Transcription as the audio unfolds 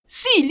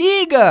Se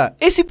liga!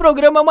 Esse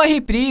programa é uma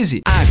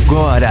reprise.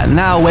 Agora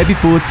na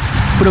Webputs,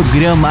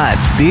 programa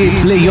The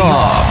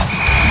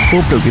Playoffs.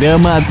 O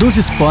programa dos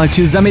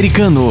esportes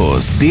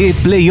americanos. The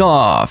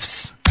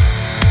Playoffs.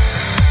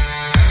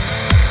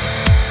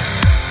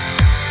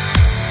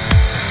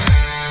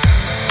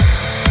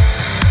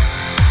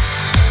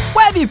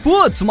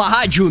 Webputs, uma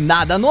rádio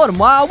nada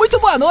normal. Muito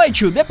boa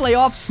noite, o The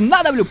Playoffs na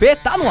WP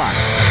tá no ar.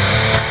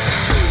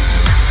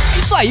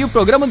 Isso aí, o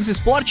programa dos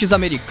esportes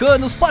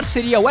americanos,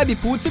 parceria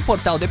Webputs e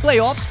portal The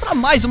Playoffs para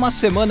mais uma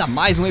semana,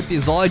 mais um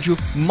episódio,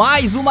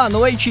 mais uma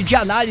noite de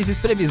análises,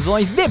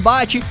 previsões,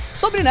 debate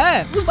sobre,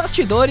 os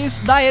bastidores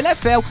da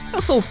NFL.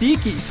 Eu sou o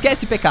Pique,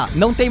 esquece PK,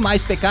 não tem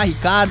mais PK,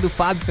 Ricardo,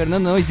 Fábio,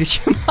 Fernando, não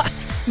existe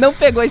mais, não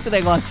pegou esse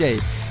negócio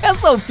aí. Eu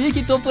sou o Pique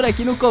e tô por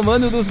aqui no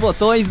comando dos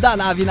botões da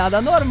nave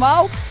nada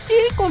normal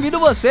e convido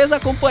vocês a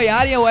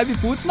acompanharem a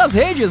Webputs nas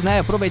redes,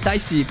 aproveitar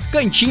esse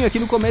cantinho aqui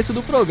no começo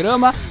do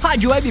programa,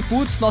 Rádio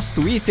Webputs, nosso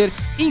Twitter,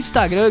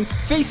 Instagram,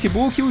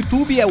 Facebook, o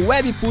YouTube é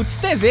Webputs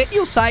TV e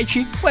o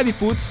site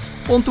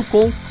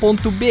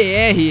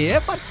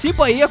webputs.com.br.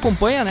 Participa aí,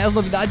 acompanha as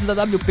novidades da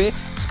WP,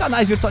 os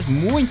canais virtuais,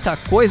 muita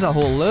coisa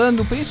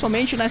rolando,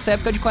 principalmente nessa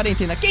época de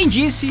quarentena. Quem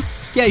disse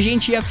que a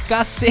gente ia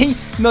ficar sem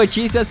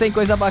notícias, sem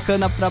coisa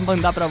bacana pra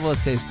mandar pra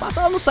vocês?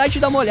 Passa lá no site e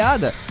dá uma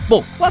olhada.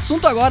 Bom, o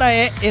assunto agora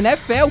é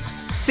NFL,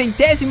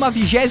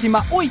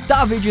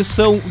 128ª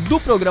edição do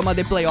programa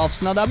The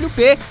Playoffs na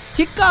WP.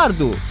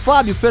 Ricardo,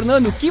 Fábio,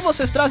 Fernando, o que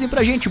vocês trazem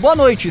pra gente? Boa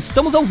noite,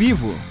 estamos ao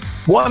vivo.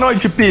 Boa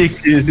noite,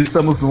 Piques.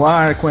 Estamos no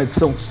ar com a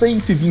edição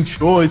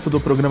 128 do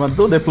programa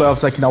do The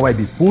Playoffs aqui na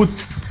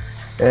Webputs.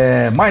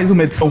 Mais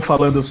uma edição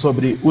falando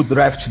sobre o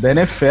draft da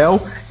NFL.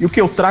 E o que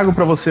eu trago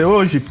pra você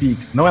hoje,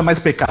 Pix, não é mais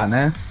PK,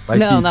 né?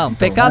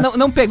 PK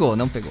não pegou.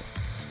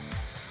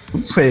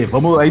 Não sei,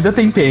 ainda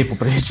tem tempo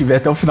pra gente ver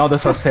até o final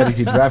dessa série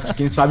de draft.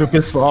 Quem sabe o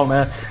pessoal,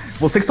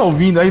 Você que tá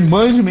ouvindo aí,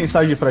 mande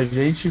mensagem pra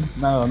gente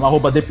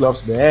no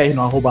 @ThePlayoffsBR,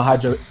 no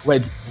 @Rádio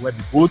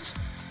Webputs.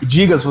 E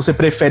diga se você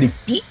prefere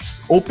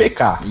Pix ou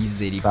PK.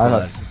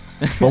 Misericórdia. Tá?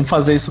 Vamos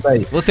fazer isso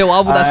daí. Você é o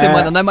alvo da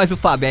semana, não é mais o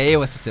Fábio, é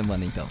eu essa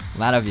semana então.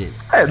 Maravilha.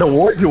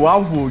 Hoje o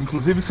alvo,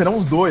 inclusive, serão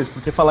os dois,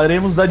 porque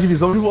falaremos da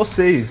divisão de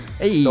vocês.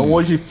 Ei. Então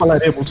hoje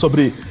falaremos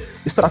sobre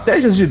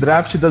estratégias de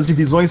draft das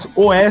divisões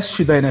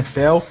oeste da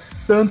NFL,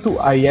 tanto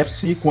a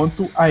AFC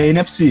quanto a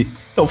NFC.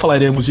 Então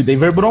falaremos de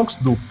Denver Broncos,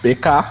 do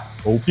PK,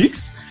 ou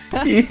Pix,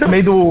 e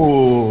também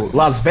do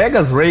Las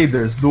Vegas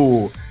Raiders,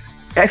 do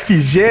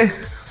FG,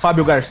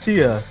 Fábio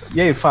Garcia.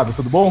 E aí, Fábio,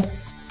 tudo bom?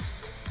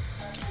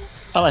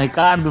 Fala,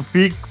 Ricardo,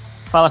 Pix,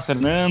 fala,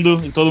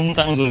 Fernando, e todo mundo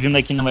tá nos ouvindo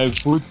aqui na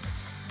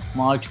Webputs.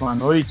 Uma ótima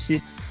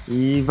noite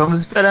e vamos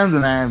esperando,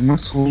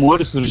 muitos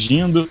rumores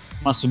surgindo,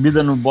 uma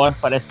subida no board,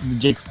 parece que do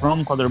Jake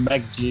Fromm,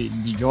 quarterback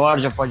de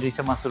Georgia, pode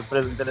ser uma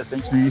surpresa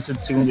interessante no início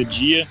do segundo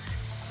dia,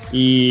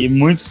 e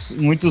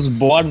muitos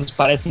boards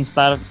parecem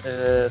estar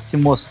se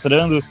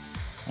mostrando,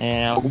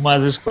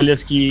 algumas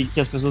escolhas que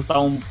as pessoas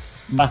estavam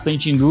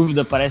bastante em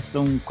dúvida, parece que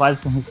estão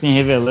quase se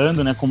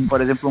revelando, como por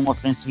exemplo um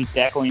offensive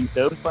tackle em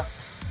Tampa.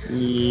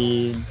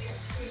 E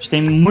a gente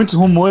tem muitos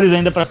rumores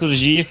ainda para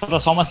surgir, falta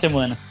só uma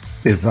semana.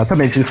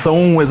 Exatamente,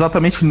 são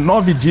exatamente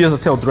 9 dias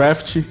até o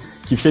draft,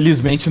 que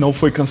felizmente não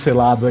foi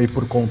cancelado aí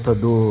por conta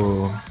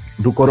do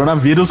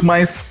coronavírus,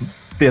 mas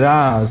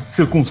terá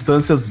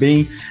circunstâncias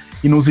bem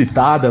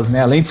inusitadas,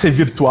 Além de ser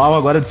virtual,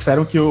 agora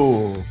disseram que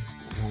o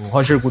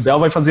Roger Goodell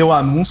vai fazer o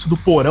anúncio do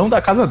porão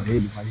da casa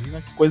dele.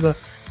 Imagina que coisa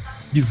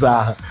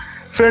bizarra.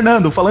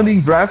 Fernando, falando em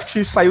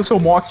draft, saiu seu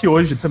mock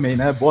hoje também,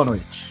 Boa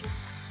noite.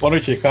 Boa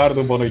noite,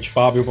 Ricardo. Boa noite,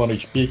 Fábio. Boa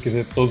noite, Piques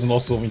e todos os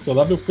nossos ouvintes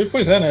da WP.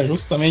 Pois é,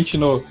 justamente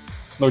no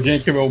dia em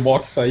que o meu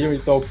mock saiu,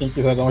 então quem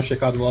quiser dar uma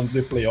checada lá no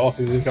The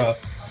Playoffs e já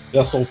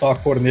soltar a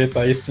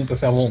corneta aí,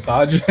 sinta-se à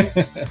vontade.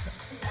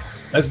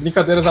 Mas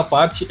brincadeiras à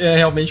parte,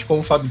 realmente, como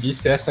o Fábio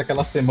disse, essa é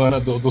aquela semana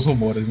dos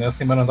rumores, A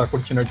semana da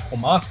cortina de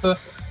fumaça,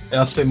 é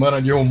a semana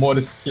de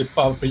rumores que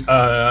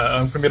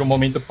no primeiro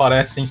momento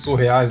parecem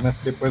surreais, mas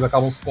que depois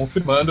acabam se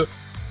confirmando.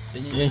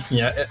 E,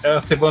 enfim, é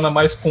a semana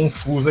mais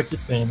confusa que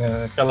tem,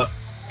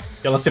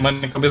 Aquela semana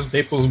que ao mesmo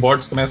tempo os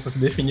boards começam a se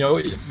definir,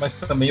 mas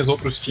também os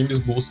outros times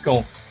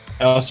buscam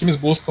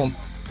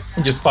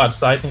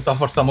disfarçar e tentar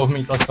forçar a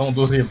movimentação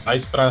dos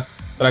rivais para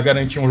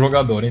garantir um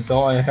jogador.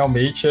 Então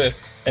realmente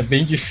é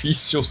bem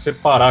difícil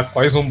separar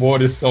quais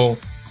rumores são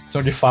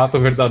de fato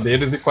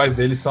verdadeiros e quais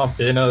deles são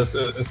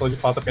de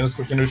fato apenas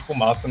cortina de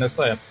fumaça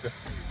nessa época.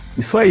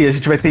 Isso aí, a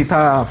gente vai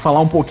tentar falar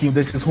um pouquinho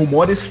desses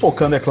rumores,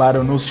 focando, é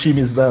claro, nos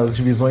times das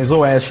divisões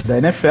oeste da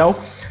NFL.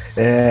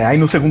 Aí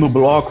no segundo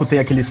bloco tem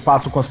aquele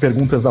espaço com as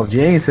perguntas da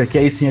audiência, que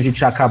aí sim a gente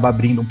já acaba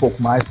abrindo um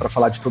pouco mais para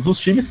falar de todos os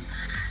times.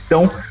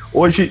 Então,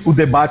 hoje o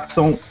debate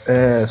são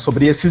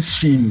sobre esses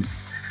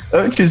times.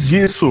 Antes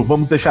disso,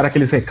 vamos deixar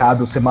aqueles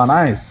recados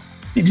semanais,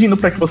 pedindo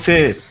para que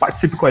você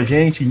participe com a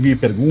gente, envie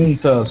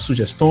perguntas,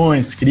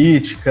 sugestões,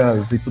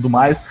 críticas e tudo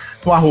mais,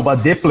 no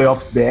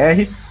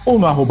 @ThePlayoffsBR ou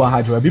no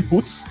 @Rádio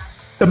Webputs.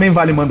 Também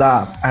vale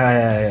mandar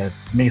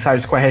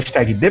mensagens com a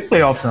hashtag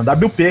ThePlayoffs na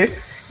WP,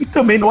 e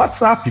também no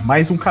WhatsApp,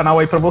 mais um canal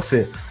aí para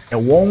você. É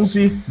o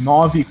 11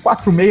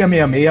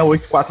 94666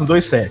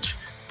 8427.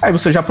 Aí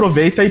você já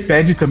aproveita e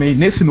pede também,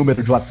 nesse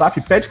número de WhatsApp,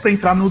 pede para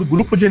entrar no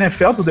grupo de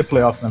NFL do The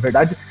Playoffs. Na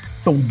verdade,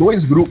 são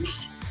 2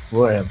 grupos.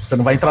 Você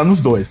não vai entrar nos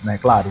 2, né?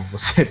 Claro,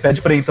 você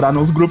pede para entrar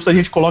nos grupos, a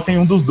gente coloca em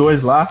um dos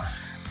 2 lá.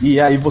 E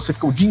aí você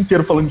fica o dia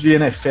inteiro falando de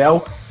NFL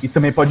e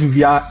também pode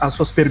enviar as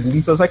suas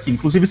perguntas aqui.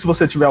 Inclusive, se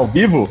você estiver ao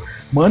vivo,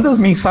 manda as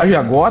mensagens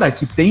agora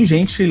que tem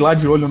gente lá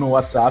de olho no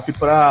WhatsApp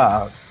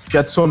para te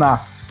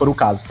adicionar, se for o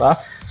caso, tá?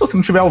 Se você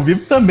não estiver ao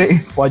vivo, também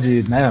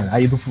pode, né?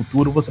 Aí do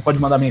futuro, você pode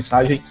mandar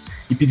mensagem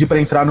e pedir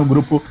para entrar no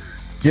grupo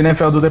de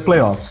NFL do The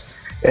Playoffs.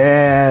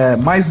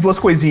 Mais 2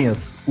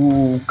 coisinhas.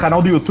 O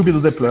canal do YouTube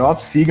do The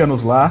Playoffs,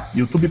 siga-nos lá,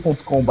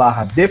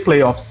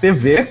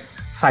 youtube.com/ThePlayoffsTV.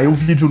 Saiu um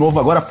vídeo novo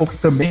agora há pouco, que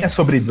também é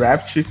sobre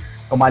draft. É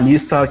uma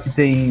lista que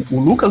tem o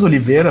Lucas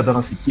Oliveira, da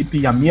nossa equipe,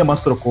 e a Mia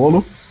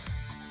Mastrocolo.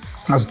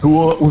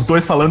 Os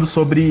dois falando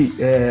sobre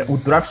o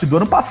draft do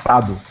ano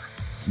passado.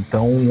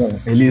 Então,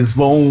 eles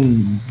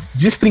vão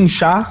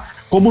destrinchar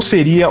como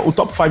seria o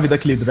top 5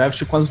 daquele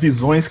draft com as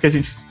visões que a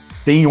gente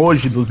tem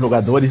hoje dos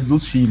jogadores e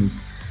dos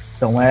times.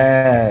 Então,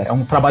 é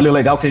um trabalho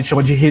legal que a gente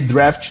chama de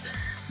redraft.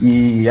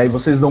 E aí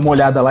vocês dão uma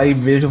olhada lá e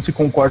vejam se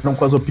concordam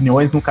com as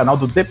opiniões no canal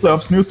do The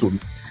Playoffs no YouTube.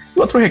 E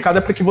outro recado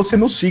é para que você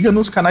nos siga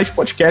nos canais de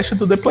podcast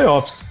do The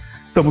Playoffs.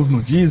 Estamos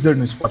no Deezer,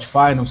 no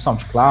Spotify, no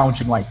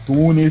SoundCloud, no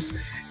iTunes.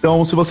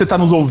 Então, se você está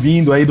nos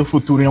ouvindo aí do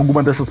futuro em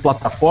alguma dessas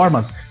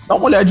plataformas, dá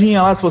uma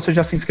olhadinha lá se você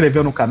já se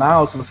inscreveu no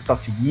canal, se você está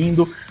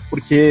seguindo,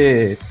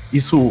 porque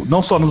isso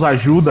não só nos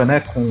ajuda,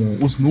 né, com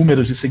os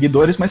números de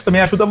seguidores, mas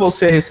também ajuda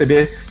você a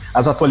receber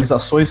as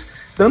atualizações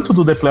tanto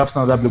do The Playoffs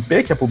na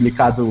WP, que é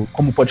publicado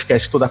como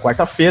podcast toda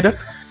quarta-feira,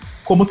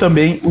 como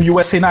também o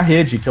USA na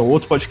Rede, que é o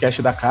outro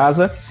podcast da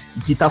casa,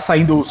 que está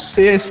saindo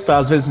sexta,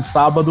 às vezes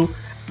sábado,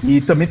 e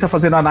também está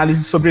fazendo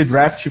análise sobre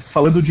draft,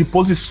 falando de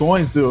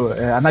posições,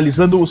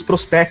 analisando os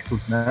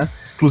prospectos, né?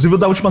 Inclusive,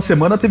 da última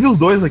semana teve os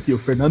 2 aqui, o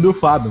Fernando e o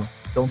Fábio.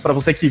 Então, para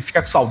você que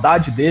fica com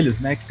saudade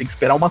deles, né, que tem que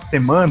esperar uma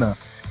semana,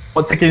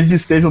 pode ser que eles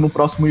estejam no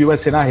próximo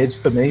USA na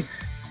Rede também.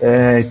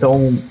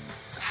 Então,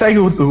 segue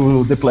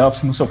o The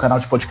Playoffs no seu canal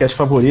de podcast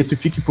favorito e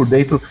fique por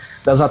dentro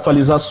das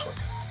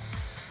atualizações.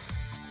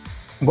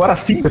 Agora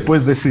sim,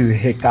 depois desse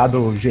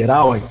recado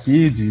geral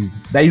aqui de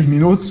 10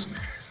 minutos,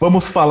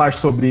 vamos falar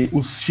sobre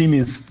os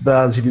times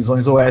das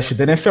divisões Oeste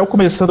da NFL,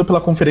 começando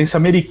pela Conferência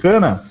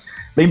Americana.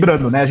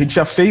 Lembrando, né, a gente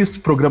já fez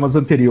programas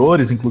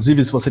anteriores,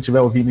 inclusive se você estiver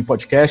ouvindo em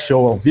podcast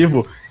ou ao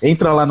vivo,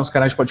 entra lá nos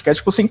canais de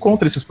podcast que você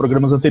encontra esses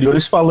programas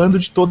anteriores falando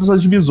de todas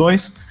as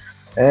divisões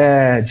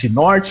de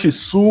Norte,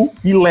 Sul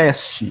e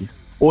Leste.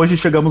 Hoje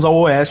chegamos ao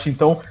Oeste,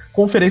 então,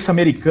 Conferência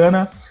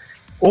Americana,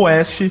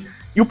 Oeste.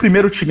 E o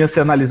primeiro time a ser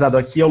analisado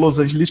aqui é o Los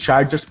Angeles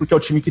Chargers, porque é o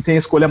time que tem a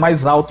escolha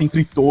mais alta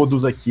entre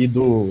todos aqui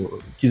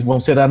que vão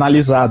ser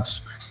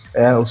analisados.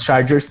 Os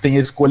Chargers têm a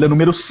escolha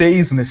número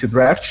 6 nesse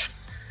draft,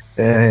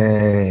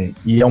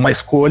 e é uma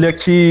escolha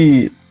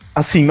que,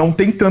 assim, não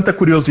tem tanta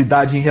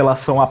curiosidade em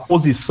relação à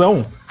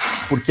posição,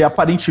 porque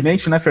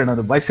aparentemente, né,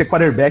 Fernando, vai ser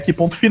quarterback e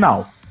ponto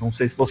final. Não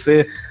sei se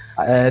você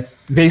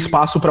vê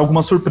espaço para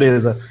alguma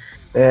surpresa.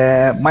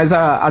 Mas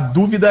a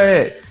dúvida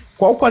é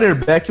qual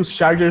quarterback os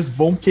Chargers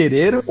vão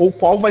querer ou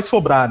qual vai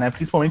sobrar, né?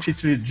 Principalmente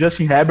entre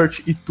Justin Herbert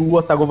e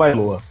Tua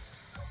Tagovailoa.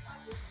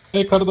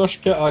 Ricardo, eu acho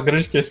que a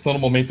grande questão no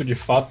momento, de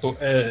fato,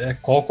 é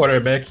qual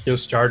quarterback que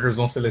os Chargers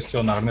vão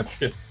selecionar, né?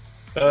 Porque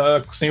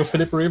sem o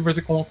Philip Rivers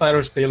e com o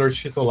Tyrod Taylor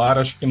titular,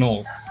 acho que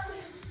não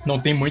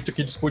tem muito o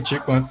que discutir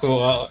quanto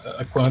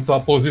à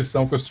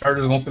posição que os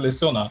Chargers vão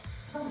selecionar.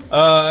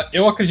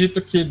 Eu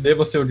acredito que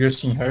deva ser o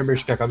Justin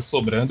Herbert que acabe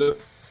sobrando.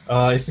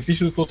 Esse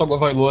feat do Tua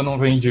Tagovailoa não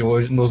vem de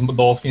hoje, nos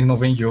Dolphins não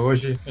vem de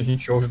hoje, a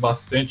gente ouve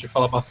bastante,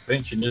 fala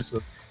bastante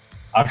nisso,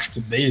 acho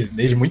que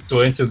desde muito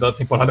antes da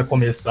temporada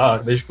começar,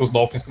 desde que os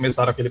Dolphins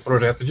começaram aquele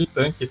projeto de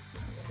tanque.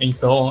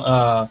 Então,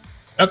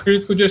 eu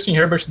acredito que o Justin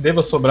Herbert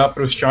deva sobrar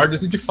para os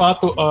Chargers e, de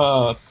fato,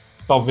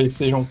 talvez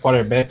seja um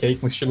quarterback aí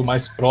com um estilo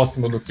mais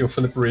próximo do que o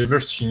Philip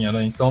Rivers tinha,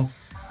 né? Então,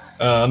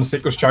 a não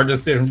ser que os Chargers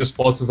estejam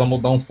dispostos a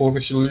mudar um pouco o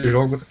estilo de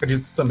jogo, eu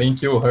acredito também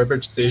que o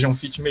Herbert seja um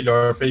fit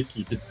melhor para a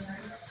equipe.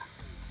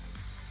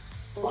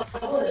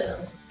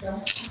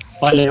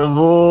 Olha, eu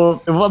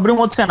vou abrir um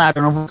outro cenário,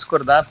 eu não vou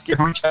discordar, porque eu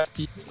realmente acho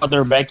que o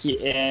quarterback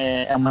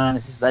é uma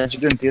necessidade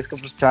gigantesca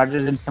para os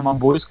Chargers, eles têm uma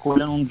boa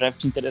escolha num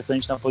draft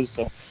interessante na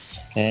posição.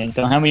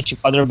 Então, realmente, o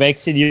quarterback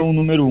seria o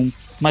número 1.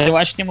 Mas eu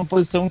acho que tem uma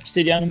posição que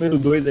seria a número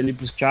 2 ali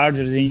para os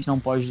Chargers, e a gente não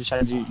pode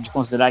deixar de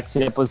considerar que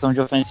seria a posição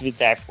de offensive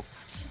tackle.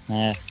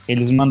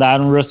 Eles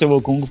mandaram o Russell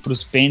Okung para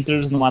os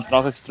Panthers numa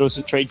troca que trouxe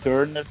o Trey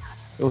Turner,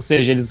 ou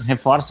seja, eles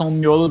reforçam o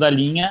miolo da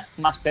linha,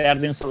 mas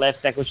perdem o seu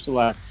left tackle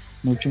titular.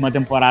 Na última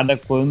temporada,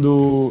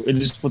 quando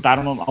eles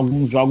disputaram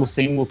alguns jogos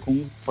sem o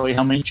Okung, foi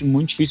realmente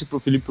muito difícil para o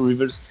Philip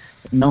Rivers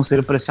não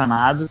ser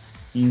pressionado,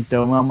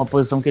 então é uma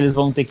posição que eles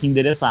vão ter que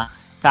endereçar.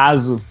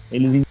 Caso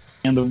eles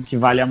entendam que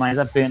vale mais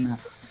a pena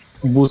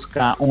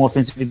buscar um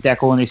offensive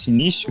tackle nesse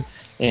início,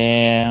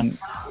 tem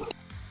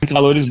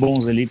valores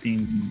bons ali,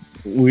 tem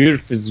o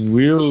Irfes, o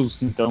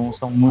Wills, então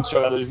são muitos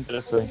jogadores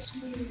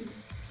interessantes.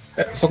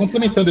 Só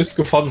complementando isso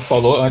que o Fábio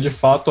falou, de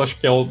fato, acho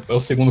que é o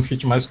segundo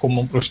fit mais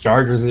comum para os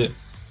Chargers, e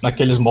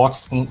naqueles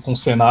mocks com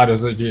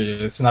cenários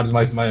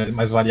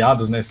mais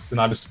variados, né,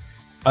 cenários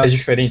mais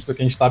diferentes do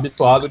que a gente está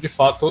habituado, de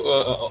fato,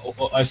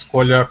 a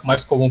escolha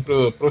mais comum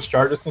para os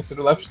Chargers tem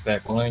sido o left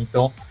tackle, né,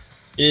 então,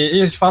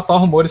 e de fato há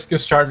rumores que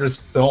os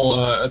Chargers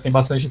têm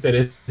bastante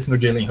interesse no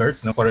Jalen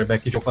Hurts, né, o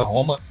quarterback de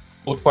Oklahoma.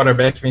 Outro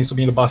quarterback vem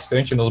subindo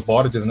bastante nos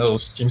boards, né,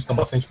 os times estão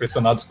bastante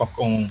pressionados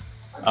com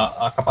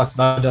a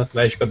capacidade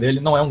atlética dele.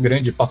 Não é um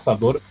grande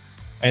passador,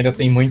 ainda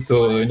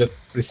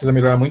precisa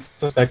melhorar muitos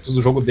aspectos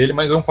do jogo dele,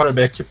 mas é um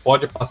quarterback que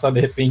pode passar de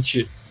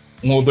repente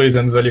 1 ou 2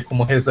 anos ali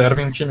como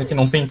reserva em um time que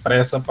não tem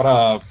pressa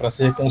para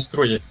se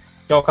reconstruir,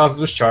 que é o caso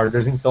dos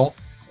Chargers. Então,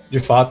 de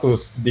fato,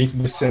 dentro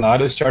desse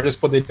cenário, os Chargers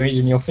poderiam ir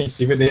de linha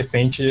ofensiva e de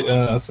repente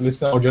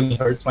selecionar o Jalen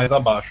Hurts mais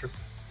abaixo.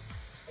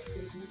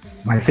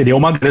 Mas seria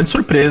uma grande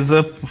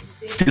surpresa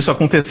se isso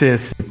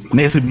acontecesse,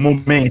 nesse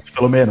momento,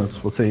 pelo menos.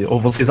 Ou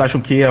vocês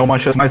acham que é uma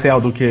chance mais real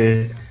do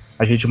que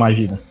a gente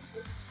imagina?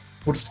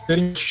 Por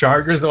serem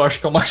Chargers, eu acho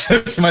que é uma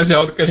chance mais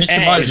real do que a gente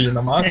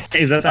imagina, mas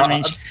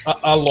exatamente.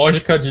 A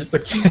lógica dita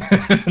que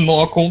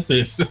não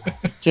aconteça.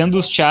 Sendo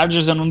os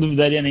Chargers, eu não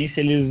duvidaria nem se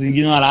eles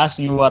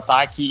ignorassem o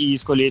ataque e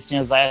escolhessem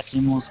Isaiah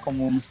Simmons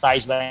como um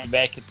side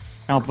linebacker.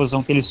 É uma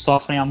posição que eles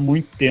sofrem há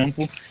muito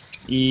tempo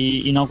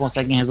e não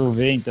conseguem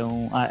resolver,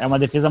 então é uma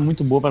defesa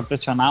muito boa para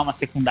pressionar, uma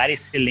secundária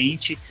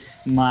excelente,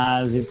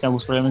 mas eles têm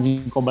alguns problemas em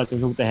combater o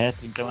jogo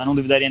terrestre, então eu não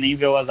duvidaria nem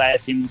ver o Isaiah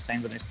Simmons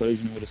saindo na escolha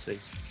de número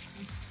 6.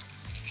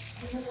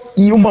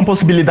 E uma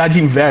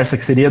possibilidade inversa,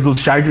 que seria dos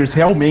Chargers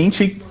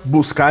realmente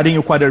buscarem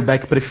o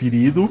quarterback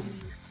preferido,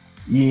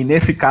 e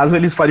nesse caso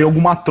eles fariam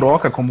alguma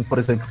troca, como por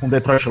exemplo com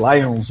Detroit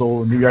Lions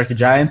ou New York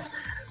Giants,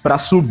 para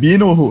subir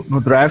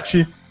no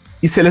draft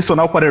e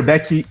selecionar o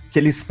quarterback que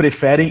eles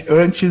preferem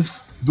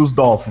antes dos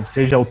Dolphins,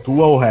 seja o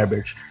Tua ou o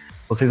Herbert.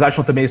 Vocês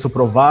acham também isso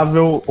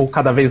provável ou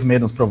cada vez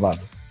menos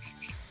provável?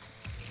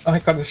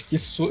 Ricardo, acho que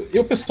isso...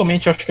 Eu,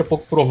 pessoalmente, acho que é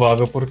pouco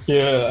provável, porque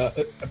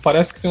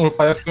parece que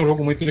é um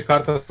jogo muito de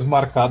cartas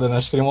marcadas, né?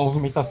 Acho que seria uma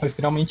movimentação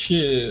extremamente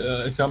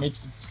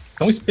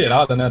tão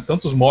esperada, né?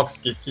 Tantos mocks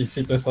que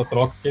citam essa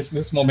troca, que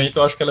nesse momento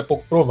eu acho que ela é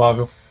pouco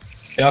provável.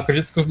 Eu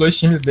acredito que os dois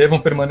times devam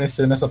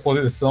permanecer nessa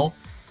posição.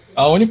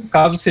 O único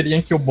caso seria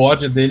em que o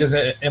board deles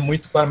é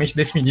muito claramente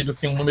definido,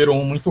 tem um número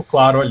 1 muito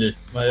claro ali.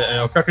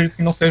 O que eu acredito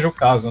que não seja o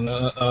caso, né?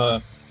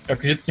 Eu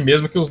acredito que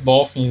mesmo que os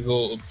Dolphins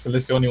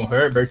selecionem o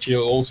Herbert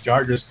ou os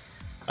Chargers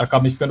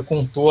acabem ficando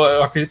com o Tua,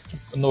 eu acredito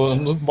que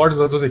nos boards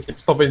das duas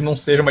equipes talvez não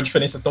seja uma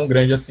diferença tão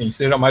grande assim,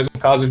 seja mais um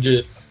caso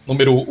de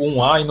número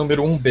 1A e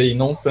número 1B, e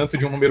não tanto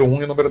de um número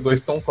 1 e um número 2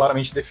 tão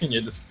claramente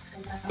definidos.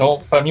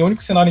 Então, para mim, o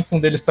único cenário em que um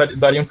deles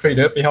daria um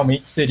trade-up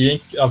realmente seria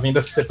havendo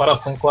essa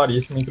separação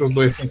claríssima entre os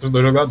dois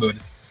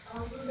jogadores.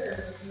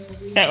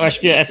 Eu acho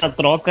que essa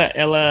troca,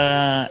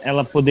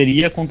 ela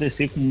poderia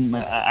acontecer,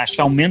 acho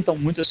que aumentam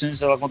muito as chances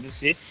dela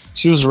acontecer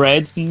se os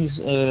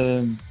Redskins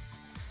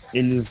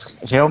eles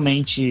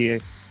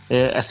realmente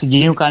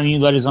seguirem o caminho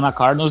do Arizona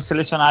Cardinals e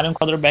selecionarem um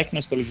quarterback na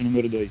escolha de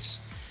número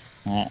 2.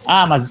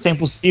 Mas isso é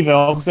impossível, é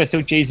óbvio que vai ser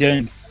o Chase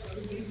Young.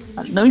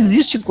 Não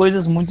existe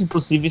coisas muito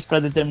impossíveis para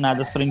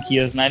determinadas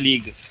franquias na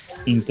liga.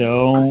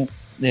 Então,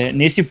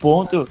 nesse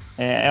ponto,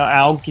 é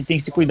algo que tem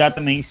que se cuidar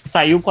também. Se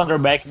sair o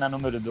quarterback na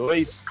número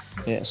 2,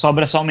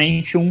 sobra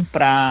somente um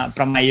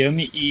para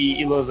Miami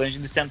e Los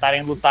Angeles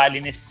tentarem lutar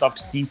ali nesse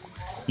top 5.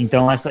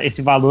 Então,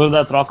 esse valor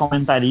da troca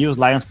aumentaria, os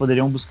Lions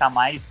poderiam buscar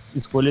mais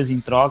escolhas em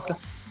troca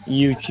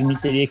e o time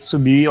teria que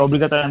subir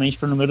obrigatoriamente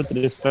para o número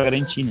 3 para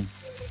garantir, né?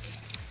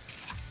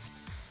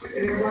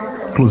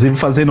 Inclusive,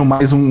 fazendo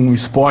mais um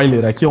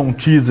spoiler aqui, um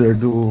teaser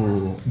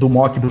do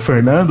mock do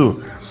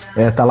Fernando,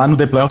 tá lá no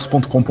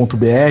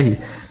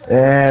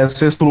theplayoffs.com.br.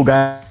 Sexto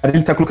lugar,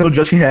 ele tá colocando o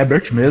Justin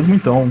Herbert mesmo,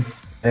 então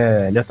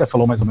ele até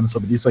falou mais ou menos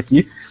sobre isso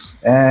aqui.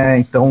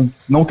 Então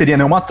não teria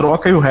nenhuma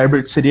troca e o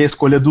Herbert seria a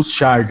escolha dos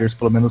Chargers,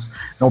 pelo menos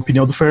na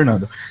opinião do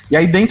Fernando. E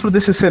aí, dentro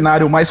desse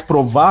cenário mais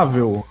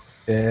provável,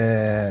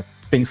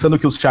 pensando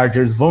que os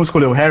Chargers vão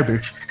escolher o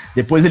Herbert,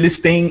 depois eles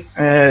têm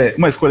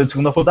uma escolha de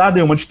segunda rodada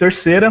e uma de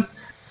terceira,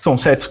 são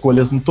 7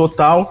 escolhas no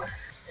total,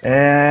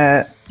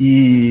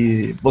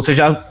 e vocês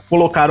já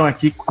colocaram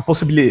aqui a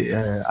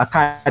possibilidade, a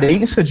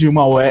carência de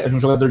um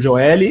jogador de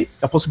OL,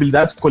 a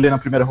possibilidade de escolher na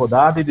primeira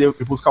rodada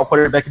e buscar o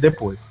quarterback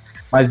depois.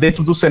 Mas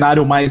dentro do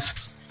cenário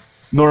mais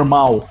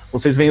normal,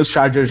 vocês veem os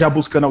Chargers já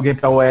buscando alguém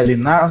para OL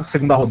na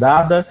segunda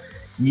rodada,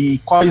 e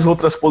quais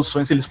outras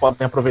posições eles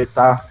podem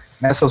aproveitar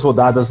nessas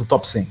rodadas do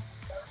top 100?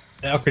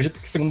 Eu acredito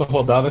que a segunda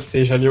rodada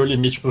seja ali o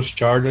limite para os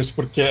Chargers,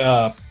 porque,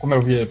 como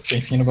eu vi,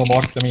 enfim, no meu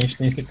mock também a gente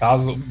tem esse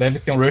caso, deve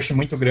ter um rush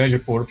muito grande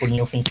por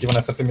linha ofensiva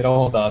nessa primeira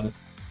rodada.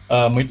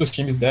 Muitos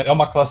times, é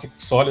uma classe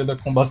sólida,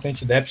 com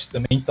bastante depth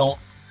também, então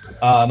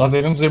nós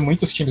devemos ver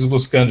muitos times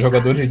buscando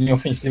jogadores de linha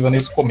ofensiva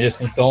nesse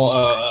começo, então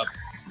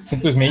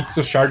simplesmente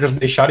se os Chargers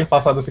deixarem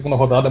passar da segunda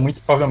rodada,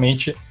 muito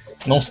provavelmente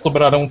não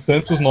sobrarão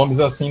tantos nomes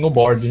assim no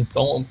board,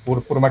 então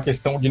por uma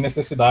questão de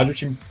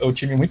necessidade, o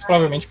time muito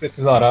provavelmente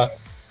precisará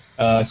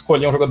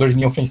escolher um jogador de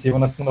linha ofensiva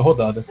na segunda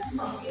rodada.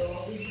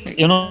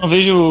 Eu não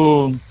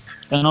vejo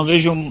Eu não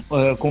vejo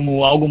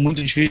como algo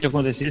muito difícil de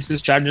acontecer se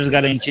os Chargers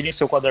garantirem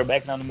seu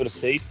quarterback na número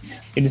 6,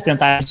 eles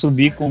tentarem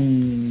subir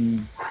com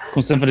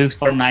o San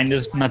Francisco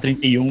 49ers na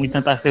 31 e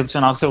tentar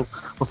selecionar o seu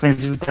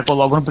offensive tackle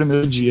logo no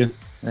primeiro dia.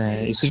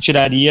 Isso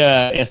tiraria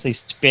essa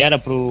espera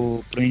para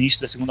o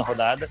início da segunda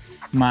rodada,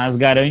 mas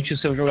garante o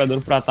seu jogador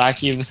para o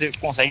ataque e você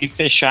consegue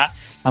fechar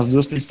as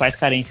duas principais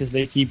carências da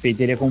equipe. E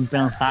teria como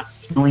pensar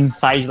no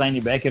inside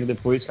linebacker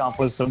depois, que é uma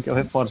posição que eu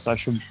reforço,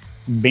 acho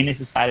bem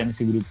necessária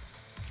nesse grupo.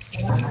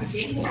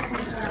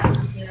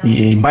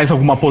 E mais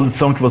alguma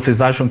posição que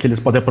vocês acham que eles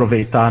podem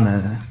aproveitar,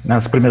 né,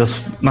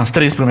 nas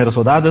 3 primeiras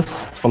rodadas?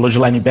 Você falou de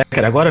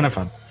linebacker agora, né,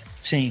 Fábio?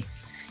 Sim.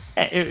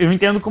 Eu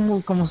entendo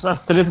como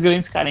as 3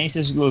 grandes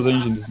carências de Los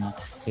Angeles, né?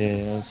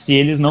 Se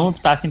eles não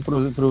optassem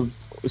por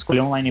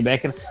escolher um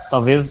linebacker,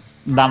 talvez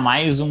dar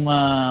mais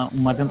uma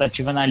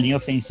tentativa na linha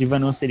ofensiva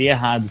não seria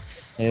errado.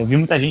 Eu vi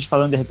muita gente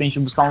falando de repente de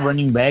buscar um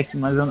running back,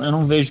 mas eu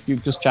não vejo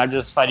que os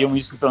Chargers fariam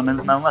isso, pelo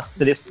menos não nas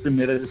 3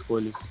 primeiras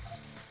escolhas.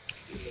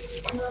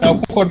 Eu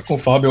concordo com o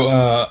Fábio,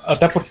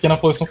 até porque na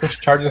posição que os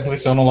Chargers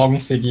selecionam logo em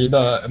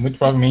seguida, muito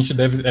provavelmente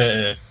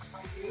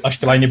acho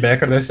que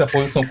linebacker deve ser a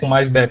posição com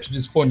mais depth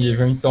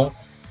disponível, então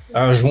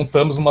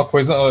juntamos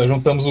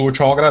o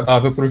útil ao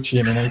agradável para o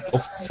time, né? Então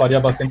faria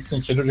bastante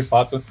sentido, de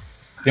fato,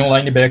 ter um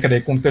linebacker aí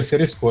com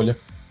terceira escolha.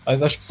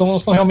 Mas acho que são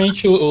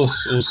realmente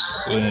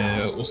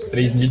os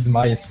 3 needs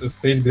os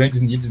 3 grandes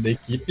needs da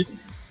equipe,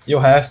 e o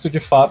resto, de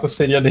fato,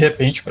 seria, de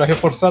repente, para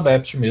reforçar a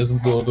depth mesmo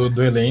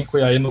do elenco,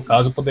 e aí, no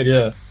caso,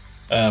 poderia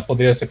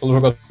ser pelo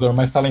jogador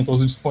mais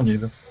talentoso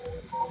disponível.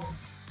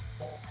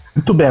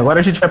 Muito bem, agora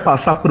a gente vai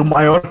passar para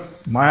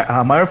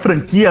a maior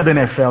franquia da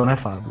NFL, né,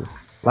 Fábio?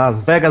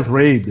 Las Vegas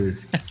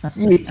Raiders.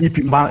 Que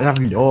equipe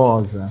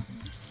maravilhosa,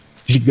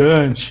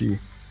 gigante,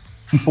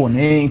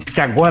 imponente,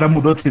 que agora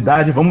mudou de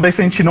cidade. Vamos ver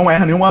se a gente não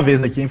erra nenhuma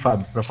vez aqui, hein,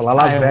 Fábio? Para falar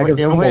Las Vegas.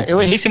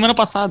 Eu errei semana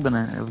passada,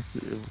 né?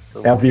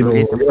 Eu vi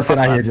você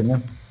na rede,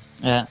 né?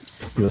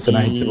 E você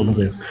na rede, segundo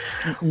vez.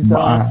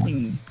 Então,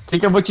 assim, o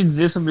que eu vou te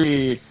dizer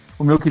sobre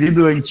o meu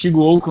querido antigo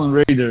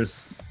Oakland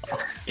Raiders?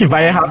 Que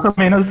vai errar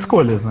também nas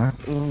escolhas, né?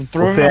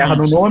 Você erra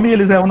no nome e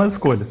eles erram nas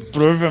escolhas.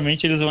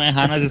 Provavelmente eles vão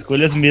errar nas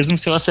escolhas, mesmo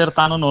se eu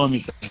acertar no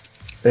nome.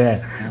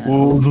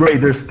 Os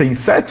Raiders têm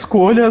 7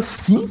 escolhas,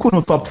 5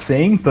 no top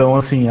 100, então,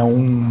 assim, é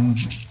um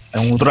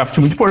draft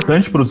muito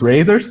importante para os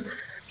Raiders.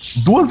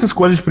 2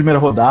 escolhas de primeira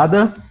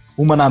rodada,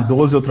 uma na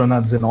 12 e outra na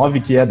 19,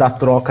 que é da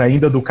troca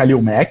ainda do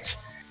Khalil Mack.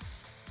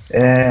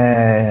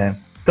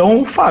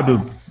 Então,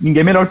 Fábio,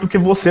 ninguém melhor do que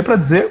você para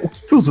dizer o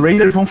que os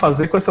Raiders vão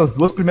fazer com essas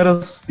 2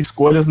 primeiras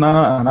escolhas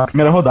na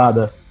primeira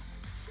rodada.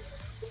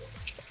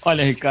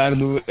 Olha,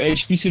 Ricardo, é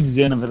difícil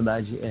dizer, na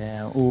verdade.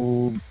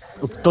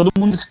 O que todo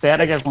mundo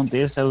espera que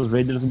aconteça é os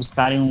Raiders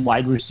buscarem um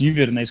wide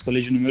receiver na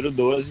escolha de número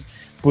 12,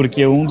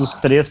 porque um dos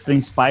 3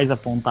 principais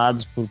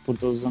apontados por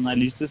todos os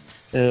analistas,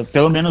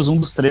 pelo menos um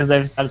dos 3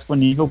 deve estar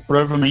disponível,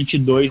 provavelmente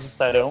 2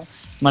 estarão,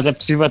 mas é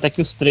possível até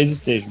que os 3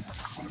 estejam.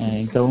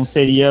 Então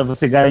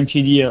você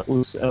garantiria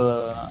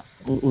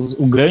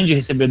o grande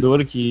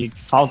recebedor que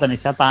falta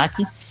nesse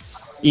ataque,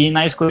 e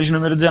na escolha de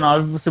número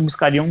 19 você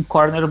buscaria um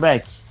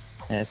cornerback.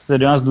 Essas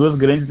seriam as 2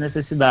 grandes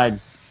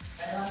necessidades.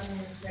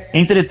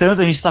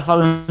 Entretanto, a gente está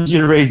falando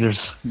de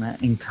Raiders, né?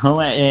 Então,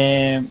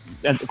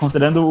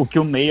 considerando o que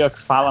o Mayock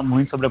fala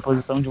muito sobre a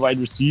posição de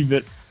wide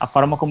receiver, a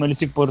forma como ele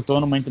se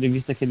portou numa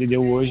entrevista que ele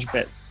deu hoje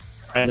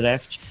para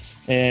draft,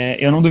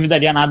 eu não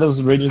duvidaria nada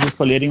os Raiders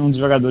escolherem um dos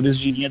jogadores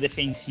de linha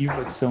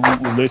defensiva, que são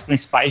os 2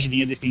 principais de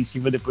linha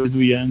defensiva depois do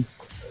Young,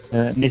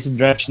 nesse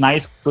draft, na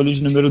escolha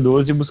de número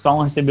 12, e buscar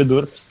um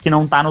recebedor que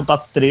não está no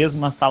top 3,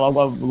 mas está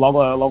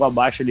logo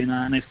abaixo ali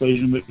na escolha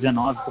de número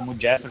 19, como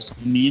Jefferson,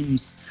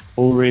 Mims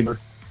ou Raber.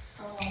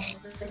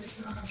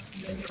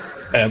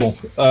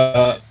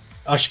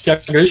 Acho que a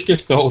grande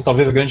questão, ou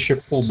talvez a grande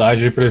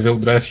dificuldade de prever o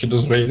draft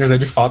dos Raiders é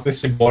de fato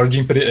esse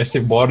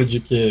board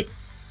que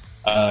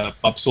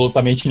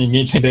absolutamente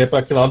ninguém tem ideia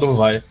para que lado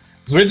vai.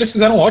 Os Raiders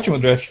fizeram um ótimo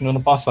draft no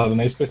ano passado,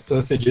 né? Isso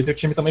precisa ser dito, e o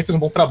time também fez um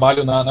bom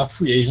trabalho na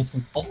free agency,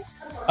 então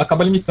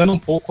acaba limitando um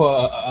pouco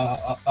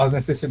as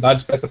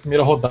necessidades para essa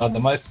primeira rodada,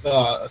 mas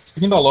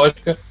seguindo a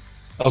lógica,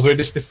 os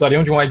Raiders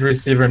precisariam de um wide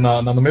receiver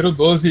na número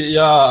 12, e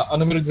a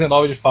número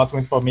 19, de fato,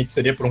 muito provavelmente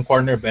seria por um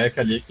cornerback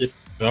ali, que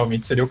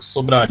realmente seria o que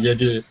sobraria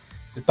de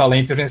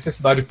talento e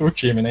necessidade para o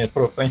time, né?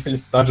 Para a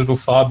infelicidade do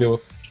Fábio,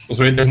 os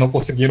Raiders não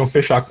conseguiram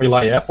fechar com o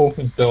Eli Apple,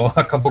 então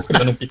acabou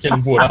criando um pequeno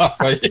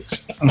buraco aí.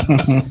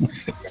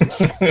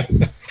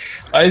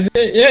 Mas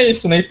é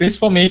isso, né? E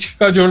principalmente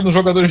ficar de olho nos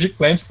jogadores de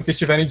Clemson que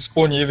estiverem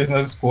disponíveis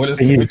nas escolhas,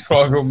 que muito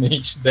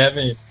provavelmente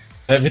devem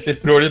ter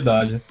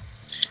prioridade.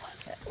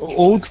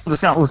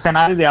 Assim, o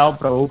cenário ideal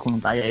para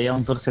Oakland, tá? E aí é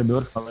um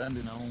torcedor falando,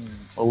 e não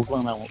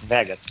Oakland, não,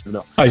 Vegas,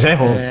 perdão. Já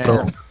errou.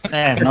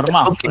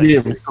 Normal.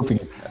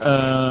 Consegui.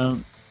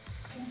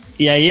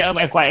 E aí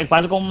é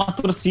quase como uma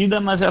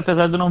torcida, mas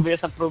apesar de eu não ver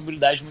essa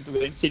probabilidade muito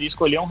grande, seria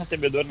escolher um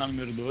recebedor na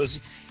número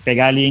 12,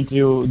 pegar ali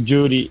entre o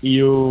Judy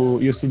e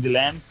o CeeDee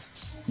Lamb,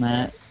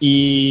 né?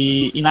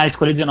 E na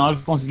escolha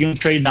 19 conseguir um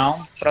trade down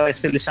para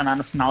selecionar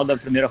no final da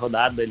primeira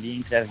rodada, ali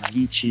entre a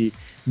 20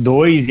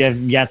 2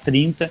 e a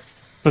 30,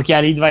 porque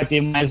ali vai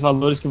ter mais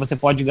valores que você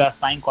pode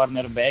gastar em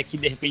cornerback e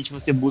de repente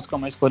você busca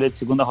uma escolha de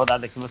segunda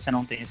rodada que você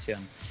não tem esse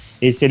ano.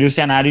 Esse seria o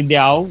cenário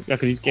ideal, eu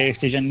acredito que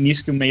seja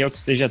nisso que o Mayock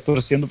esteja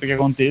torcendo para que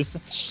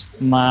aconteça,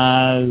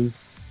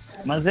 mas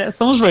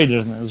são os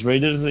Raiders, né? Os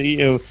Raiders aí,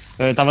 eu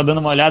tava dando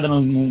uma olhada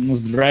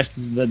nos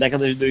drafts da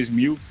década de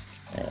 2000,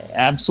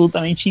 é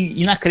absolutamente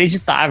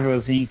inacreditável,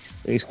 assim,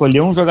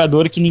 escolher um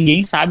jogador que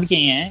ninguém sabe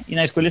quem é, e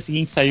na escolha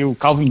seguinte saiu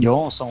Calvin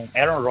Johnson,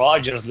 Aaron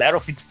Rodgers, Larry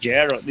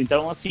Fitzgerald,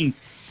 então assim,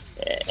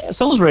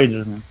 são os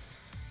Raiders, né?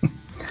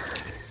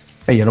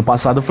 E ano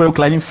passado foi o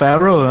Clelin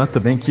Ferrell, né,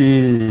 também,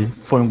 que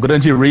foi um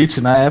grande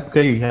reach na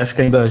época, e acho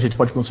que ainda a gente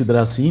pode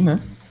considerar assim, né?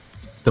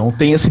 Então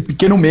tem esse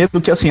pequeno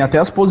medo que, assim, até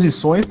as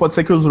posições pode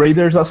ser que os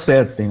Raiders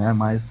acertem, né?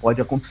 Mas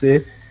pode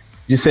acontecer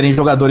de serem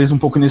jogadores um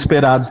pouco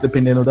inesperados,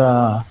 dependendo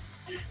da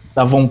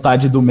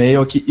vontade do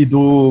Mayock e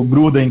do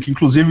Gruden, que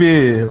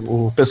inclusive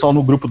o pessoal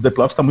no grupo do The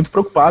Playoffs está muito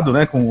preocupado,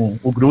 né, com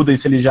o Gruden,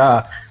 se ele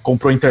já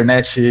comprou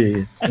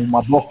internet com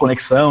uma boa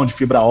conexão de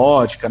fibra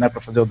ótica, né,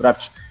 para fazer o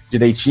draft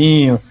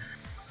direitinho.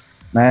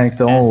 Né,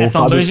 então,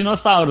 são dois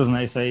dinossauros,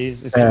 né?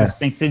 Isso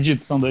tem que ser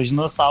dito. São dois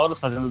dinossauros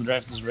fazendo o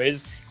draft dos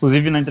Raiders.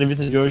 Inclusive, na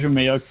entrevista de hoje, o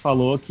Mayock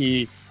falou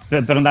que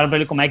perguntaram para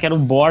ele como é que era o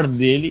board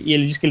dele, e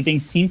ele disse que ele tem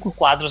 5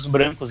 quadros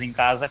brancos em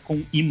casa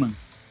com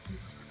ímãs.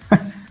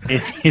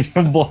 Esse é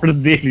o board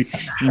dele.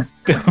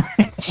 Então,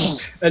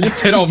 é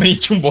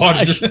literalmente um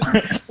board.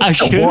 A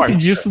chance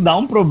disso dar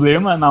um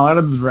problema na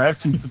hora do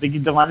draft, você tem que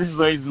tomar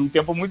decisões num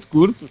tempo muito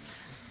curto,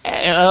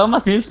 é uma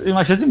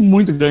chance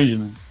muito grande,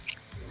 né?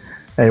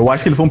 Eu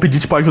acho que eles vão pedir,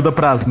 tipo, ajuda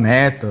pras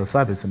netas,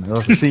 sabe? Esse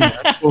negócio assim, né?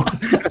 Tipo,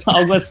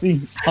 algo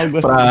assim.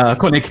 Pra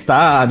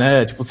conectar,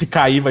 né? Tipo, se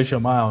cair vai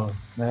chamar,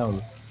 né?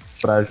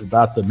 Pra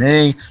ajudar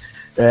também.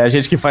 A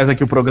gente que faz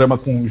aqui o programa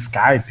com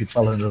Skype,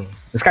 falando...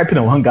 Skype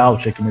não,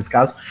 Hangout aqui nesse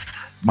caso.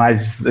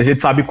 Mas a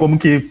gente sabe como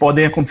que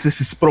podem acontecer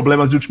esses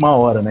problemas de última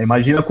hora, né?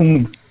 Imagina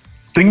com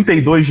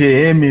 32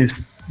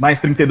 GMs, mais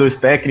 32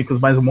 técnicos,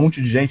 mais um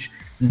monte de gente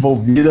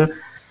envolvida...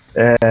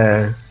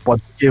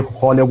 pode ser que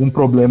role algum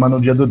problema no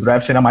dia do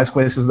draft, ainda mais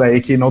com esses daí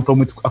que não estão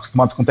muito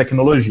acostumados com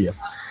tecnologia.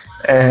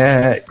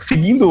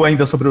 Seguindo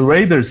ainda sobre o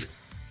Raiders,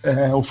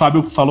 o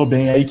Fábio falou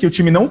bem aí que o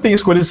time não tem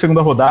escolha de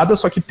segunda rodada,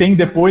 só que tem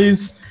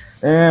depois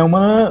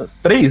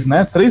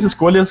três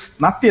escolhas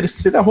na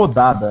terceira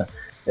rodada.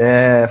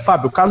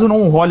 Fábio, caso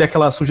não role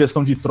aquela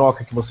sugestão de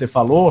troca que você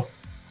falou,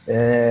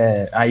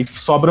 aí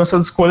sobram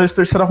essas escolhas de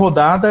terceira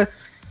rodada.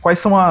 Quais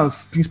são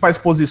as principais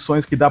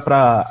posições que dá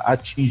para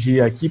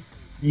atingir aqui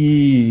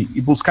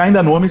e buscar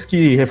ainda nomes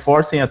que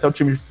reforcem até o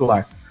time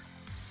titular?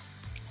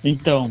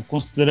 Então,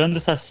 considerando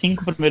essas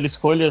 5 primeiras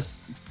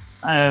escolhas,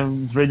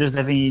 os Raiders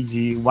devem ir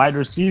de wide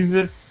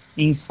receiver,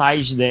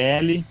 inside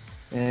DL,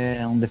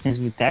 um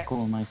defensive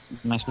tackle,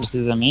 mais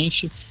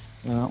precisamente,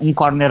 um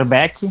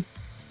cornerback.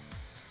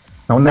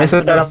 Não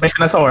necessariamente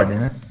nessa ordem,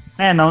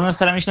 né? Não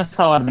necessariamente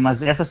nessa ordem,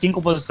 mas essas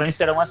 5 posições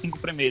serão as 5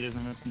 primeiras,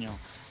 na minha opinião.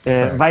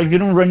 Vai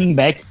vir um running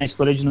back na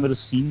escolha de número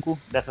 5,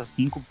 dessas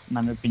 5,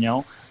 na minha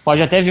opinião. Pode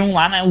até vir um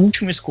lá na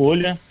última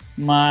escolha,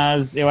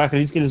 mas eu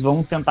acredito que eles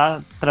vão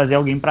tentar trazer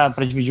alguém para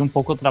dividir um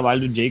pouco o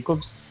trabalho do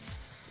Jacobs.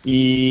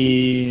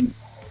 E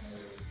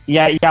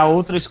a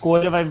outra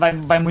escolha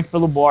vai muito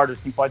pelo board,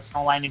 assim, pode ser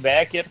um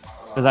linebacker,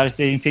 apesar de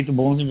terem feito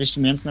bons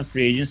investimentos na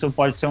free agency, ou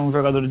pode ser um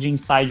jogador de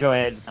inside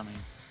OL também.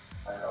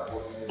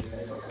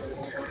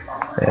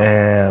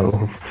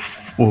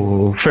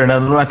 O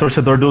Fernando não é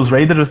torcedor dos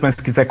Raiders, mas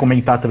se quiser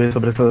comentar também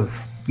sobre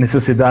essas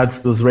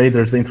necessidades dos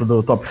Raiders dentro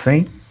do top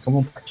 100, fica à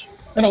vontade.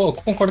 Eu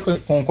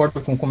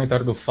concordo com o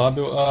comentário do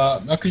Fábio.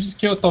 Eu acredito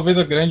que talvez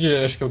o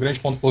grande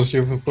ponto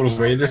positivo para os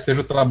Raiders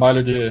seja o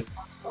trabalho de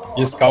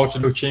scout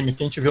do time.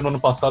 Quem a gente viu no ano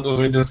passado, os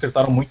Raiders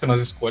acertaram muito nas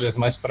escolhas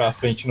mais para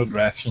frente no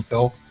draft.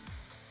 Então,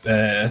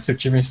 se o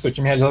time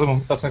realizar as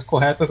movimentações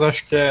corretas,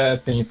 acho que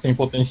tem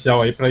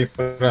potencial aí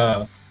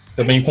para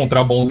também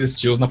encontrar bons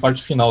esteals na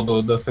parte final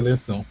da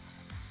seleção.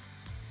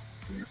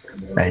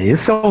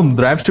 Esse é um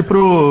draft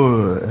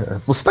pro...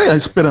 Você tá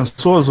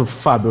esperançoso,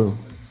 Fábio?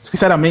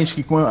 Sinceramente,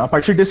 que a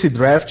partir desse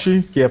draft,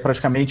 que é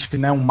praticamente,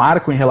 né, um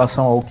marco em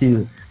relação ao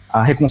que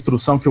a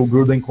reconstrução que o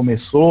Gruden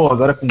começou,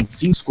 agora com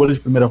 5 escolhas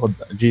de primeira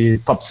rodada, de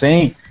top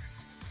 100,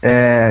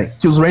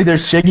 que os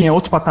Raiders cheguem a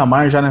outro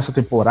patamar já nessa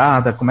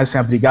temporada, comecem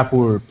a brigar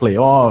por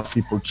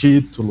playoff, por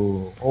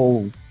título,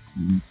 ou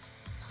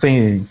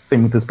sem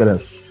muita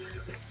esperança?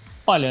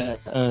 Olha,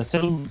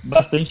 sendo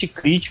bastante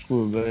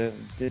crítico,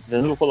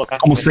 tentando colocar...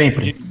 Como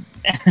sempre.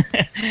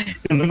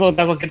 Tentando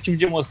colocar qualquer tipo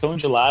de emoção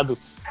de lado,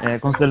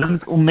 considerando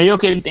o meio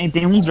que ele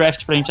tem um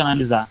draft pra gente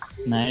analisar,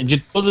 né? De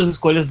todas as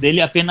escolhas dele,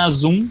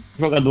 apenas um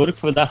jogador, que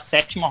foi da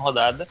 7ª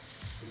rodada,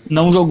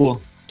 não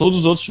jogou. Todos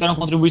os outros tiveram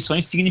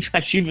contribuições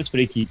significativas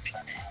para a equipe.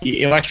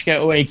 E eu acho que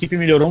a equipe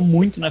melhorou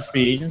muito na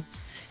free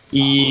agents,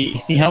 e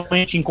se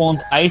realmente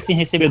encontrar esse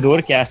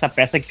recebedor, que é essa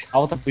peça que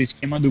falta pro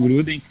esquema do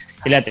Gruden,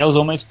 ele até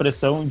usou uma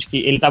expressão de que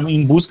ele estava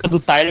em busca do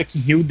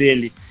Tyreek Hill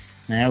dele,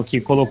 né, o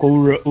que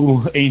colocou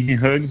o Henry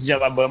Huggs de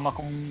Alabama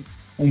como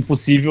um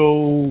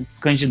possível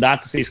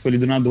candidato a ser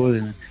escolhido na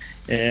 12, né.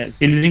 Se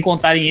eles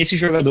encontrarem esse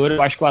jogador,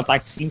 eu acho que o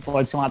ataque sim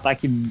pode ser um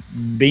ataque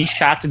bem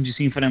chato de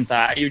se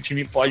enfrentar e o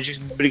time pode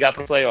brigar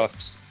para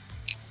playoffs.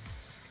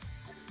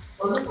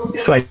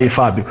 Isso aí,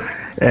 Fábio.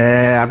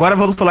 Agora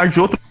vamos falar de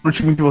outro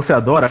time que você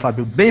adora,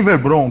 Fábio. Denver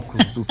Broncos.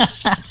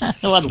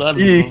 Eu adoro.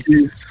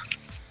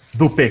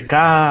 Do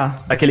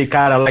PK, aquele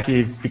cara lá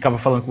que ficava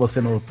falando com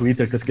você no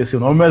Twitter, que eu esqueci o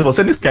nome, mas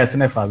você não esquece,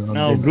 né, Fábio?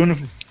 Não, o Bruno.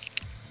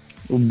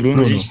 O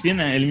Bruno, gente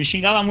fina, ele me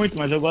xingava muito,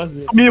 mas eu gosto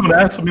dele. Sumiu,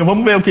 né? Sumiu.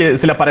 Vamos ver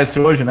se ele aparece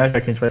hoje, né? Já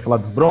que a gente vai falar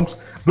dos Broncos.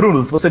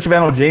 Bruno, se você tiver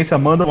na audiência,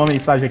 manda uma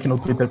mensagem aqui no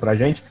Twitter pra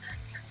gente.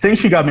 Sem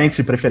xingamentos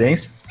de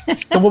preferência.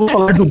 Então vamos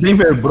falar do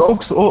Denver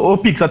Broncos. Ô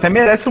Pix, até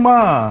merece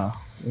um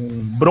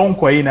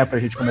bronco aí, né? Pra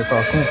gente começar o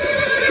assunto.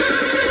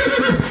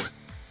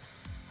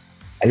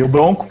 Aí o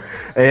Bronco.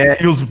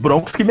 E os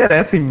Broncos que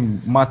merecem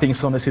uma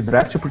atenção nesse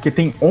draft, porque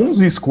tem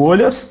 11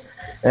 escolhas,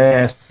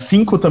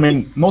 5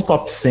 também no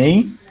top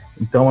 100.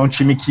 Então é um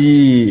time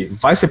que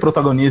vai ser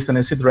protagonista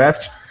nesse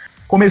draft.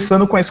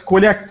 Começando com a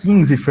escolha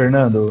 15,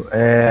 Fernando.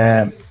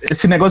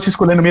 Esse negócio de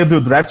escolher no meio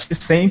do draft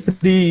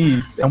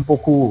sempre é um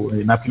pouco,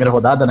 na primeira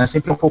rodada, né?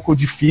 Sempre é um pouco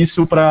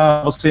difícil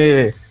para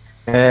você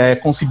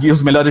conseguir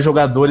os melhores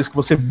jogadores que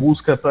você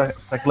busca para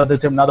aquela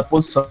determinada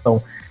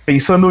posição.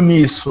 Pensando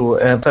nisso,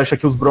 você acha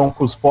que os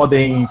Broncos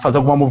podem fazer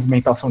alguma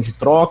movimentação de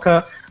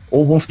troca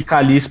ou vão ficar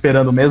ali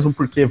esperando mesmo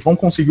porque vão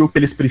conseguir o que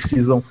eles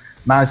precisam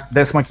na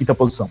 15ª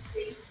posição?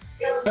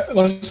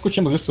 Nós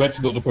discutimos isso antes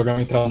do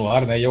programa entrar no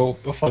ar, né? E eu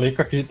falei que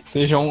eu acredito que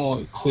seja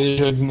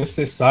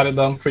desnecessário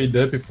dar um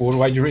trade-up por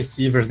wide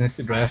receivers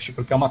nesse draft,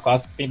 porque é uma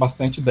classe que tem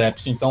bastante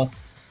depth. Então,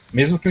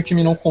 mesmo que o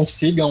time não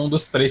consiga um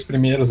dos 3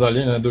 primeiros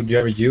ali, né? Do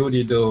Jerry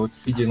Jeudy, do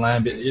CeeDee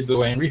Lamb e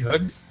do Henry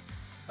Ruggs,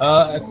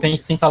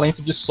 tem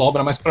talento de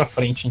sobra mais pra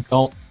frente.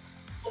 Então,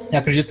 eu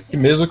acredito que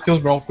mesmo que os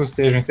Broncos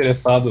estejam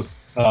interessados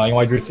em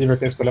wide receiver,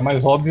 que é a escolha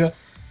mais óbvia,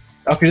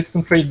 eu acredito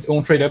que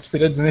um trade-up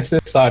seria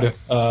desnecessário.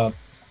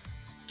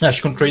 Acho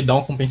que um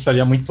trade-down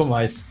compensaria muito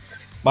mais.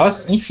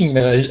 Mas, enfim,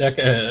 né,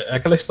 é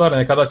aquela história,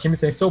 né? Cada time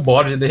tem seu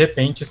board e, de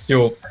repente, se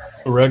o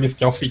Ruggs,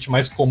 que é o fit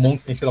mais comum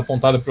que tem sido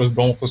apontado para os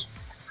Broncos,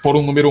 for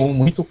um número 1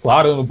 muito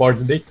claro no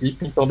board da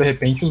equipe, então, de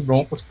repente, os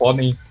Broncos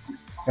podem,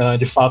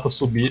 de fato,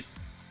 subir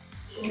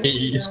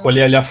e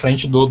escolher ali à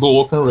frente do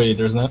Oakland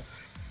Raiders, né?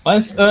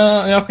 Mas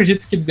eu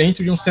acredito que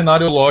dentro de um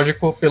cenário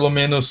lógico, pelo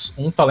menos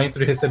um talento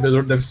de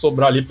recebedor deve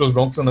sobrar ali para os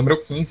Broncos no número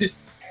 15.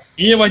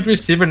 E o wide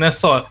receiver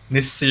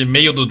nesse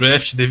meio do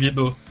draft,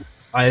 devido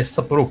a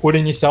essa procura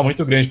inicial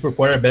muito grande por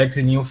quarterbacks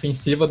em linha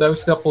ofensiva, deve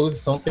ser a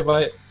posição que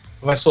vai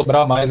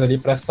sobrar mais ali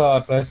para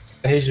essa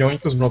região em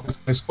que os Broncos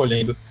estão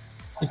escolhendo.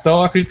 Então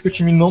eu acredito que o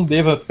time não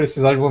deva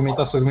precisar de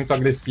movimentações muito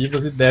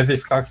agressivas e deve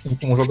ficar assim,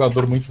 com um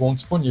jogador muito bom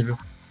disponível.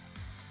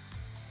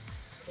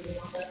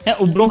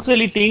 O Broncos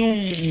ele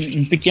tem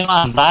um pequeno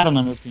azar,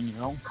 na minha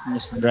opinião,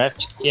 nesse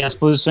draft, que as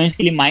posições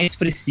que ele mais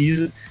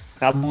precisa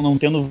acabam não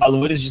tendo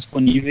valores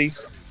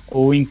disponíveis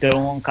ou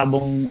então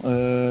acabam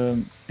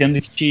tendo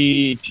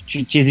que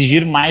te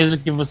exigir mais do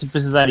que você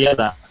precisaria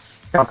dar.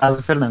 Que é o caso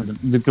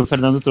do que o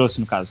Fernando trouxe,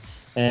 no caso.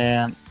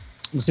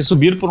 Você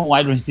subir por um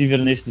wide receiver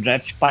nesse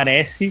draft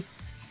parece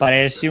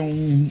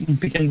um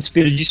pequeno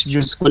desperdício de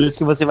escolhas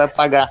que você vai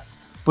pagar,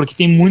 porque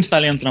tem muito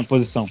talento na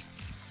posição.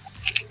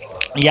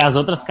 E as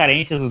outras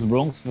carências dos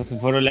Broncos, se você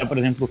for olhar, por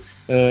exemplo,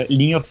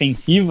 linha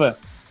ofensiva,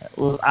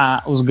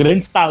 os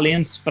grandes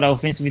talentos para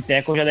offensive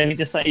tackle já devem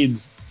ter saído,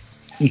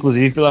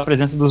 inclusive pela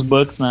presença dos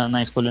Bucks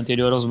na escolha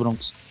anterior aos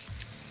Broncos.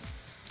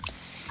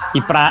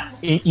 E para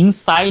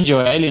inside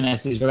OL, né,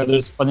 esses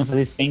jogadores que podem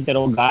fazer center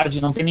ou guard,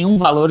 não tem nenhum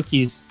valor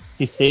que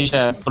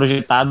seja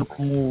projetado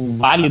como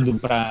válido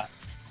para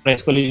a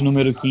escolha de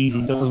número 15,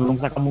 então os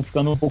Broncos acabam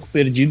ficando um pouco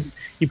perdidos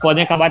e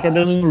podem acabar até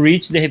dando um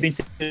reach, de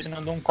repente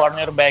selecionando um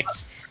cornerback.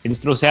 Eles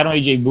trouxeram o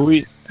AJ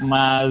Bouye,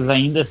 mas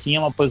ainda assim é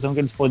uma posição que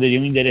eles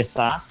poderiam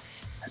endereçar.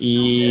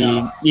 E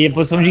a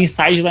posição de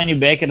inside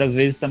linebacker, às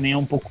vezes, também é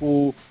um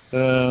pouco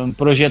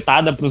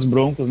projetada para os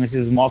Broncos,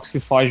 nesses mocks que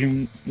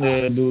fogem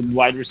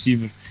do wide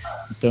receiver.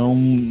 Então,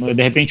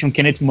 de repente, um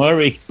Kenneth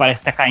Murray, que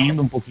parece estar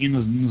caindo um pouquinho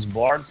nos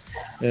boards,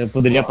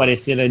 poderia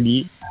aparecer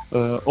ali.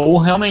 Ou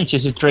realmente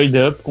esse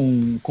trade-up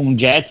com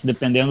Jets,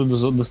 dependendo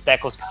dos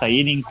tackles que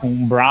saírem, com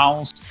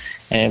Browns.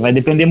 Vai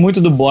depender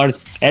muito do board.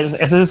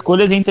 Essas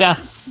escolhas entre as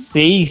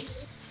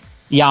 6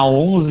 e a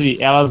 11,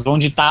 elas vão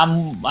ditar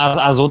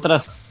as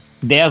outras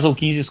 10 ou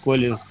 15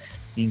 escolhas.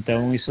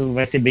 Então isso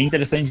vai ser bem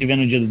interessante de ver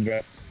no dia do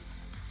draft.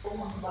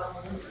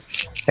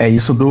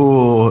 Isso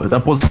da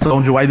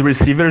posição de wide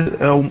receiver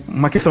é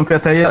uma questão que eu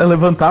até ia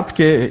levantar,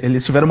 porque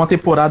eles tiveram uma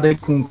temporada aí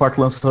com o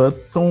Courtland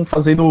Sutton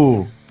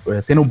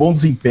tendo um bom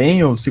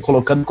desempenho, se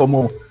colocando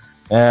como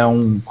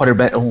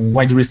um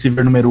wide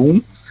receiver número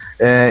 1,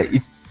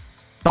 e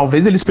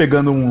talvez eles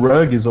pegando um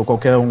Ruggs ou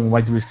qualquer um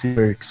wide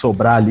receiver que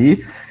sobrar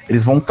ali,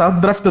 eles vão estar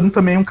draftando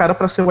também um cara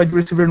para ser wide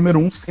receiver número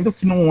 1, sendo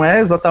que não é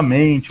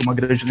exatamente uma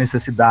grande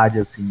necessidade,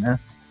 assim, né?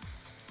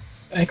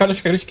 Ricardo,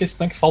 acho que a grande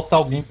questão é que falta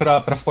alguém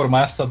para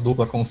formar essa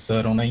dupla com o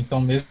Sutton, né?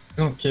 Então, mesmo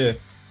que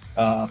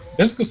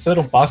o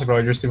Sutton passe para o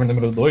wide receiver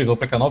número 2, ou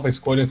para que a nova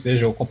escolha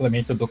seja o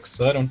complemento do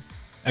Sutton,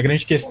 A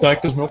grande questão é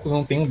que os Broncos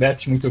não têm um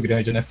depth muito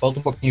grande, né? Falta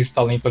um pouquinho de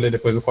talento ali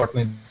depois do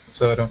Cortland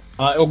Sutton.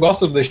 Eu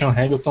gosto do Deshaun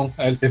Hamilton,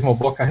 ele teve uma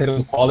boa carreira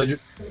no college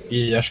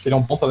e acho que ele é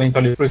um bom talento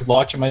ali pro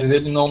slot, mas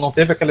ele não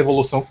teve aquela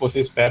evolução que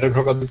você espera do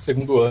jogador de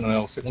segundo ano, né?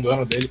 O segundo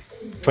ano dele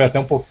foi até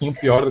um pouquinho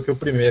pior do que o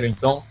primeiro,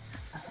 então,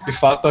 de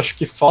fato, acho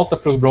que falta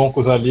para os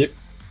Broncos ali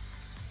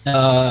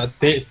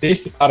ter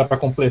esse cara para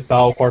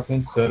completar o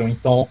Cortland Sutton,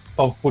 então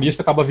por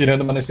isso acaba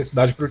virando uma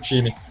necessidade para o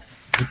time.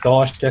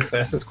 Então acho que essa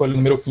escolha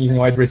número 15 em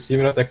wide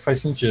receiver até que faz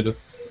sentido.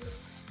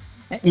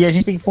 E a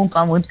gente tem que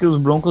pontuar muito que os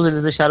Broncos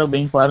eles deixaram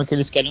bem claro que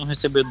eles querem um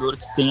recebedor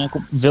que tenha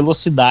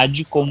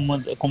velocidade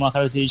como uma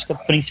característica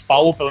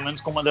principal, ou pelo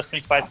menos como uma das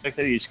principais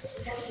características.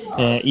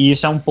 E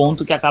isso é um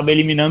ponto que acaba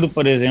eliminando,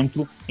 por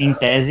exemplo, em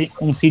tese,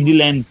 um CeeDee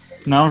Lamb.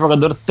 Não é um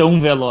jogador tão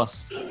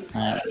veloz.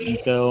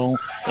 Então,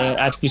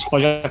 acho que isso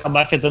pode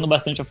acabar afetando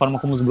bastante a forma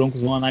como os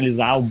Broncos vão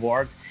analisar o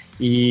board.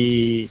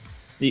 E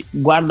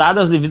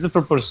guardadas as devidas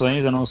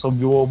proporções, eu não sou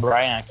Bill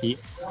O'Brien aqui,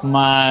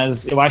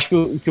 mas eu acho que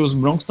o que os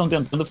Broncos estão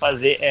tentando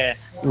fazer é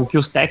o que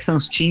os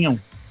Texans tinham,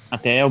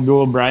 até o Bill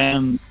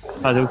O'Brien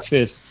fazer o que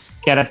fez,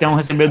 que era ter um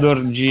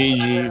recebedor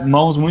de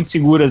mãos muito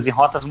seguras e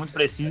rotas muito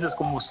precisas,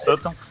 como o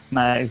Sutton,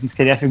 né, que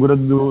seria a figura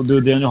do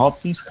DeAndre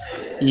Hopkins,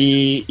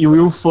 e o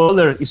Will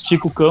Fuller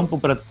estica o campo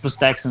para os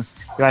Texans.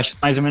 Eu acho que é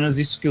mais ou menos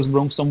isso que os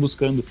Broncos estão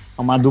buscando,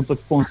 é uma dupla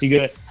que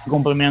consiga se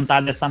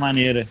complementar dessa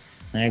maneira.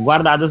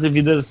 Guardadas as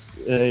devidas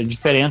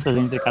diferenças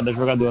entre cada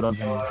jogador,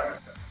 obviamente.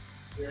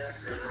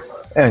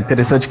 É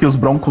interessante que os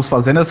Broncos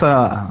fazendo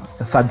essa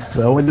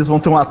adição, eles vão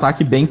ter um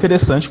ataque bem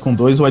interessante, com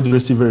 2 wide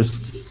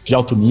receivers de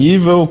alto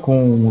nível,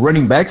 com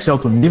running backs de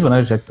alto nível,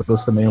 né, já que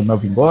trouxe também o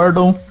Melvin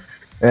Gordon,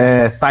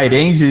 tight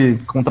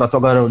end, contratou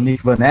agora o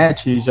Nick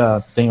Vanette e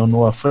já tem o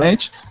Noah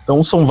Fant,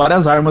 então são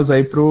várias armas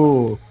aí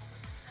pro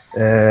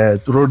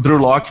Drew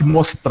Lock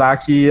mostrar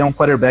que é um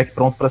quarterback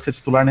pronto para ser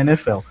titular na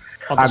NFL.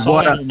 Falta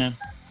agora, só ele, né?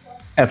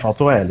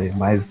 Faltou L,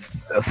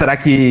 mas será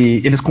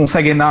que eles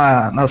conseguem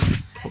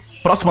nas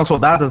próximas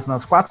rodadas,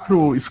 nas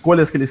 4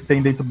 escolhas que eles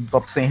têm dentro do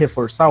top 100,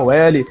 reforçar o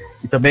L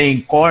e também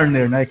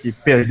corner, né, que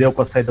perdeu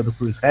com a saída do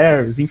Chris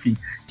Harris, enfim,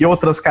 que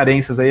outras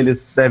carências aí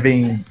eles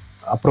devem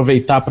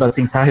aproveitar para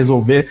tentar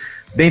resolver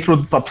dentro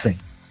do top 100?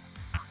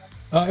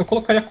 Eu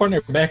colocaria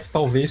cornerback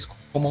talvez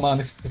como uma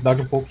necessidade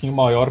um pouquinho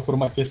maior por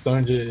uma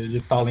questão de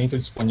talento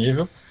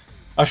disponível.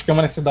 Acho que é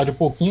uma necessidade um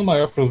pouquinho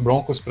maior para os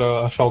Broncos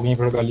para achar alguém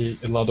para jogar ali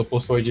lá do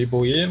oposto ao AJ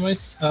Bouye,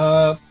 mas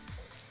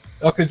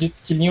eu acredito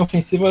que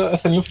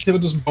essa linha ofensiva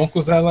dos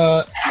Broncos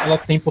ela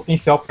tem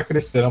potencial para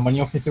crescer. É uma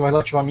linha ofensiva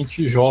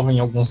relativamente jovem em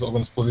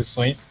algumas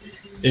posições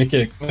e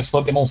que começou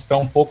a demonstrar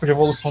um pouco de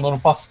evolução no ano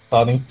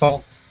passado.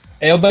 Então,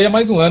 eu daria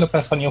mais um ano para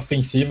essa linha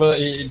ofensiva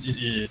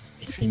e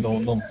enfim,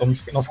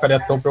 não ficaria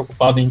tão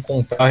preocupado em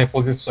encontrar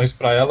reposições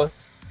para ela.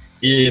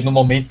 E no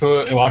momento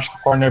eu acho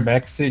que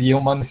cornerback seria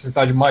uma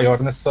necessidade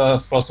maior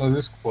nessas próximas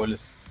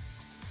escolhas.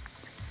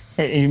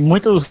 E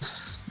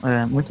muitos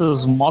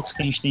mocks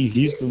que a gente tem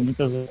visto,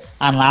 muitas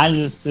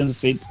análises sendo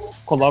feitas,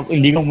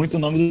 ligam muito o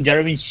nome do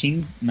Jeremy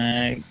Chin,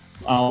 né,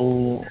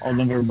 ao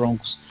Denver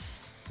Broncos.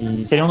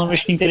 E seria um nome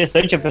acho que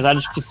interessante, apesar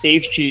de que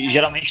safety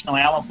geralmente não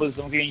é uma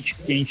posição que a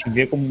gente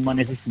vê como uma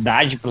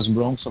necessidade para os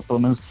Broncos, ou pelo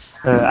menos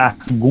a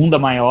segunda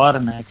maior,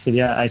 né, que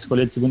seria a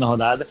escolha de segunda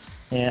rodada.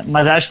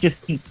 Mas acho que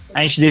assim,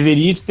 a gente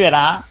deveria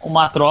esperar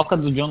uma troca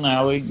do John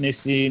Elway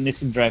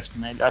nesse draft,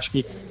 né? Acho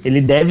que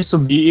ele deve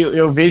subir.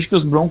 Eu vejo que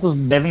os Broncos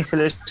devem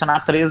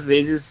selecionar 3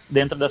 vezes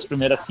dentro das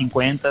primeiras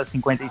 50,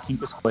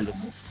 55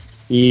 escolhas.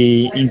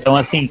 E então,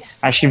 assim,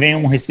 acho que vem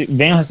um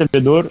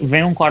recebedor,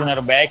 vem um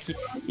cornerback,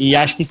 e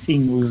acho que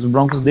sim, os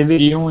Broncos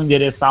deveriam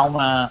endereçar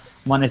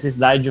uma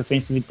necessidade de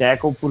offensive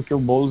tackle, porque o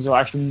Bowles eu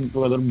acho um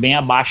jogador bem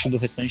abaixo do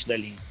restante da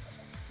linha.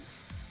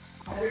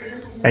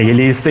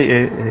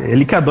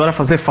 Ele que adora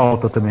fazer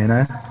falta também,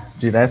 né?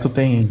 Direto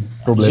tem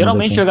problema.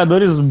 Geralmente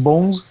jogadores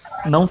bons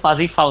não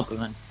fazem falta,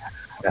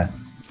 né?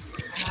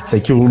 Sei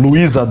que o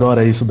Luiz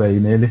adora isso daí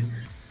nele.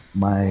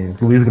 Mas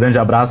Luiz, grande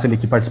abraço, ele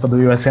que participa do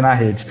USA na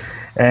rede.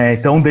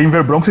 Então,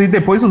 Denver Broncos, e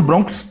depois os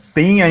Broncos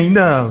têm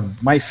ainda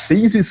mais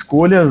 6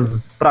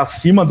 escolhas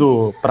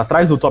para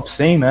trás do top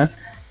 100, né?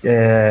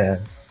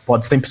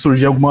 Pode sempre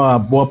surgir alguma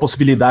boa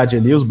possibilidade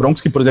ali. Os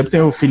Broncos que, por exemplo,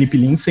 tem o Philip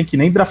Lindsay, que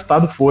nem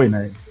draftado foi,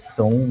 né?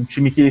 Então, um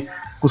time que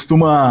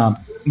costuma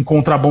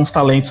encontrar bons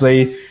talentos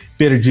aí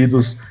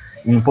perdidos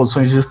em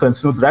posições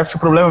distantes no draft. O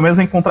problema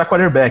mesmo é encontrar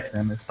quarterback,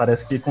 né? Mas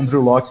parece que com o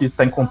Drew Lock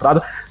está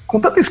encontrado. Com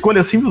tanta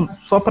escolha assim,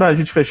 só para a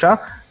gente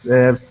fechar,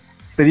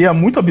 seria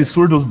muito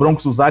absurdo os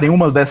Broncos usarem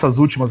uma dessas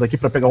últimas aqui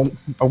para pegar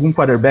algum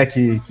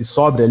quarterback que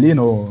sobre ali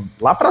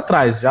lá para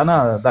trás, já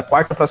da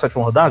 4ª para a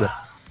 7ª rodada.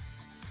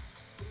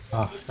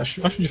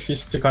 Acho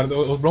difícil, cara.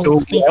 Os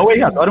Broncos o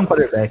Elway adora um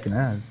quarterback,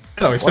 né?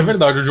 Não, isso é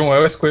verdade. O John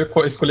Elway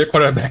escolher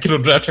quarterback no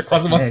draft é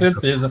quase uma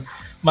certeza.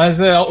 Mas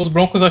os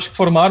Broncos acho que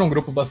formaram um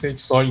grupo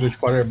bastante sólido de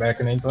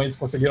quarterback, né? Então eles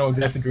conseguiram o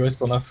Jeff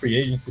Driscoll na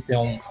free agency, que é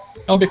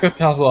um backup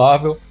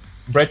razoável.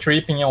 Brett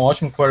Rippin é um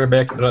ótimo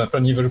quarterback para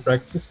nível de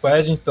practice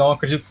squad, então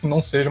acredito que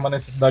não seja uma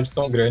necessidade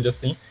tão grande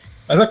assim.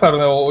 Mas é claro,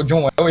 né, o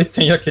John Elway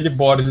tem aquele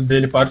board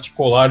dele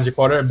particular de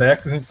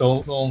quarterbacks,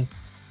 então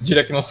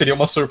diria que não seria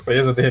uma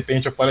surpresa, de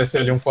repente, aparecer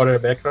ali um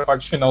quarterback para a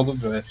parte final do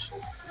draft.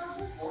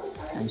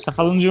 A gente tá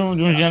falando de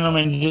um general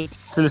manager que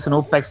selecionou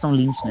o Paxton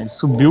Lynch, né? Ele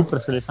subiu para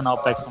selecionar o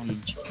Paxton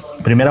Lynch.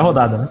 Primeira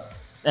rodada, né?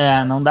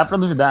 Não dá pra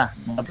duvidar.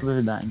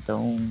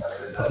 Então,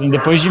 assim,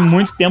 depois de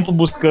muito tempo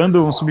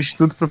buscando um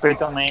substituto pro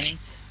Peyton Manning,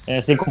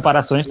 sem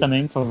comparações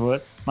também, por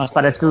favor, mas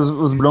parece que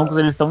os Broncos,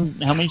 eles estão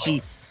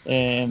realmente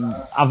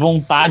à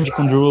vontade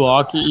com o Drew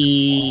Lock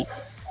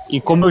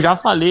e como eu já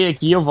falei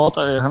aqui, eu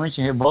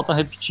realmente volto a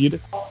repetir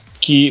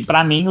que,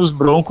 pra mim, os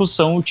Broncos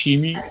são o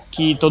time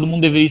que todo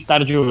mundo deveria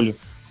estar de olho,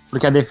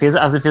 porque as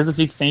defesas do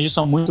Vic Fangio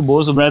são muito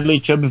boas, o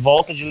Bradley Chubb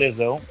volta de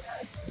lesão,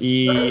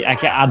 e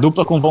a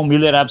dupla com o Von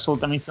Miller é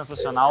absolutamente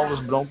sensacional. Os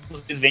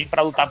Broncos, eles vêm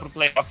para lutar pro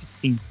playoff,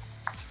 sim.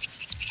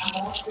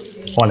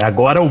 Olha,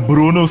 agora o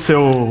Bruno,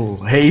 seu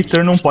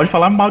hater, não pode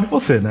falar mal de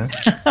você, né?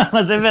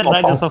 Mas é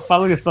verdade, eu só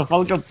falo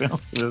o que eu penso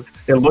mesmo.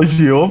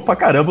 Elogiou pra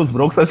caramba os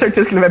Broncos. Tenho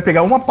certeza que ele vai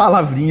pegar uma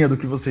palavrinha do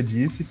que você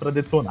disse pra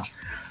detonar.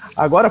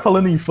 Agora,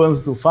 falando em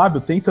fãs do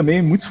Fábio, tem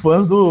também muitos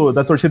fãs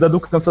da torcida do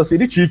Kansas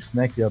City Chiefs,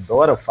 né? Que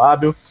adora o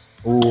Fábio.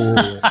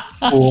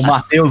 O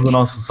Matheus do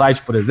nosso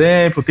site, por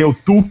exemplo, tem o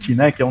Tuque,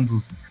 né, que é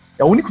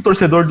o único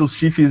torcedor dos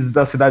Chiefs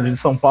da cidade de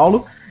São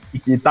Paulo e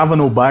que estava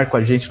no bar com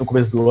a gente no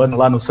começo do ano,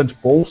 lá no St.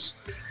 Paul's,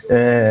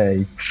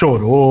 e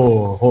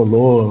chorou,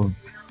 rolou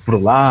pro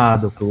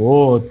lado, pro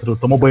outro,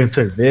 tomou banho de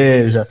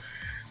cerveja,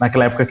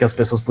 naquela época que as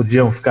pessoas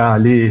podiam ficar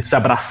ali se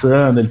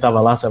abraçando, ele estava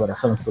lá se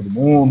abraçando com todo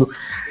mundo.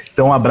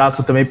 Então um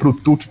abraço também pro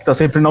Tuque, que está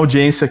sempre na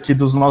audiência aqui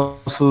dos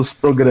nossos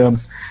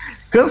programas.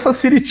 Kansas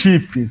City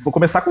Chiefs, vou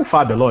começar com o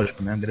Fábio,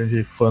 lógico, né? Um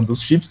grande fã dos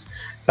Chiefs,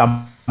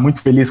 tá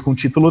muito feliz com o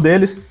título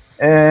deles.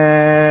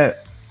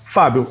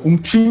 Fábio, um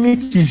time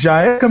que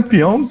já é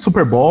campeão do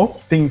Super Bowl,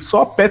 que tem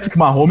só Patrick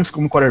Mahomes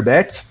como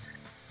quarterback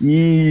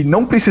e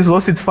não precisou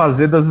se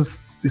desfazer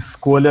das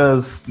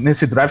escolhas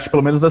nesse draft,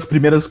 pelo menos das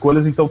primeiras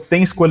escolhas, então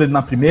tem escolha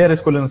na primeira,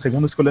 escolha na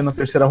segunda, escolha na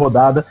terceira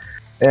rodada,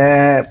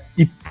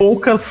 e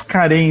poucas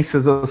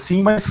carências,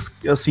 assim, mas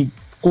assim,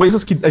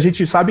 coisas que a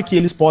gente sabe que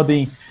eles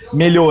podem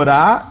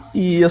melhorar,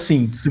 e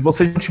assim, se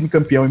você é um time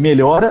campeão e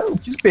melhora, o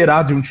que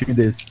esperar de um time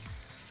desse?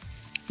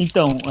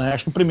 Então,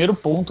 acho que o primeiro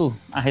ponto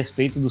a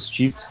respeito dos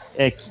Chiefs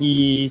é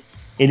que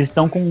eles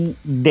estão com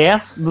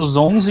 10 dos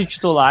 11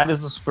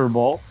 titulares do Super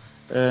Bowl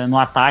no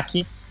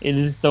ataque,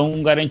 eles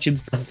estão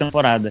garantidos para essa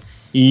temporada.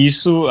 E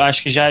isso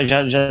acho que já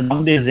dá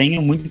um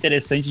desenho muito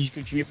interessante de que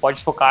o time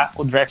pode focar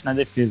o draft na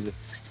defesa.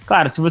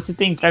 Claro, se você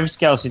tem Travis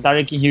Kelce,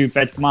 Tyreek Hill e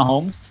Patrick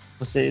Mahomes,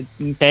 você,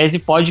 em tese,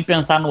 pode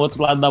pensar no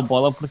outro lado da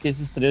bola, porque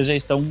esses três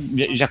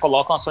já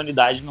colocam a sua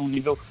unidade num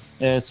nível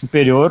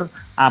superior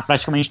a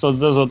praticamente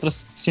todas as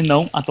outras, se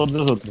não a todas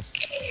as outras.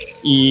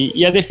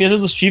 E a defesa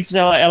dos Chiefs,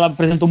 ela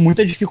apresentou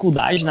muita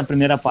dificuldade na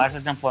primeira parte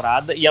da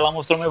temporada e ela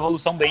mostrou uma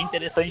evolução bem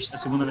interessante na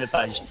segunda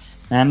metade.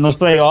 Nos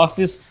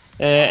playoffs,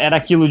 era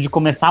aquilo de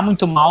começar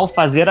muito mal,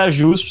 fazer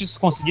ajustes,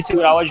 conseguir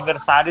segurar o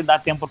adversário e dar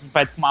tempo para o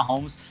Patrick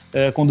Mahomes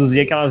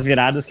conduzir aquelas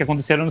viradas que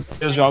aconteceram nos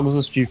 3 jogos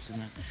dos Chiefs,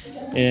 né?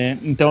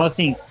 Então,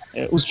 assim,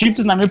 os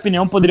Chiefs, na minha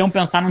opinião, poderiam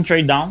pensar num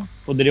trade down,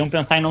 poderiam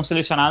pensar em não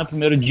selecionar no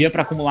primeiro dia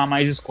para acumular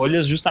mais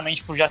escolhas,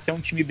 justamente por já ser um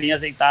time bem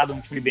azeitado, um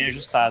time bem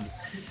ajustado.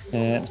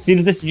 Se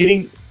eles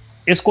decidirem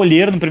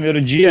escolher no primeiro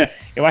dia,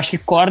 eu acho que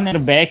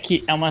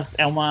cornerback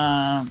é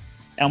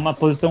uma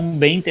posição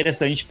bem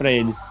interessante para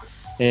eles.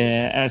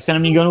 Se eu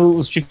não me engano,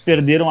 os Chiefs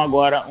perderam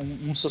agora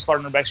um dos seus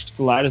cornerbacks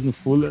titulares no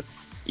Fuller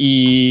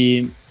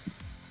e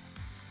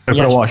foi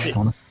para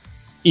Washington, né?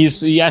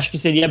 Isso, e acho que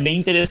seria bem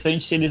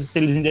interessante se eles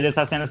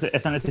endereçassem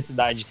essa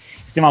necessidade.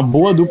 Eles têm uma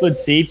boa dupla de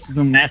safeties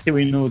no Matthew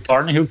e no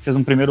Thornhill, que fez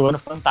um primeiro ano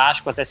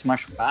fantástico até se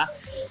machucar,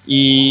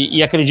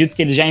 e acredito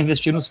que eles já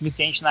investiram o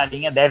suficiente na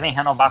linha, devem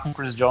renovar com o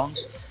Chris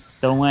Jones,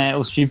 então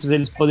os Chiefs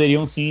eles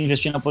poderiam sim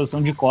investir na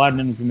posição de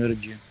corner no primeiro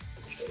dia.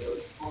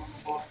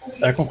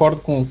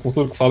 Concordo com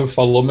tudo que o Fábio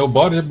falou. Meu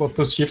board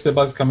para os Chiefs é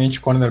basicamente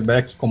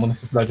cornerback como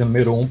necessidade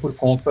número 1 por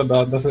conta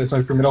da seleção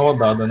de primeira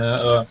rodada,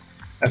 né?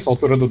 Nessa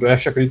altura do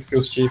draft, acredito que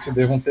os Chiefs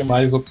devam ter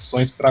mais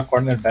opções para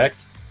cornerback.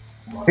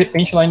 De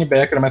repente,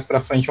 linebacker mais para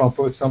frente é uma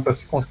posição para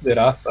se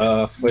considerar.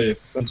 Tá? Foi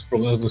um dos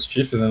problemas dos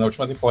Chiefs, né? Na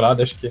última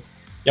temporada. Acho que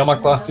é uma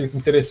classe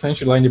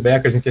interessante de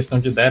linebackers em questão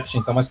de depth,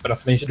 então mais para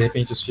frente, de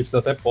repente, os Chiefs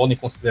até podem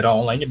considerar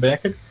um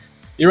linebacker.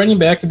 E running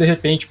back, de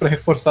repente, para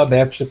reforçar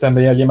depth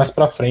também ali mais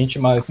para frente,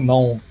 mas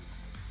não,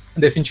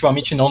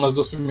 definitivamente não nas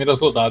 2 primeiras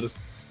rodadas.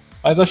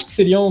 Mas acho que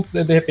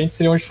de repente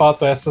seriam de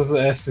fato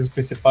esses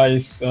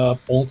principais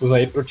pontos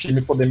aí para o time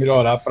poder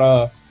melhorar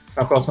para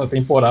a próxima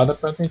temporada,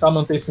 para tentar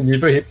manter esse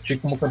nível e repetir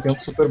como campeão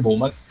do Super Bowl.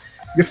 Mas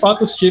de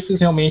fato os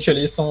Chiefs realmente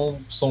ali são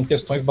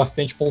questões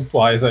bastante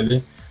pontuais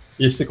ali.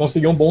 E se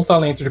conseguir um bom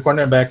talento de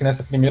cornerback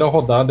nessa primeira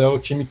rodada, o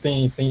time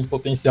tem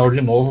potencial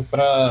de novo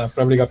para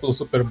brigar pelo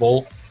Super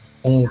Bowl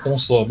com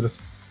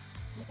sobras.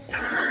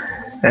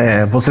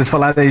 Vocês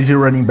falaram aí de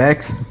running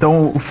backs,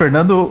 então o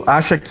Fernando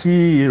acha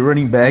que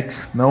running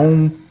backs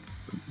não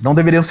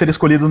deveriam ser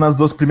escolhidos nas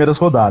 2 primeiras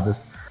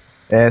rodadas.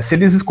 Se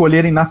eles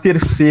escolherem na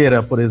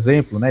terceira, por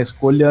exemplo, né,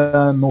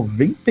 escolha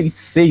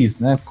 96,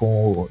 né,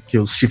 que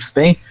os Chiefs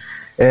têm,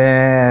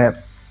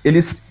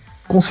 eles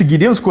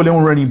conseguiriam escolher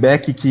um running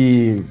back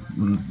que,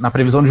 na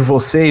previsão de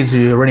vocês,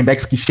 de running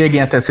backs que cheguem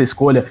até essa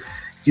escolha,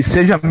 que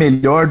seja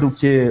melhor do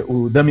que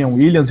o Damian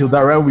Williams e o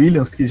Darrell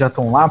Williams, que já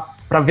estão lá,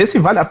 para ver se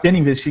vale a pena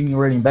investir em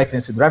running back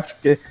nesse draft?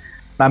 Porque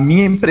a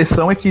minha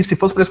impressão é que se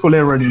fosse para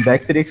escolher um running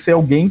back, teria que ser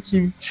alguém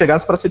que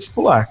chegasse para ser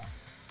titular.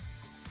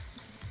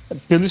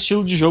 Pelo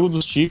estilo de jogo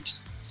dos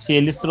Chiefs, se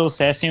eles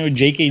trouxessem o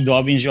J.K.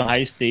 Dobbins de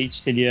Ohio State,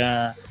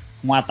 seria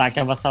um ataque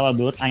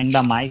avassalador,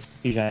 ainda mais do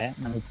que já é,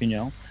 na minha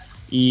opinião.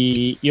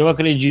 E eu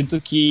acredito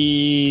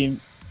que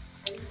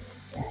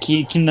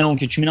o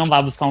time não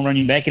vai buscar um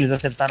running back. Eles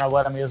acertaram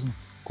agora mesmo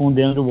com o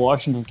DeAndre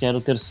Washington, que era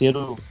o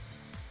terceiro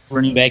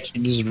running back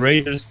dos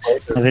Raiders,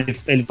 mas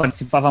ele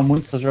participava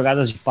muito dessas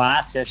jogadas de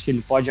passe. Acho que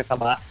ele pode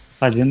acabar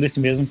fazendo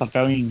esse mesmo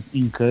papel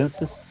em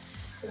Kansas.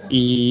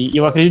 E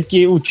eu acredito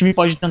que o time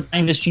pode tentar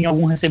investir em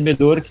algum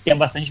recebedor que tenha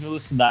bastante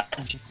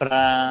velocidade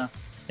para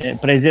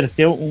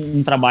exercer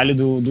um trabalho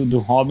do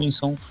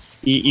Robinson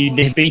e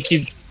de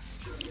repente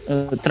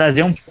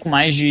trazer um pouco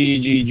mais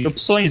de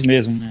opções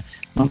mesmo, né?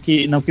 Não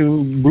que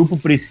o grupo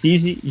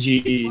precise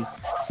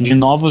de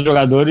novos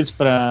jogadores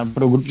para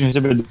o grupo de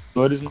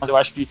recebedores, mas eu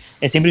acho que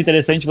é sempre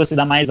interessante você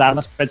dar mais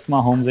armas para Patrick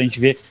Mahomes. A gente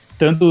vê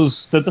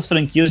tantas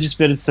franquias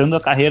desperdiçando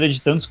a carreira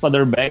de tantos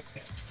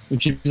quarterbacks. O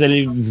Chiefs,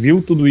 ele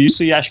viu tudo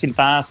isso e acho que ele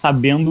está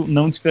sabendo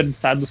não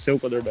desperdiçar do seu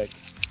quarterback.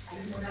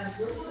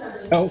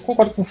 Eu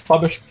concordo com o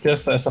Fábio, acho que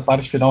essa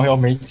parte final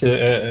realmente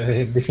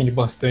define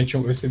bastante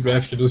esse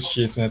draft dos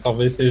Chiefs, né?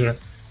 Talvez seja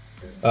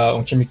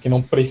um time que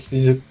não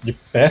precise de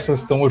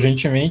peças tão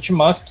urgentemente,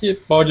 mas que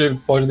pode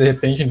de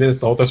repente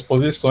endereçar outras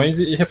posições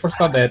e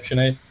reforçar a depth,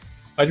 né?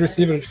 Wide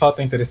receiver de fato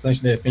é interessante,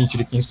 de repente,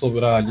 de quem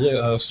sobrar ali.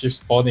 Os Chiefs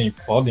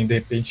podem de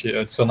repente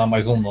adicionar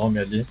mais um nome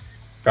ali,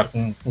 ficar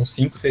com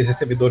 5, 6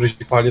 recebedores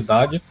de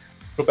qualidade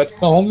pro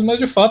Patrick Mahomes, mas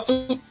de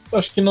fato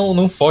acho que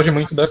não foge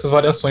muito dessas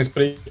variações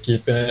para a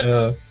equipe.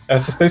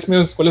 Essas 3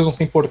 primeiras escolhas vão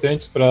ser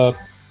importantes para,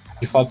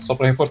 de fato, só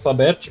para reforçar a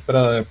depth,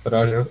 para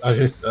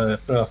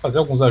fazer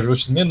alguns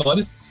ajustes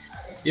menores,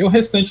 e o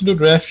restante do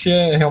draft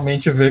é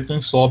realmente ver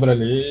quem sobra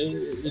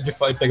ali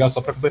e pegar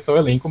só para completar o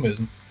elenco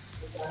mesmo.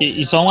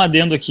 E só um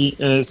adendo aqui,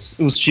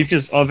 os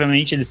Chiefs,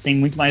 obviamente, eles têm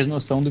muito mais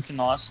noção do que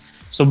nós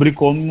sobre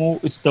como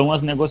estão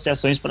as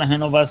negociações para a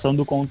renovação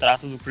do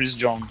contrato do Chris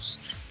Jones.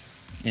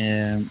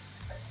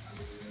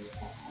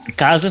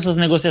 Caso essas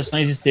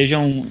negociações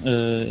estejam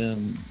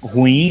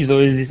ruins,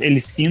 ou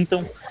eles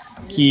sintam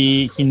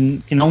que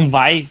não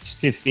vai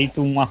ser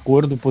feito um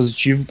acordo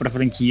positivo para a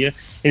franquia,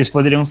 eles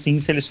poderiam sim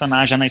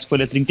selecionar já na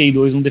escolha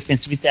 32 um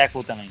defensive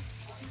tackle também.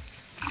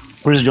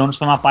 Chris Jones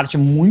foi uma parte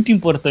muito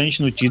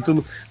importante no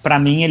título. Para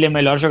mim, ele é o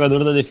melhor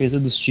jogador da defesa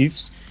dos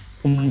Chiefs,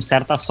 com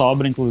certa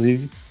sobra,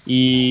 inclusive,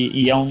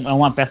 e é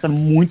uma peça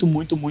muito,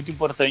 muito, muito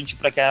importante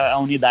para que a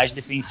unidade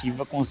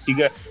defensiva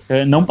consiga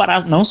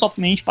não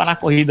somente parar a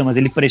corrida, mas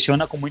ele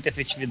pressiona com muita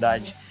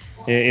efetividade.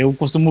 Eu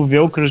costumo ver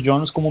o Chris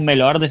Jones como o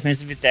melhor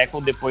defensive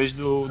tackle depois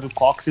do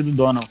Cox e do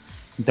Donald.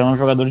 Então é um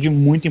jogador de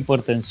muita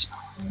importância.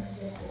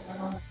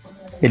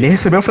 Ele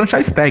recebeu o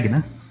franchise tag,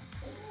 né?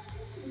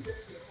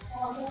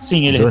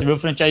 Sim, ele recebeu o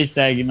franchise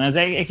tag, mas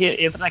é que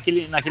entra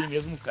naquele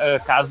mesmo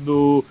caso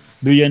do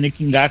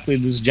Yannick Ngakoue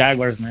dos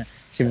Jaguars, né?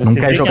 Se você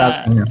não quer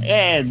jogar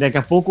assim, daqui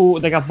a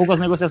pouco as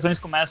negociações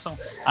começam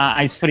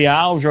a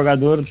esfriar, o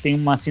jogador tem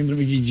uma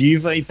síndrome de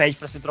diva e pede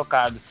para ser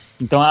trocado.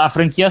 Então a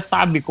franquia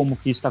sabe como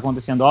que isso está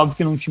acontecendo. Óbvio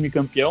que num time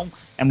campeão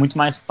é muito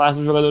mais fácil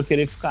do jogador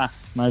querer ficar,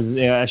 mas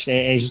eu acho que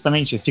é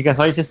justamente, fica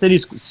só esse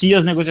asterisco. Se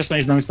as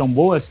negociações não estão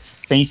boas,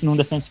 pense num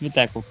defensive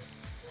tackle.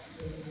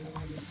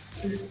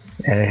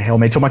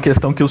 Realmente é uma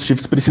questão que os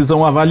Chiefs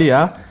precisam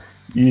avaliar,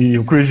 e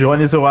o Chris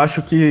Jones eu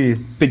acho que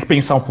tem que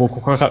pensar um pouco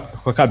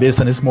com a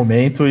cabeça nesse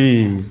momento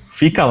e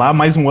fica lá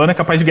mais um ano, é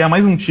capaz de ganhar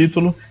mais um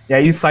título, e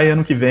aí sai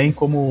ano que vem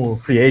como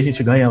free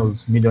agent, ganha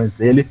os milhões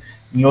dele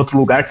em outro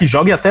lugar, que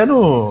jogue até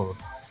no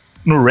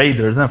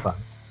Raiders, né, Fábio?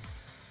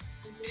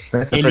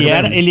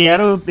 Ele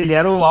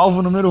era o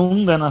alvo número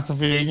 1 da nossa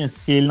free agent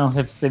se ele não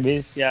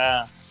recebesse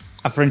a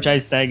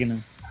franchise tag, né?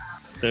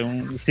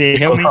 Então, se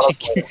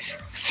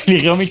ele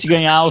realmente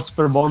ganhar o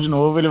Super Bowl de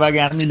novo, ele vai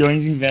ganhar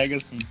milhões em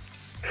Vegas, sim.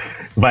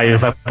 Vai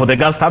poder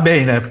gastar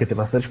bem, né? Porque tem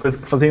bastante coisa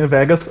pra fazer em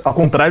Vegas, ao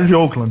contrário de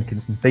Oakland, que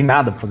não tem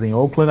nada pra fazer em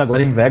Oakland.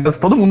 Agora em Vegas,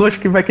 todo mundo acha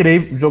que vai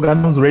querer jogar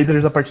nos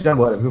Raiders a partir de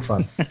agora, viu,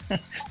 Fábio?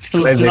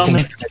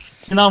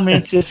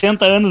 Finalmente,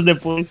 60 anos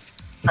depois.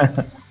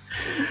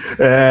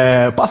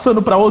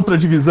 Passando para outra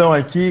divisão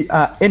aqui,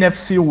 a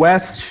NFC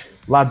West,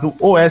 lá do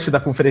oeste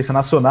da Conferência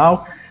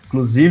Nacional.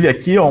 Inclusive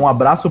aqui, um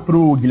abraço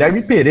pro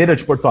Guilherme Pereira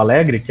de Porto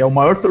Alegre, que é o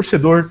maior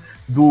torcedor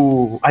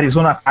do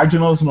Arizona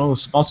Cardinals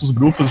nos nossos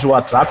grupos de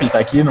WhatsApp. Ele tá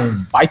aqui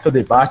num baita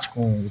debate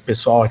com o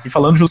pessoal aqui,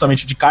 falando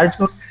justamente de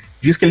Cardinals.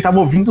 Diz que ele estava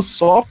ouvindo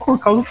só por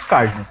causa dos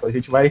Cardinals. Então a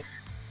gente vai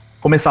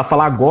começar a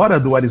falar agora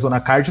do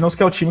Arizona Cardinals,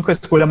 que é o time com a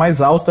escolha mais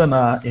alta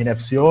na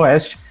NFC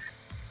Oeste.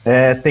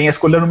 Tem a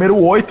escolha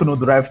número 8 no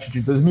draft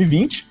de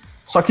 2020,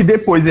 só que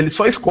depois eles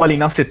só escolhem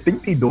na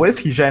 72,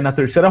 que já é na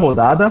terceira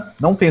rodada.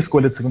 Não tem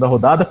escolha de segunda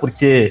rodada,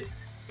 porque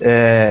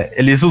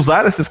Eles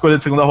usaram essa escolha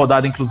de segunda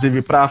rodada,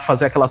 inclusive, para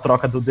fazer aquela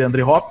troca do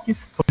DeAndre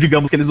Hopkins. Então,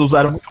 digamos que eles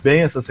usaram muito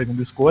bem essa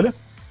segunda escolha,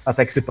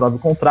 até que se prove o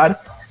contrário.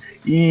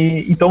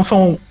 E então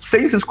são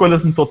 6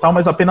 escolhas no total,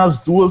 mas apenas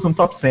 2 no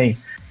top 100.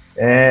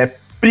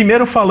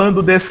 Primeiro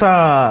falando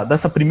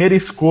dessa primeira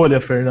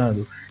escolha,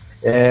 Fernando,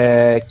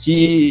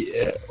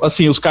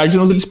 assim, os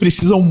Cardinals eles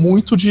precisam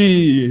muito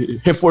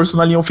de reforço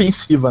na linha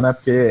ofensiva, né?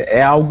 Porque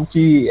é algo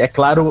que, é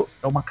claro,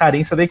 é uma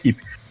carência da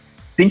equipe.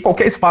 Tem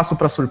qualquer espaço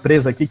para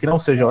surpresa aqui que não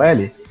seja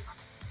OL?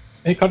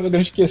 Ricardo, a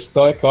grande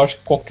questão é que eu acho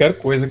que qualquer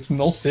coisa que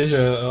não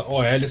seja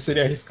OL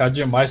seria arriscado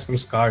demais para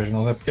os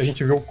Cardinals, né? Porque a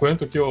gente viu o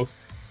quanto que o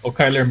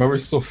Kyler Murray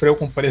sofreu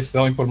com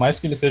pressão, e por mais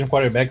que ele seja um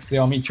quarterback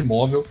extremamente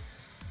móvel,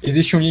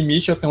 existe um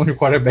limite até onde o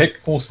quarterback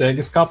consegue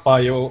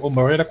escapar, e o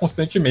Murray era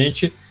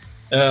constantemente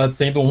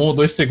tendo 1 ou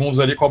 2 segundos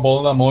ali com a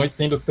bola na mão e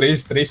tendo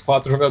 3,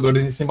 4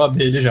 jogadores em cima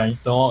dele já.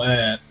 Então,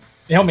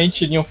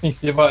 realmente, linha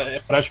ofensiva é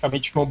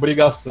praticamente uma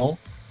obrigação.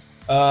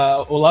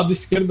 O lado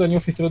esquerdo da linha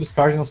ofensiva dos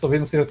Cardinals talvez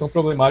não seja tão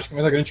problemático,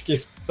 mas a grande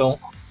questão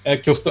é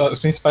que os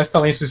principais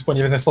talentos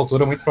disponíveis nessa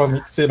altura muito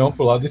provavelmente serão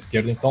pro lado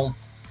esquerdo. Então,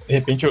 de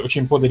repente, o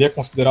time poderia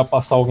considerar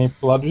passar alguém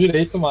pro lado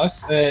direito,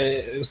 mas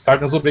os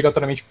Cardinals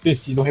obrigatoriamente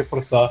precisam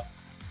reforçar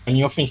a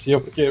linha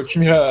ofensiva, porque o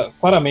time já,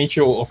 claramente,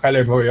 o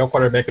Kyler Murray é o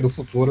quarterback do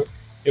futuro,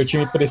 e o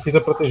time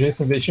precisa proteger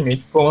esse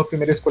investimento com a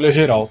primeira escolha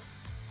geral.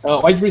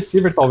 O wide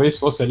receiver talvez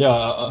fosse ali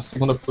a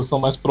segunda posição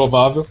mais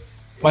provável,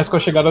 mas com a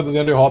chegada do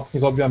DeAndre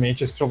Hopkins,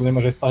 obviamente, esse problema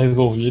já está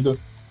resolvido.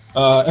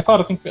 É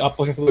claro, a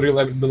aposentadoria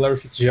do Larry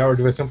Fitzgerald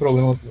vai ser um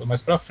problema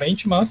mais para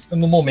frente, mas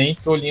no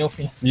momento a linha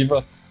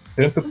ofensiva,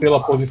 tanto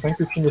pela posição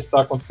que o time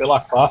está, quanto pela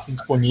classe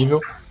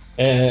disponível,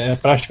 é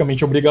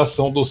praticamente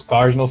obrigação dos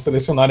Cardinals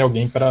selecionarem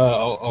alguém para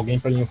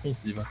a linha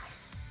ofensiva.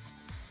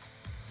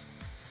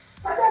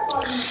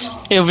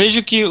 Eu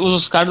vejo que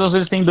os Cardinals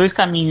eles têm 2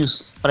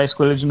 caminhos para a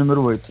escolha de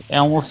número 8.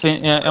 É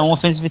um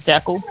offensive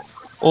tackle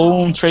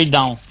ou um trade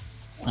down.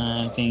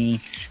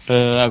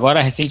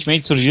 Agora,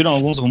 recentemente, surgiram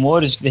alguns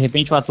rumores de que, de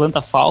repente, o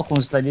Atlanta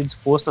Falcons estaria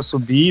disposto a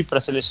subir para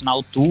selecionar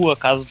o Tua,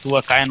 caso o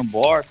Tua caia no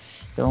board.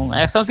 Então,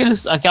 são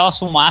aquelas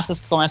fumaças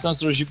que começam a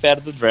surgir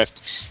perto do draft.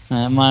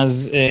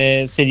 Mas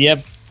seria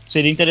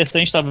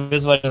interessante,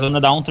 talvez, o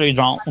Arizona dar um trade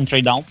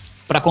down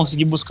para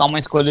conseguir buscar uma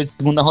escolha de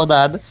segunda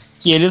rodada,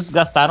 que eles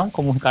gastaram,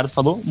 como o Ricardo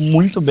falou,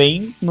 muito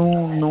bem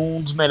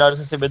num dos melhores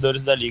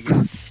recebedores da liga.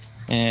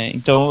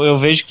 Então eu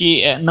vejo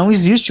que não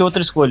existe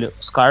outra escolha.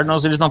 Os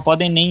Cardinals eles não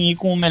podem nem ir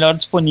com o melhor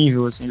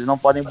disponível, assim. Eles não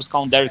podem buscar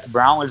um Derrick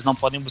Brown, eles não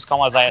podem buscar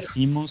um Isaiah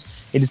Simmons,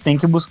 eles têm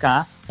que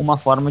buscar uma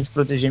forma de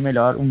proteger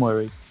melhor o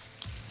Murray.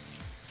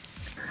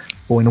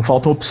 Bom, e não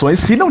faltam opções.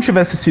 Se não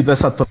tivesse sido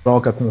essa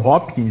troca com o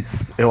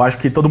Hopkins, eu acho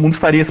que todo mundo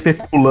estaria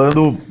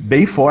especulando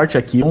bem forte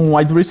aqui um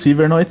wide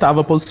receiver na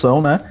 8ª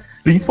posição, né?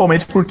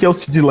 Principalmente porque o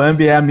Sid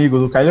Lamb é amigo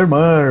do Kyler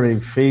Murray,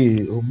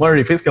 o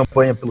Murray fez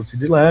campanha pelo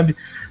Sid Lamb,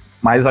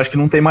 mas acho que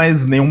não tem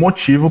mais nenhum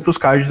motivo para os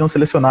Cardinals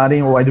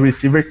selecionarem o wide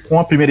receiver com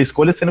a primeira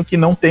escolha, sendo que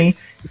não tem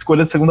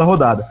escolha de segunda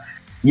rodada.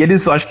 E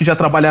eles acho que já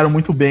trabalharam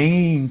muito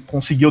bem em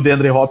conseguir o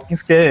DeAndre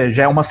Hopkins, que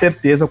já é uma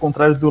certeza, ao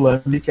contrário do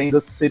Lamb, que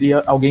ainda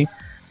seria alguém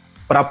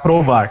para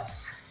provar.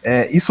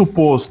 Isso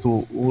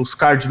posto, os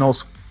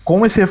Cardinals,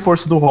 com esse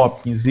reforço do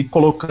Hopkins e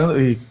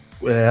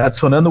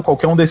adicionando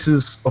qualquer um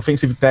desses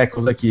offensive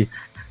tackles aqui,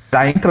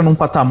 já entra num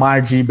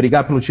patamar de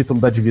brigar pelo título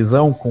da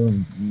divisão,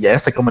 e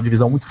essa que é uma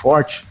divisão muito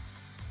forte.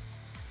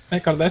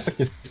 Cara, dessa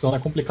questão é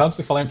complicado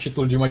você falar em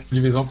título de uma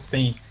divisão que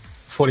tem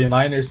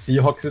 49ers,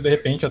 Seahawks e de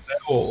repente até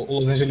o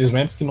Los Angeles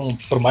Rams, que não,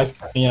 por mais que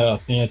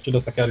tenha tido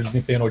essa queda de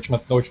desempenho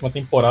na última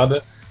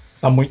temporada,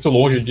 tá muito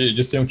longe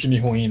de ser um time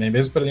ruim, né?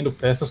 Mesmo perdendo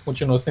peças,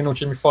 continua sendo um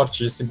time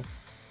fortíssimo.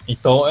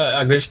 Então,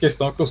 a grande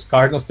questão é que os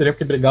Cardinals teriam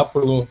que brigar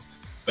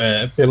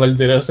pela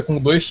liderança com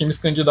 2 times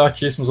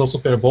candidatíssimos ao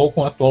Super Bowl,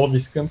 com o atual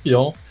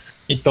vice-campeão.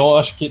 Então,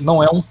 acho que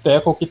não é um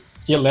tackle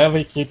que leva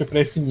a equipe para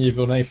esse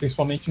nível, né? E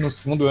principalmente no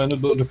segundo ano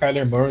do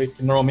Kyler Murray,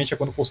 que normalmente é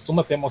quando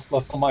costuma ter uma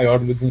oscilação maior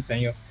no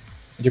desempenho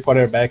de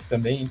quarterback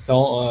também.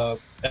 Então,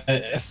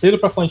 é cedo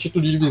para falar em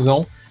título de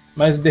divisão,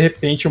 mas de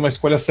repente uma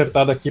escolha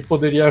acertada aqui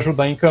poderia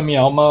ajudar a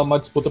encaminhar uma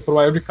disputa para o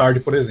wild card,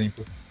 por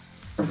exemplo.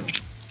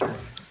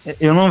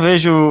 Eu não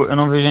vejo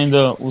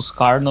ainda os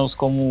Cardinals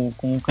como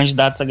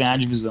candidatos a ganhar a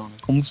divisão, né?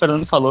 Como o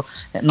Fernando falou,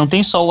 não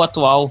tem só o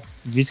atual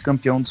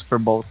vice-campeão do Super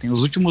Bowl, tem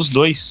os últimos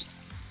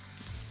 2.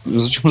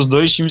 Os últimos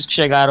 2 times que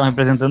chegaram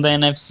representando a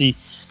NFC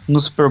no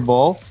Super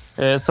Bowl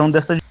são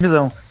dessa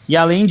divisão. E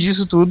além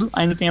disso tudo,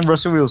 ainda tem a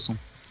Russell Wilson.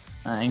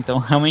 Então,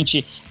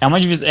 realmente,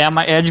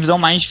 é a divisão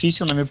mais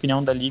difícil, na minha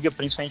opinião, da liga,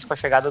 principalmente com a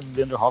chegada do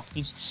DeAndre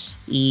Hopkins.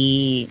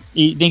 E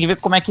tem que ver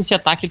como é que esse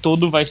ataque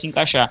todo vai se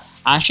encaixar.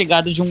 A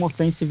chegada de um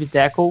offensive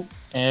tackle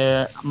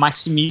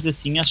maximiza,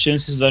 assim, as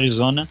chances do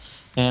Arizona,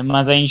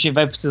 mas a gente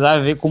vai precisar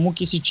ver como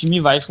que esse time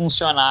vai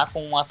funcionar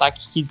com um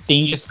ataque que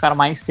tende a ficar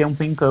mais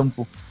tempo em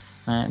campo.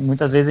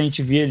 Muitas vezes a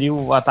gente via ali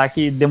o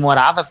ataque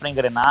demorava para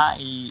engrenar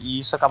e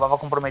isso acabava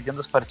comprometendo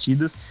as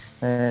partidas.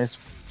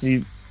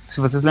 Se Se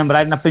vocês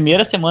lembrarem, na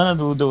primeira semana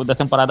da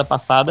temporada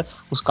passada,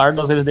 os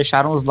Cardinals eles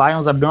deixaram os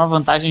Lions abrir uma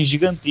vantagem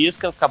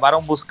gigantesca, acabaram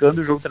buscando,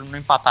 o jogo terminou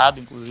empatado,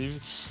 inclusive.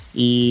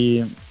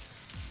 E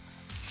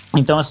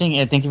então,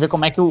 assim, tem que ver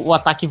como é que o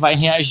ataque vai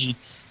reagir.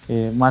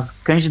 Mas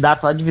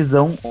candidato à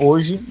divisão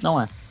hoje não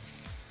é.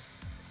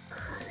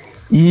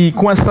 E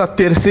com essa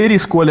terceira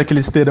escolha que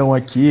eles terão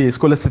aqui,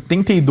 escolha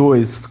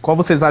 72, qual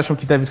vocês acham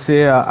que deve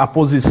ser a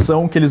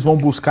posição que eles vão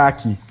buscar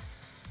aqui?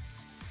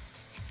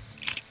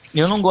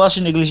 Eu não gosto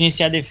de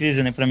negligenciar a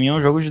defesa, né? Pra mim é um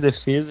jogo de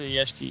defesa e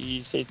acho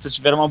que se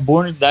tiver uma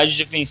boa unidade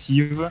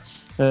defensiva,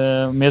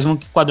 mesmo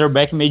que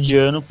quarterback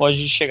mediano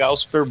pode chegar ao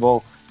Super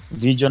Bowl.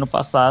 Vídeo ano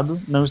passado,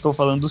 não estou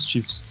falando dos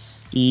Chiefs.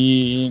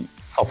 E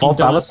só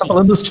faltava então, você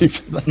falando dos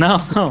Chiefs. Né?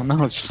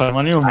 Não, de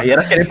forma nenhuma. Aí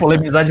era querer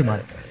polemizar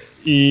demais.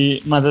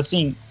 Mas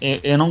assim,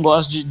 eu não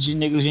gosto de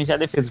negligenciar a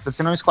defesa.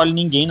 Você não escolhe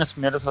ninguém nas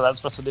primeiras rodadas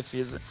para sua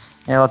defesa.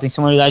 Ela tem que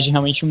ser uma unidade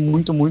realmente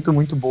muito, muito,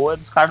 muito boa. A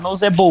dos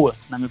Cardinals é boa,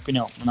 na minha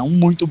opinião, não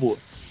muito boa.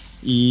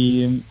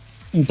 E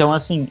então,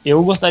 assim,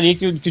 eu gostaria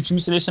que o time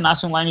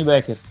selecionasse um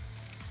linebacker.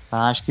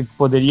 Tá? Acho que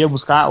poderia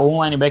buscar ou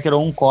um linebacker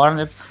ou um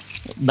corner,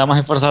 dar uma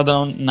reforçada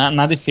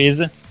na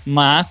defesa,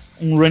 mas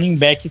um running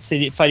back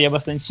faria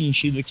bastante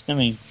sentido aqui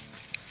também.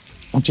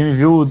 O time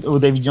viu o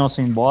David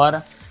Johnson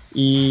embora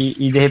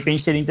e de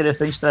repente seria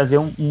interessante trazer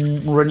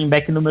um running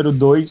back número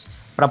 2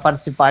 para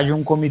participar de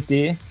um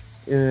comitê,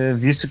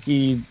 visto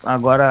que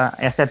agora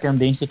essa é a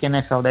tendência que a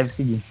NFL deve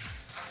seguir.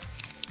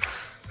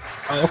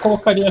 Eu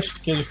colocaria, acho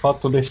que de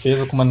fato,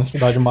 defesa com uma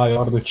necessidade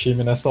maior do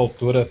time nessa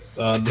altura,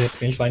 de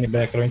repente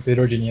linebacker ou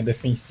interior de linha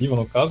defensiva,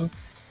 no caso.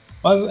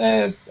 Mas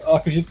eu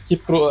acredito que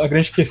a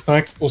grande questão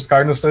é que os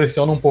Cardinals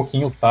selecionam um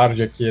pouquinho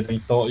tarde aqui, né?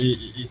 Então,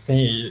 e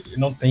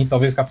não tem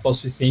talvez capital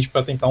suficiente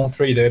para tentar um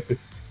trade-up.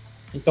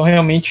 Então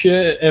realmente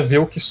é ver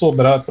o que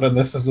sobrar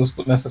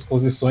nessas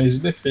posições de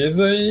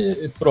defesa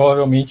e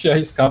provavelmente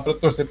arriscar para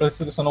torcer para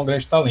selecionar um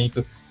grande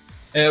talento.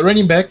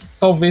 Running back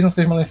talvez não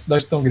seja uma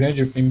necessidade tão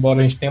grande, embora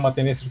a gente tenha uma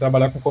tendência de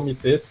trabalhar com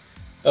comitês.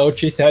 O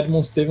Chase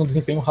Edmonds teve um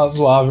desempenho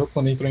razoável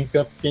quando entrou em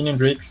campo. Kenyon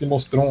Drake se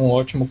mostrou um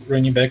ótimo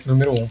running back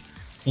número 1.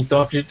 Então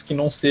acredito que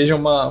não seja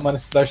uma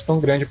necessidade tão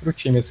grande para o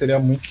time. Seria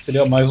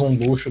mais um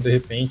luxo, de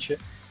repente,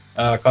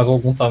 caso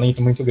algum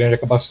talento muito grande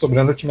acabasse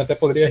sobrando, o time até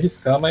poderia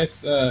arriscar,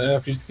 mas eu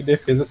acredito que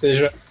defesa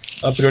seja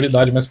a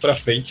prioridade mais para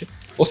frente.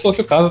 Ou se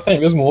fosse o caso, até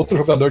mesmo outro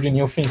jogador de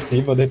linha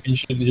ofensiva,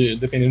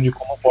 dependendo de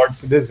como o board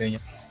se desenha.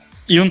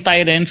 E um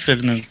tight end,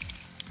 Fernando?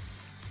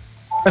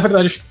 Na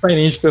verdade, acho que o tight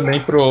end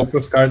também para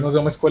os Cardinals é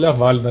uma escolha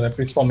válida, né?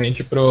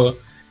 Principalmente pro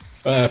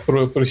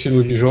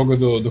estilo de jogo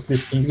do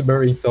Cliff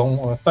Kingsbury.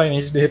 Então, o tight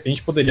end de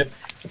repente poderia.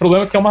 O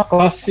problema é que é uma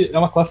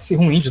classe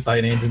ruim de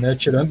tight end, né?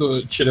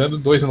 Tirando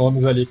dois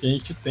nomes ali que a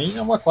gente tem,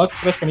 é uma classe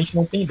que praticamente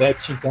não tem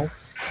depth. Então,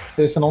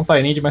 selecionar um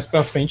tight end mais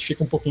para frente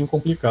fica um pouquinho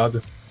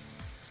complicado.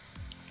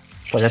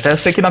 Pode até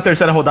ser que na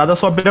terceira rodada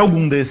sobre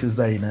algum desses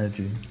daí, né?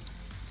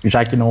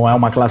 Já que não é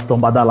uma classe tão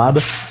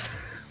badalada.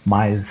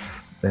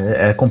 Mas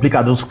é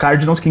complicado. Os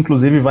Cardinals, que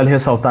inclusive vale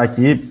ressaltar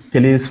aqui, que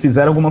eles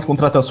fizeram algumas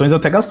contratações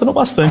até gastando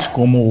bastante,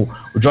 como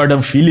o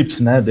Jordan Phillips,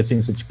 né,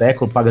 defensive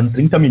tackle, pagando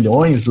 30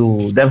 milhões,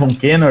 o Devon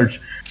Kennard,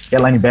 que é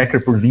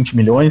linebacker, por 20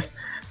 milhões.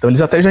 Então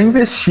eles até já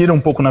investiram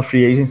um pouco na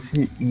free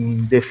agency em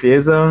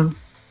defesa,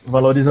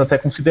 valores até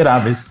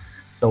consideráveis.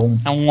 Então,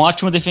 é um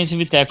ótimo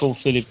defensive tackle,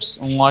 Phillips.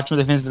 Um ótimo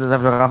defensive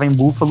tackle. Jogava em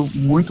Buffalo,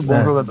 muito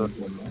bom jogador.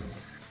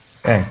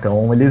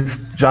 Então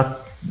eles já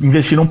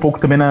investiram um pouco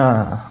também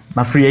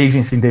na free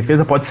agency em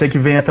defesa. Pode ser que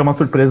venha até uma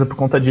surpresa por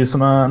conta disso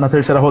na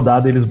terceira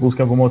rodada, eles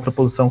busquem alguma outra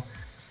posição,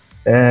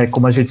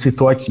 como a gente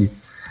citou aqui.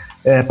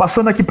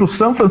 Passando aqui para o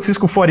San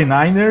Francisco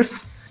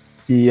 49ers,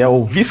 que é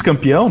o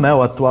vice-campeão, né,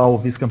 o atual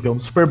vice-campeão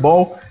do Super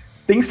Bowl.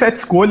 Tem 7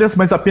 escolhas,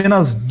 mas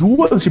apenas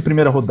 2 de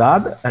primeira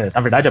rodada.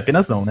 Na verdade,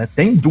 apenas não, né?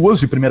 Tem 2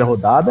 de primeira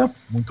rodada,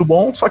 muito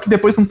bom, só que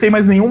depois não tem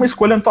mais nenhuma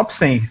escolha no top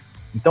 100.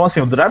 Então, assim,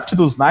 o draft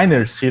dos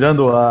Niners,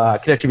 tirando a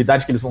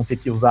criatividade que eles vão ter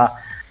que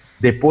usar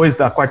depois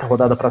da quarta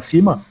rodada para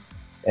cima,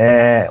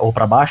 ou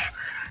para baixo,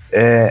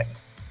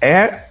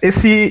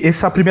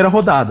 essa primeira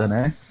rodada,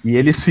 né? E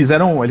eles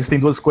têm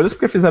 2 escolhas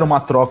porque fizeram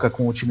uma troca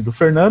com o time do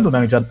Fernando,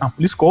 né, o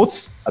Indianapolis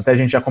Colts. Até a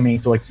gente já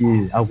comentou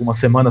aqui algumas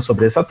semanas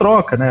sobre essa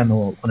troca, né,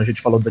 quando a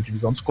gente falou da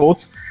divisão dos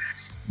Colts.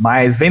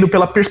 Mas vendo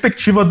pela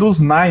perspectiva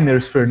dos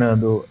Niners,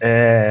 Fernando,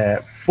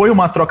 foi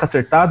uma troca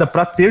acertada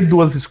para ter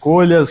 2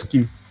 escolhas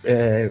que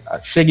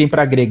cheguem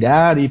para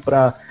agregar e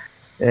para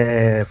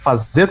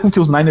fazer com que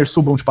os Niners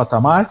subam de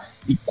patamar,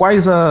 e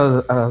quais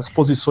as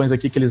posições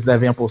aqui que eles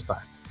devem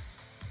apostar?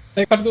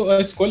 Ricardo, a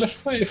escolha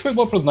foi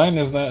boa para os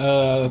Niners,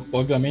 né?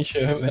 Obviamente,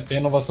 a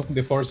renovação com o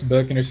DeForest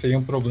Buckner seria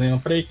um problema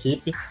para a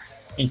equipe,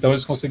 então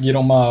eles conseguiram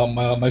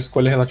uma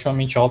escolha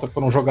relativamente alta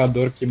por um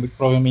jogador que muito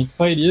provavelmente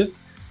sairia.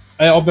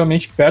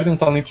 Obviamente, perdem um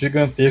talento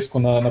gigantesco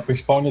na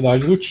principal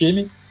unidade do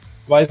time,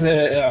 mas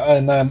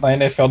na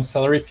NFL do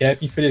salary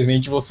cap,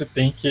 infelizmente, você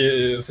tem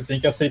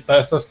que aceitar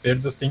essas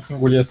perdas, tem que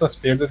engolir essas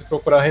perdas e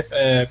procurar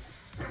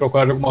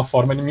de alguma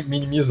forma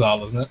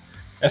minimizá-las, né?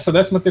 Essa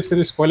 13ª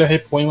escolha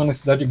repõe uma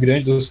necessidade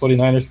grande dos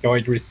 49ers, que é o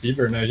wide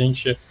receiver, né? A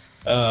gente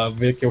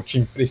ver que o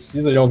time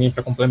precisa de alguém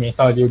para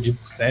complementar ali o Deebo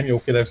Samuel,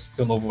 que deve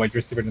ser o novo wide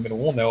receiver número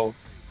 1, né? O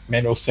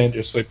Emmanuel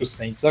Sanders foi pro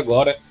Saints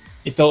agora.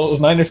 Então, os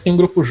Niners têm um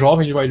grupo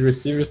jovem de wide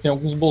receivers, tem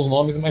alguns bons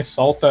nomes, mas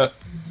falta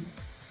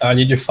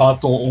ali, de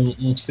fato,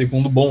 um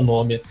segundo bom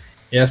nome.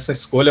 E essa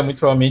escolha, muito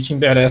provavelmente,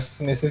 endereça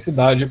essa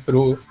necessidade para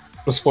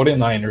os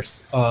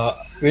 49ers.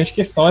 A grande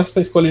questão é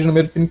essa escolha de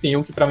número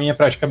 31, que para mim é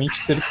praticamente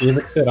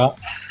certeza que será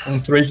um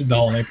trade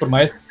down, né? E por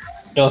mais que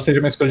ela seja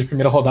uma escolha de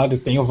primeira rodada e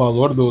tenha o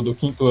valor do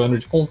quinto ano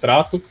de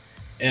contrato,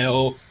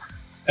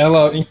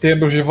 ela, em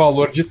termos de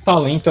valor de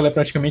talento, ela é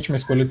praticamente uma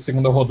escolha de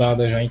segunda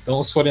rodada já. Então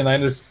os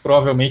 49ers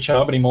provavelmente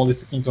abrem mão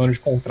desse quinto ano de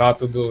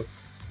contrato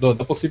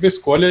da possível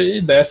escolha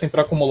e descem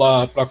para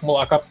acumular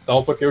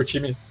capital, porque o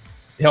time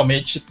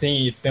realmente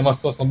tem uma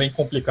situação bem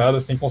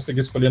complicada sem conseguir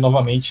escolher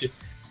novamente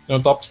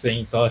no top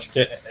 100. Então acho que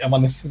é uma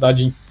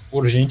necessidade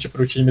urgente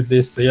para o time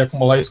descer e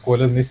acumular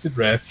escolhas nesse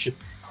draft.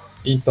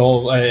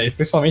 Então,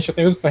 principalmente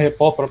até mesmo para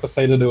repor a própria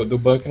saída do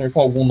Buckner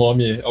com algum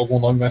nome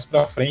mais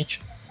para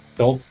frente.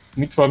 Então,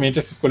 muito provavelmente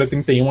essa escolha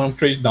 31 é um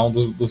trade down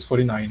dos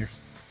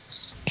 49ers.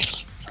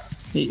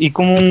 E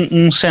como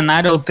um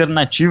cenário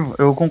alternativo,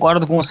 eu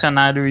concordo com o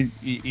cenário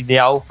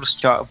ideal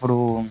para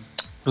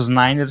os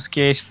Niners,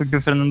 que é esse que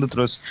o Fernando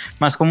trouxe.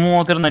 Mas como um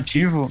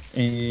alternativo,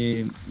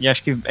 e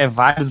acho que é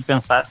válido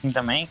pensar assim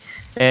também,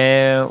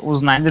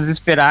 os Niners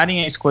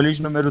esperarem a escolha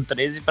de número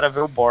 13 para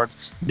ver o board.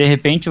 De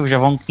repente, o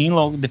Javon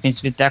Kinlaw,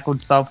 defensive tackle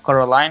de South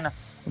Carolina,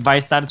 vai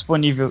estar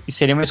disponível. E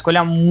seria uma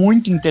escolha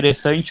muito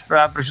interessante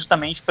para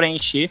justamente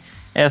preencher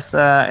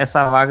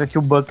essa vaga que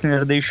o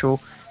Buckner deixou.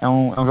 É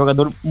um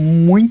jogador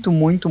muito,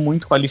 muito,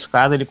 muito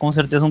qualificado. Ele com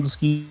certeza é um dos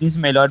 15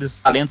 melhores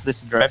talentos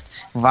desse draft.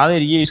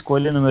 Valeria a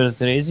escolha número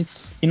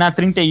 13. E na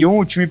 31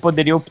 o time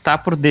poderia optar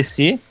por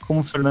descer,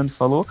 como o Fernando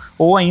falou,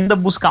 ou ainda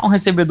buscar um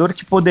recebedor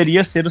que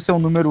poderia ser o seu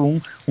número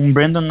 1. Um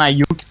Brandon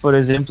Ayuk, por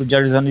exemplo, de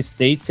Arizona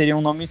State, seria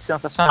um nome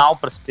sensacional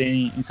para se ter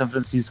em São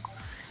Francisco.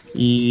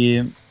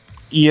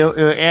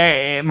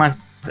 Mas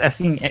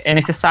assim, é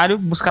necessário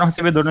buscar um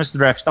recebedor nesse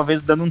draft.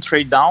 Talvez dando um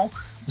trade down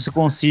você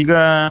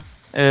consiga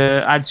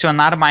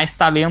adicionar mais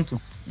talento,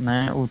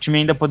 né? O time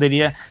ainda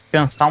poderia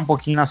pensar um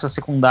pouquinho na sua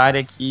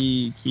secundária,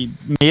 que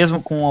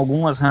mesmo com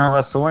algumas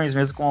renovações,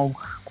 mesmo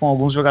com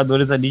alguns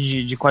jogadores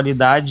ali de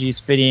qualidade e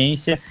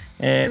experiência,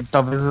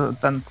 talvez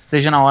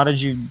esteja na hora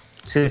de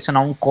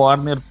selecionar um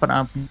corner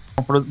para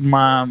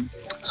uma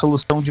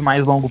solução de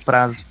mais longo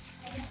prazo.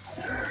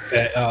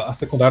 A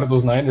secundária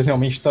dos Niners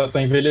realmente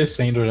está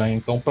envelhecendo já,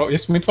 então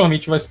isso muito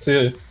provavelmente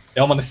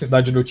é uma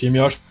necessidade do time.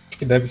 Eu acho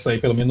que deve sair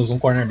pelo menos um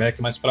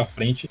cornerback mais para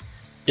frente,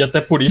 e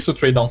até por isso o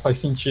trade down faz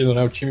sentido,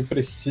 né? O time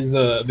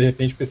de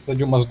repente precisa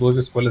de umas 2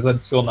 escolhas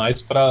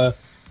adicionais para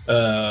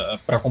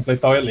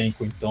completar o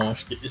elenco. Então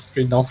acho que esse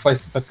trade down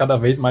faz cada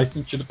vez mais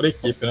sentido para a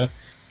equipe, né?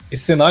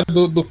 Esse cenário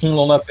do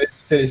Kinlaw é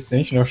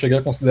interessante, né? Eu cheguei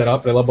a considerar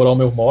para elaborar o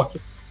meu mock,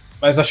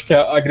 mas acho que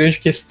a grande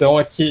questão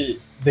é que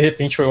de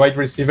repente o wide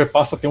receiver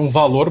passa a ter um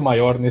valor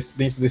maior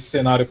dentro desse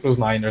cenário para os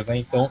Niners, né?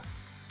 Então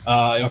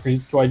eu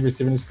acredito que o wide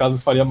receiver nesse caso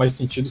faria mais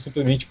sentido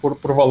simplesmente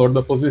por valor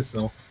da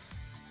posição.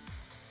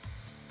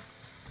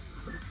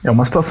 É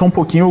uma situação um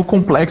pouquinho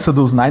complexa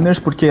dos Niners,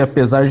 porque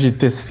apesar de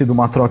ter sido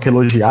uma troca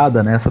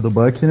elogiada, né, essa do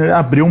Buckner,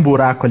 abriu um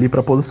buraco ali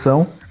para a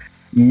posição,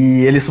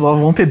 e eles só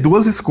vão ter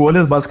 2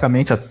 escolhas,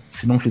 basicamente,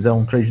 se não fizer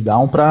um trade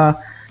down, para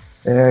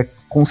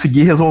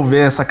conseguir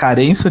resolver essa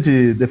carência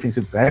de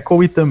defensive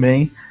tackle e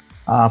também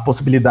a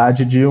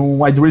possibilidade de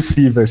um wide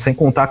receiver, sem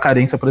contar a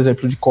carência, por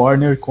exemplo, de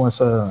corner,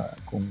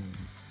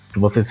 que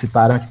vocês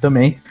citaram aqui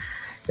também.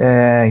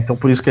 Então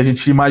por isso que a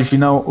gente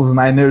imagina os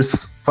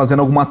Niners fazendo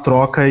alguma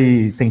troca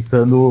e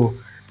tentando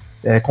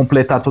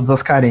completar todas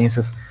as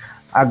carências.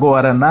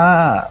 Agora,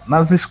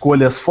 nas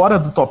escolhas fora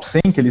do top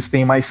 100, que eles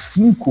têm mais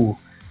 5,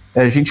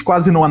 a gente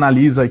quase não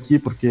analisa aqui,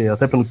 porque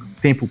até pelo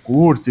tempo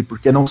curto e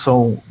porque não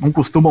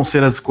costumam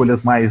ser as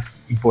escolhas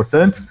mais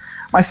importantes,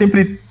 mas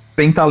sempre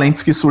tem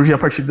talentos que surgem a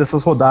partir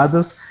dessas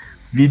rodadas.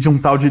 Vide um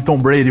tal de Tom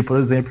Brady, por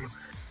exemplo,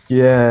 que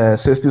é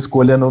 6ª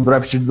escolha no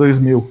draft de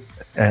 2000.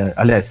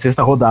 Aliás,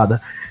 6ª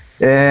rodada.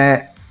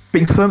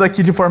 Pensando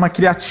aqui de forma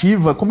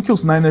criativa, como que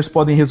os Niners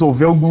podem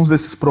resolver alguns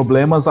desses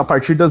problemas a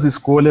partir das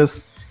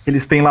escolhas que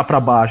eles têm lá para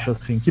baixo?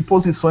 Assim? Que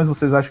posições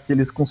vocês acham que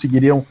eles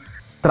conseguiriam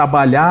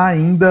trabalhar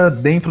ainda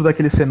dentro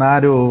daquele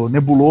cenário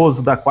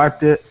nebuloso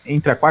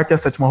entre a 4ª e a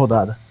 7ª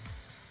rodada?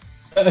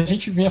 A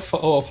gente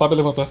o Fábio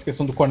levantou essa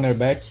questão do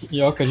cornerback, e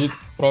eu acredito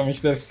que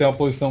provavelmente deve ser uma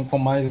posição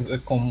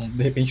com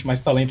de repente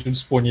mais talento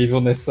disponível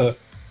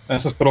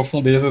nessas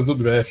profundezas do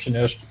draft,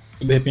 né? Acho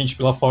que de repente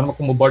pela forma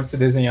como o board se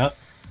desenhar,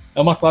 é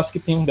uma classe que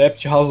tem um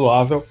depth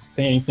razoável,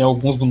 tem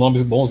alguns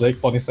nomes bons aí que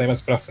podem sair mais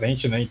pra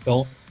frente, né?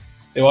 Então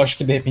eu acho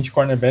que de repente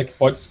cornerback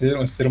pode ser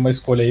uma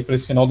escolha aí para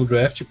esse final do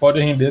draft, pode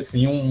render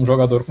sim um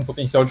jogador com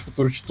potencial de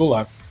futuro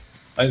titular.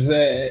 Mas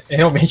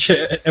realmente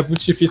é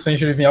muito difícil a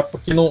gente adivinhar,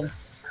 porque não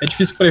é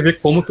difícil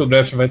prever como que o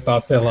draft vai estar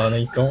até lá, né?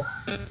 Então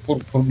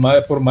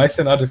por mais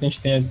cenários que a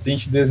gente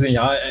tente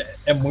desenhar,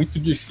 é muito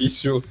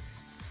difícil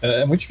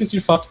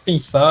de fato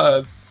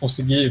pensar,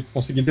 conseguir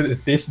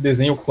ter esse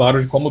desenho claro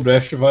de como o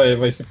draft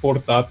vai se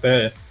portar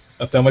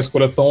até uma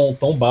escolha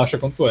tão baixa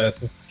quanto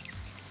essa.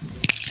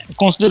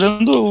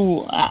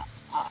 Considerando a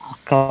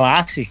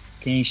classe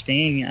que a gente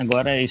tem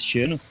agora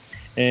este ano,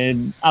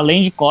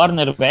 além de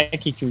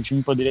cornerback que o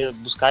time poderia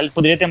buscar, ele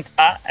poderia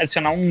tentar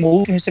adicionar um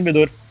outro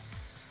recebedor,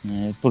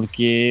 né,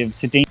 porque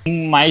você tem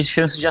mais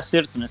chances de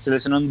acerto, né?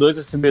 Selecionando 2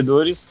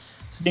 recebedores,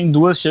 você tem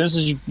 2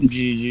 chances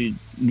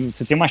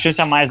você tem uma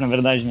chance a mais, na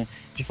verdade, né,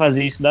 de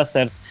fazer isso dar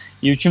certo.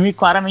 E o time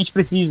claramente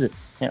precisa.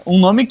 Um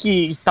nome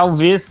que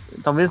talvez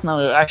não,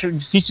 eu acho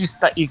difícil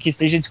que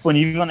esteja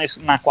disponível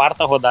na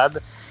 4ª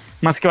rodada,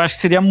 mas que eu acho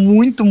que seria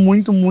muito,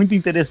 muito, muito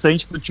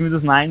interessante para o time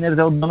dos Niners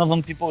é o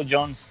Donovan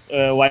Peoples-Jones,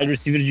 wide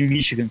receiver de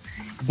Michigan,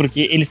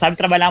 porque ele sabe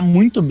trabalhar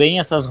muito bem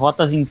essas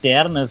rotas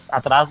internas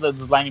atrás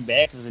dos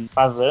linebackers, ele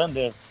faz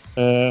under,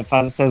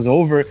 faz essas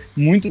over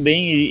muito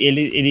bem.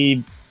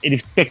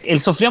 Ele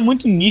sofria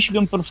muito em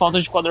Michigan por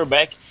falta de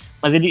quarterback,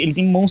 mas ele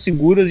tem mãos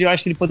seguras e eu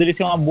acho que ele poderia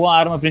ser uma boa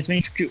arma,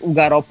 principalmente porque o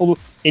Garoppolo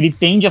ele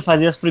tende a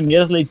fazer as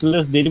primeiras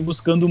leituras dele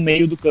buscando o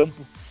meio do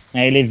campo.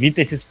 Ele evita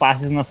esses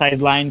passes nas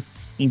sidelines,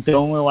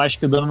 então eu acho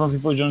que o Donovan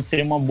Peoples-Jones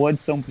seria uma boa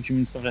adição para o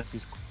time de São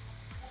Francisco.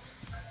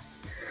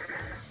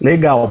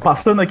 Legal,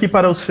 passando aqui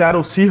para o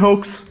Seattle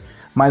Seahawks,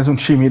 mais um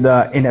time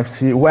da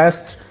NFC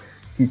West,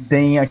 que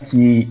tem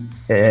aqui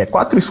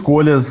 4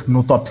 escolhas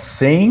no top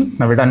 100,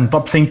 na verdade no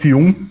top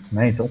 101,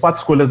 né? Então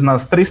 4 escolhas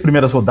nas 3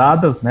 primeiras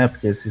rodadas, né?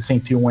 Porque esse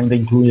 101 ainda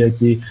inclui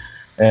aqui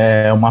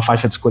uma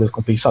faixa de escolhas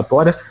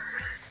compensatórias.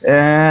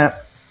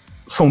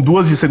 São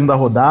 2 de segunda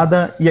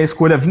rodada e a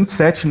escolha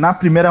 27 na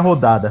primeira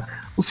rodada.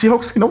 Os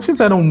Seahawks que não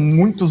fizeram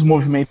muitos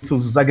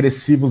movimentos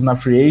agressivos na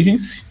free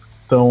agency,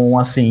 então,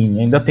 assim,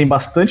 ainda tem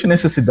bastante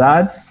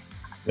necessidades.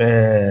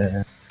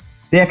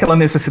 Tem aquela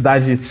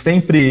necessidade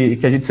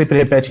que a gente sempre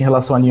repete em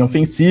relação à linha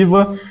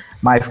ofensiva,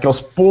 mas que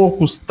aos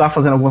poucos está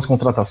fazendo algumas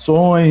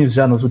contratações,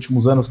 já nos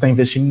últimos anos está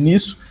investindo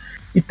nisso.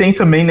 E tem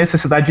também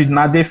necessidade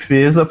na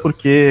defesa,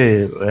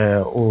 porque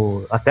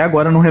até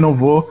agora não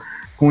renovou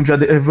com o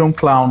Jadeveon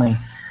Clowney.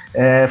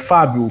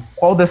 Fábio,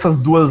 qual dessas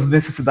 2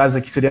 necessidades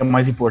aqui seria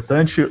mais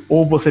importante,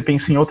 ou você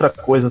pensa em outra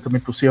coisa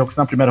também para os Seahawks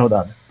na primeira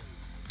rodada?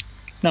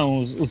 Não,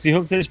 os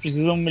Seahawks eles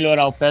precisam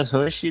melhorar o pass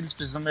rush e eles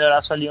precisam melhorar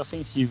a sua linha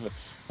ofensiva.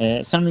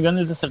 Se não me engano,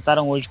 eles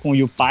acertaram hoje com o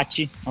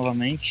Yupati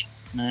novamente,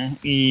 né?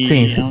 E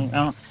sim.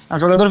 É um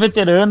jogador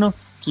veterano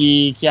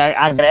que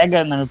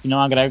agrega, na minha opinião,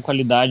 agrega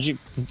qualidade,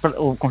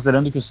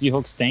 considerando que o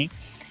Seahawks tem.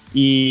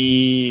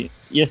 E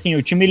assim,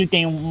 o time ele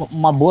tem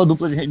uma boa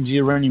dupla de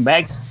running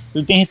backs,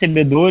 ele tem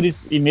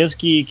recebedores, e mesmo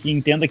que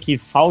entenda que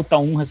falta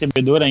um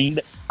recebedor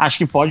ainda, acho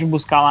que pode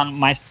buscar lá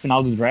mais pro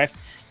final do draft.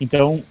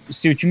 Então,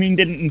 se o time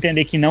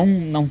entender que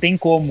não tem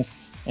como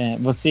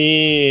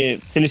você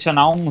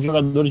selecionar um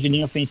jogador de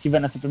linha ofensiva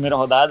nessa primeira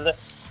rodada,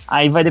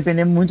 aí vai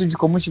depender muito de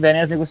como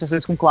estiverem as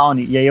negociações com o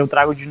Clowney. E aí eu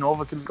trago de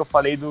novo aquilo que eu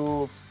falei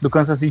do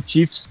Kansas City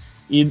Chiefs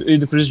e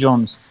do Chris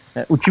Jones.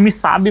 O time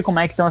sabe como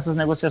é que estão essas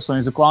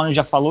negociações. O Clowney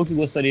já falou que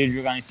gostaria de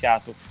jogar em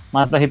Seattle,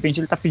 mas de repente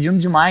ele está pedindo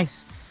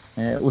demais.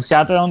 O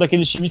Seattle é um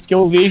daqueles times que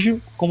eu vejo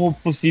como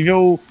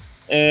possível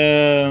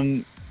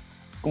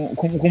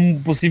como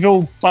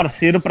possível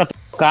parceiro para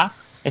trocar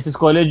essa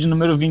escolha de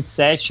número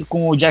 27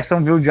 com o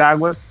Jacksonville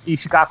Jaguars e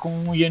ficar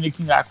com o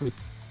Yannick Ngakoue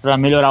para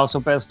melhorar o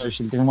seu pass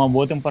rush. Ele teve uma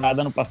boa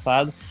temporada no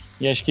passado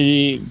e acho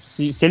que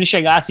se ele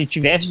chegasse e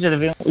tivesse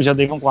o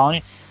Jadeveon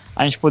Clowney,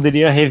 a gente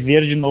poderia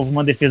rever de novo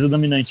uma defesa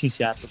dominante em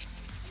Seattle.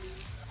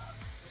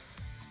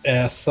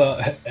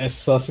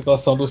 Essa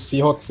situação do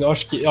Seahawks, eu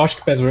acho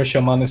que pass rush é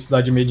uma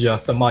necessidade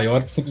imediata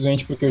maior,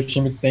 simplesmente porque o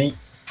time tem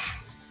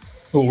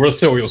o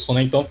Russell Wilson,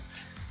 né? Então,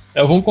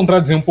 eu vou me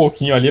contradizer um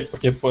pouquinho ali,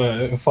 porque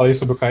eu falei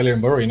sobre o Kyler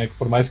Murray, né? Que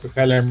por mais que o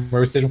Kyler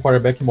Murray seja um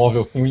quarterback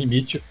móvel, tem um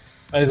limite,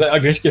 mas a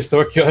grande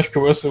questão é que eu acho que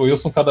o Russell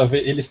Wilson, cada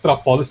vez, ele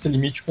extrapola esse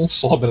limite com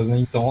sobras, né?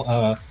 Então,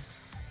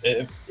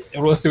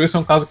 o Russell Wilson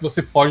é um caso que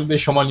você pode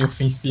deixar uma linha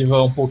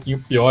ofensiva um pouquinho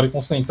pior e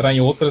concentrar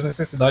em outras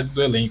necessidades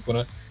do elenco,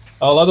 né?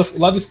 O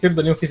lado esquerdo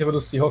da linha ofensiva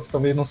do Seahawks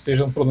talvez não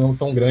seja um problema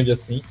tão grande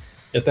assim,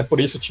 e até por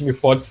isso o time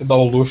pode se dar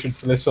o luxo de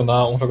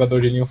selecionar um jogador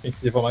de linha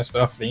ofensiva mais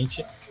pra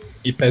frente,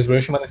 e pass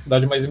rush é uma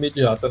necessidade mais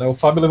imediata, né? O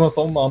Fábio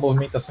levantou uma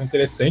movimentação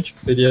interessante,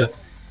 que seria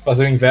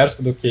fazer o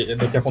inverso do que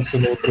aconteceu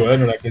no outro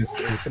ano, né? Que eles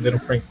cederam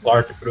o Frank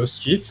Clark para os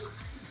Chiefs,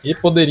 e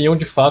poderiam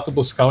de fato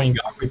buscar o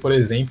Ngakoue, por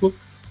exemplo,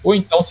 ou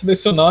então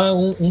selecionar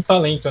um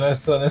talento, né?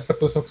 Nessa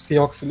posição que o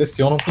Seahawks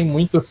selecionam, tem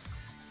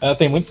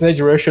muitos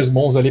edge rushers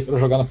bons ali para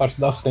jogar na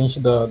parte da frente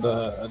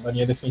da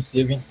linha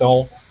defensiva,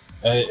 então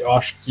eu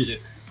acho que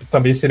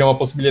também seria uma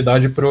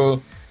possibilidade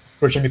pro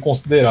time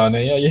considerar,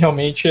 né? E aí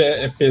realmente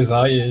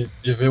pesar e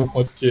ver o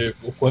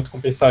quanto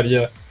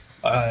compensaria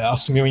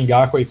assumir o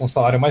Ngakoue aí com um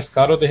salário mais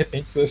caro, ou de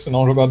repente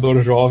selecionar um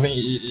jogador jovem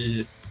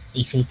e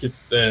enfim, que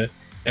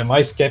é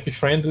mais cap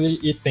friendly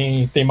e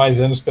tem mais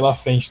anos pela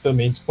frente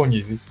também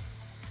disponíveis.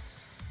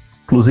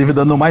 Inclusive,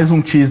 dando mais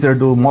um teaser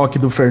do mock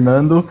do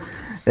Fernando,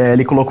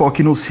 ele colocou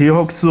aqui no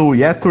Seahawks o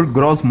Yetur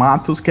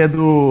Gross-Matos, que é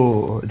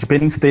de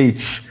Penn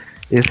State.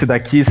 Esse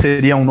daqui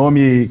seria um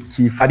nome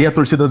que faria a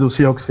torcida do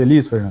Seahawks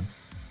feliz, Fernando?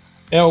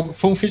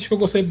 Foi um fit que eu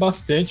gostei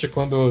bastante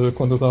quando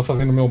eu estava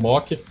fazendo meu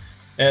mock.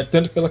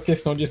 tanto pela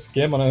questão de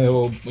esquema, né?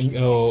 O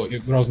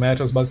Gross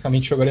Matos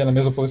basicamente jogaria na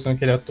mesma posição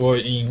que ele atuou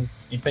em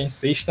Penn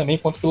State também,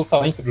 quanto pelo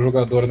talento do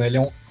jogador, né?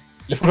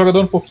 Ele foi um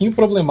jogador um pouquinho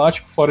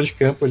problemático fora de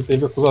campo, ele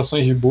teve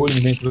acusações de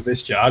bullying dentro do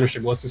vestiário,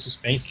 chegou a ser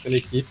suspenso pela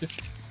equipe,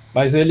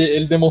 mas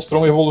ele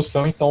demonstrou uma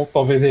evolução, então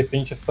talvez de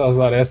repente essas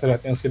arestas já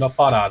tenham sido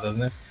aparadas,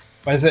 né?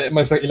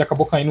 Mas ele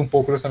acabou caindo um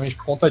pouco justamente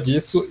por conta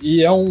disso,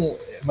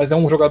 mas é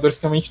um jogador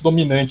extremamente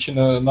dominante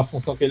na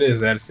função que ele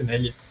exerce,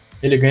 né?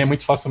 Ele ganha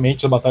muito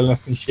facilmente a batalha nas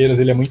trincheiras,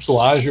 ele é muito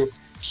ágil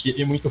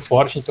e muito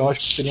forte, então acho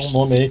que seria um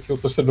nome aí que o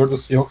torcedor do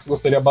Seahawks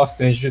gostaria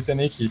bastante de ter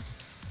na equipe.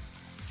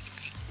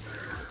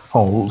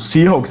 Bom, os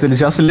Seahawks, eles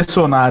já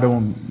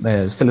selecionaram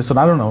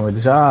não,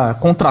 eles já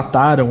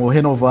contrataram ou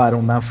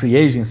renovaram na Free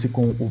Agency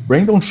com o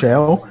Brandon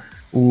Shell,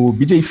 o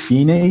BJ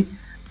Finney,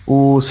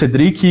 o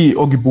Cedric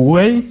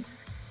Ogbuei,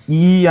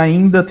 e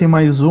ainda tem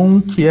mais um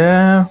que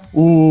é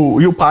o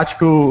Will Pat,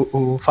 que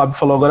o Fábio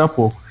falou agora há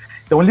pouco.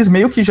 Então eles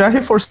meio que já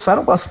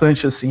reforçaram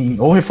bastante, assim,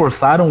 ou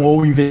reforçaram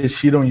ou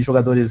investiram em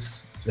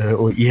jogadores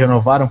e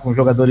renovaram com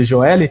jogadores de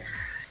OL,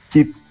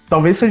 que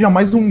talvez seja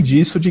mais um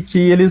indício de que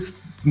eles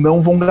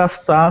não vão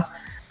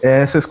gastar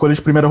essa escolha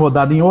de primeira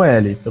rodada em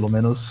OL, pelo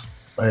menos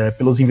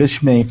pelos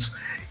investimentos.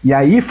 E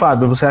aí,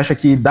 Fábio, você acha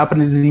que dá para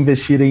eles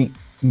investirem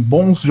em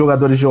bons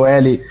jogadores de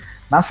OL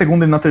na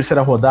segunda e na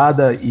terceira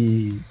rodada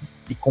e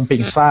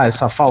compensar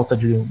essa falta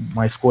de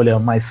uma escolha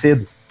mais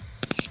cedo?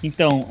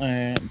 Então,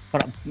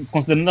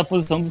 considerando a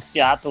posição do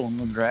Seattle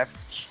no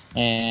draft,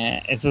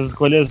 essas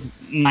escolhas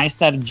mais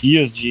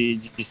tardias de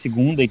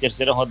segunda e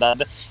terceira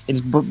rodada,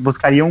 eles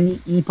buscariam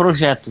um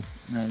projeto,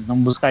 né? Não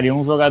buscariam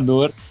um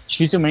jogador.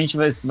 Dificilmente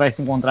vai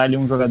se encontrar ali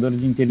um jogador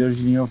de interior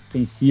de linha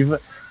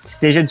ofensiva que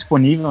esteja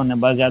disponível, né,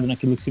 baseado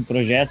naquilo que se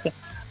projeta,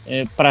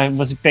 para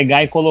você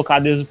pegar e colocar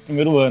desde o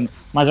primeiro ano.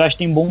 Mas eu acho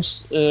que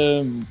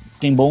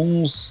tem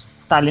bons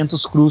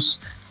talentos crus,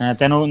 né?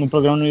 Até no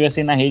programa no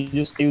USA na Rede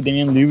eu citei o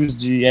Damian Lewis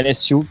de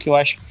LSU, que eu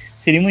acho que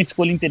seria uma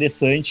escolha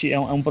interessante, é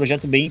um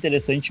projeto bem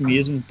interessante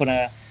mesmo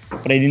para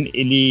ele.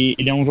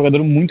 Ele é um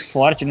jogador muito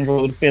forte, ele é um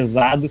jogador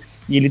pesado,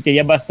 e ele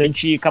teria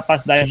bastante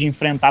capacidade de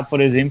enfrentar, por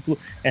exemplo,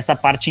 essa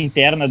parte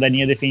interna da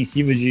linha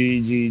defensiva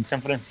de São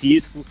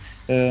Francisco.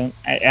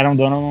 Aaron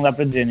Donald não dá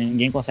para dizer, né?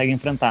 Ninguém consegue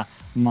enfrentar,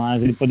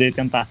 mas ele poderia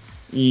tentar.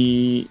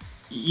 E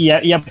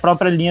a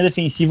própria linha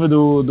defensiva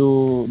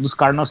dos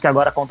Cardinals, que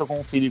agora conta com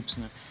o Phillips,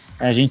 né?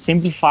 A gente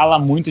sempre fala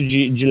muito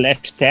de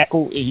left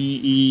tackle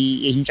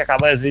e a gente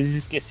acaba às vezes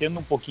esquecendo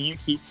um pouquinho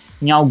que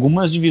em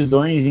algumas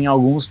divisões, em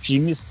alguns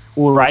times,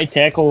 o right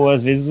tackle,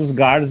 às vezes os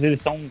guards, eles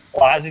são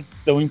quase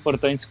tão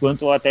importantes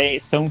quanto, ou até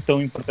são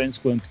tão importantes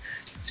quanto.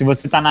 Se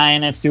você está na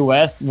NFC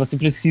West, você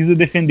precisa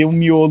defender o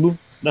miolo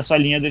da sua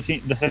linha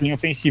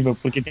ofensiva,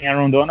 porque tem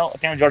Aaron Donald,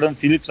 tem o Jordan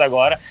Phillips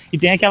agora, e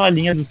tem aquela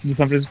linha do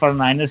San Francisco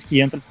 49ers que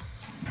entra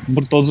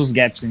por todos os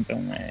gaps,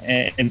 então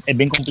é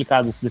bem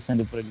complicado se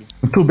defender por ali.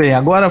 Muito bem,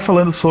 agora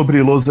falando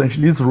sobre Los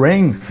Angeles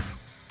Rams,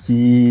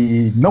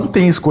 que não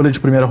tem escolha de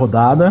primeira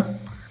rodada,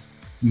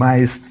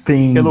 mas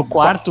tem... Pelo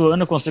quarto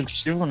ano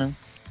consecutivo, né?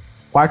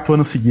 Quarto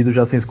ano seguido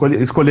já sem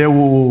escolha. Escolheu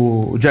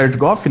o Jared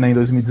Goff, né, em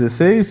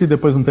 2016 e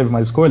depois não teve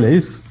mais escolha, é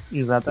isso?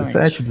 Exatamente.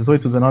 17,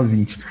 18, 19,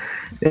 20.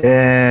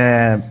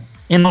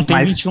 E não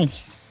tem 21.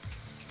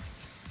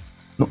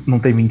 Não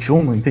tem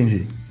 21? Não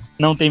entendi.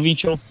 Não tem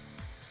 21.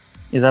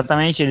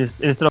 Exatamente,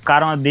 eles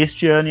trocaram a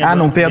deste ano e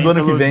não tem a do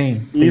ano que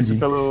vem. Isso,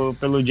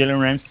 pelo Jalen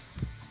Ramsey.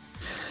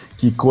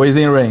 Que coisa,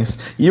 hein, Rams?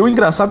 E o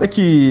engraçado é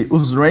que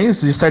os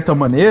Rams, de certa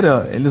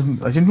maneira,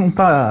 a gente não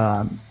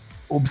tá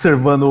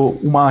observando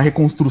uma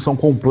reconstrução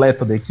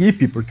completa da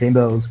equipe, porque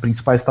ainda os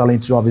principais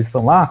talentos jovens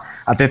estão lá,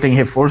 até tem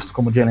reforços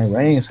como Jalen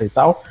Ramsey e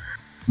tal,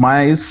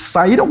 mas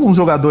saíram alguns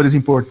jogadores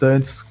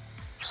importantes,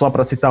 só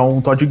para citar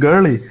um Todd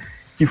Gurley,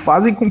 que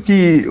fazem com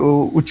que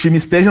o time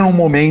esteja num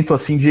momento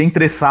assim de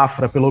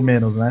entre-safra, pelo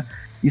menos, né?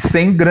 E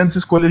sem grandes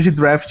escolhas de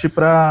draft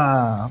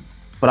para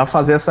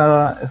fazer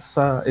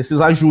esses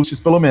ajustes,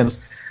 pelo menos.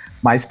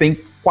 Mas tem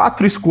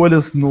 4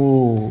 escolhas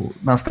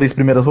nas 3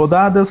 primeiras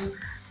rodadas,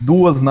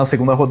 2 na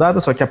segunda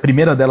rodada, só que a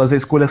primeira delas é a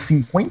escolha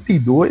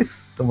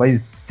 52, então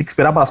vai ter que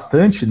esperar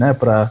bastante, né,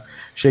 para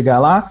chegar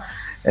lá.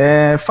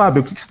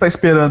 Fábio, o que você está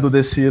esperando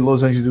desse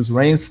Los Angeles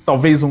Rams?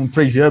 Talvez um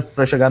trade-up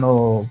para chegar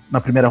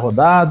na primeira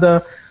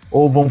rodada?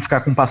 Ou vão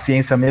ficar com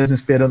paciência mesmo,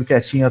 esperando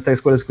quietinho até a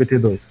escolha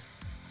 52?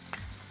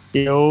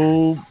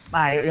 Eu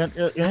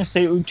não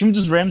sei. O time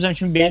dos Rams é um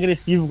time bem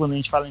agressivo quando a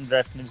gente fala em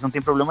draft, né? Eles não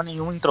tem problema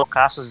nenhum em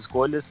trocar suas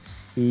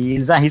escolhas e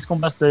eles arriscam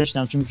bastante,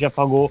 né? Um time que já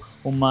pagou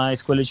uma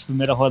escolha de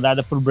primeira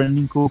rodada por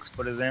Brandon Cooks,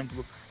 por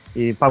exemplo,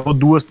 e pagou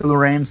 2 pelo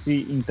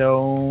Ramsey.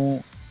 Então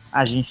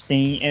a gente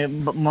tem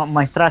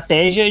uma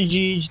estratégia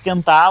de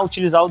tentar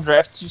utilizar o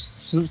draft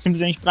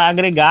simplesmente para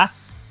agregar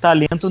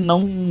talento,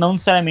 não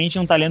necessariamente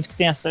um talento que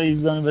tenha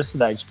saído da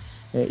universidade.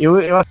 Eu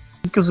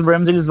acredito que os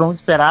Rams eles vão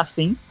esperar,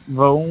 sim,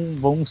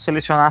 vão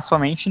selecionar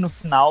somente no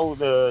final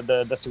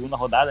da segunda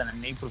rodada, né,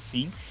 meio pro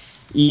fim,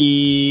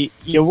 e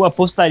eu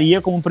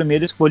apostaria como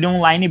primeira escolha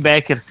um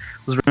linebacker.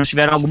 Os Rams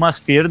tiveram algumas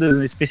perdas,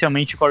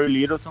 especialmente o Corey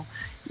Littleton,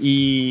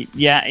 e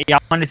há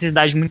uma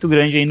necessidade muito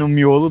grande aí no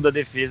miolo da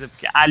defesa,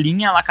 porque a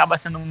linha ela acaba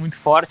sendo muito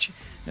forte,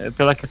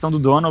 pela questão do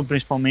Donald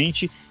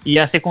principalmente, e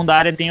a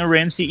secundária tem o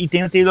Ramsey e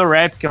tem o Taylor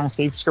Rapp, que é um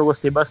safety que eu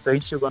gostei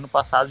bastante, chegou ano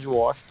passado de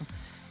Washington,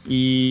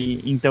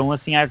 e então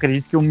assim,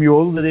 acredito que o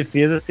miolo da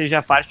defesa seja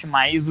a parte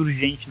mais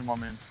urgente no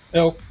momento.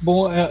 Eu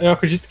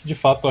acredito que de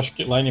fato, acho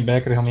que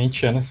linebacker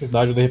realmente é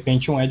necessidade, de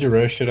repente um edge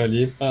rusher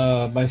ali,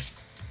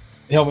 mas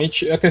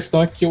realmente a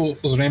questão é que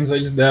os Rams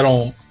eles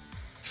deram,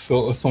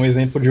 são um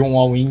exemplo de um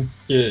all-in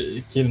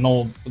que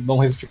não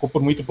ficou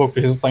por muito pouco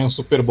de resultar em um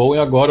Super Bowl, e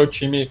agora o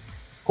time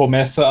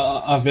começa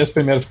a ver as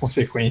primeiras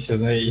consequências,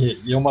 né?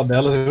 E uma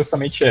delas é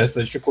justamente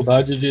essa, a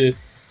dificuldade de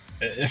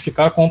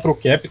ficar contra o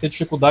cap e ter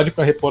dificuldade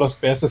para repor as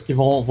peças que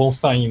vão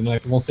saindo, né?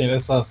 Que vão sendo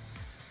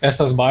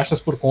essas baixas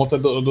por conta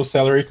do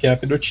salary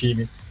cap do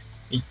time.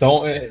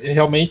 Então,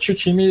 realmente o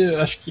time,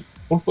 acho que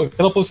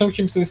pela posição que o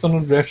time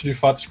selecionou no draft, de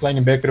fato, de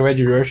linebacker ou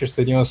edge rusher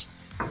seriam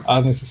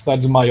as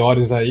necessidades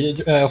maiores aí.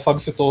 O Fábio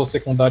citou a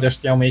secundária, acho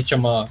que realmente é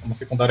uma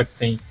secundária que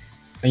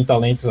tem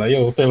talentos aí.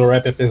 O Taylor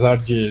Rapp, apesar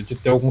de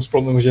ter alguns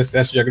problemas de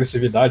excesso de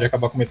agressividade,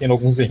 acabar cometendo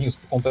alguns errinhos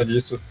por conta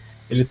disso,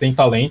 ele tem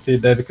talento e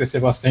deve crescer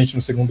bastante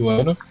no segundo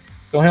ano.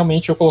 Então,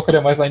 realmente, eu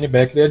colocaria mais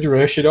linebacker e edge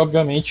rusher, e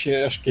obviamente,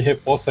 acho que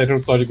repor a saída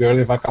do Todd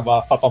Gurley vai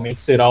acabar,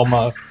 fatalmente, será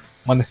uma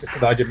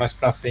necessidade mais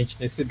pra frente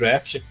nesse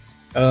draft.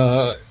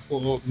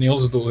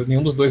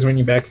 Nenhum dos dois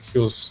running backs que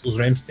os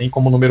Rams têm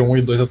como número 1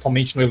 e 2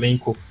 atualmente no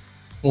elenco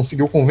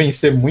conseguiu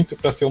convencer muito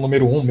para ser o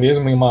número 1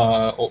 mesmo,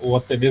 ou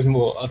até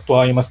mesmo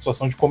atuar em uma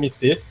situação de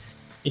comitê.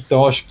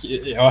 Então, eu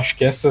acho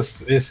que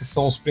esses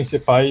são as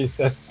principais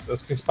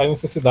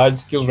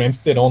necessidades que os Rams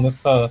terão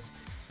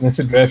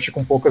nesse draft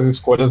com poucas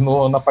escolhas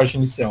na parte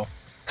inicial.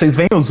 Vocês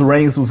veem os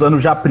Rams usando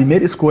já a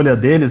primeira escolha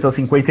deles, a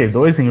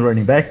 52, em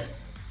running back?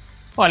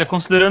 Olha,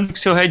 considerando que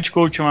seu head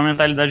coach é uma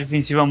mentalidade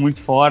ofensiva muito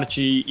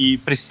forte e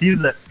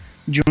precisa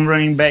de um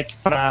running back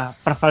para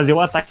fazer o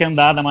ataque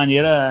andar da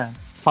maneira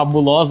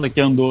fabulosa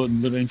que andou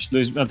durante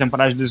a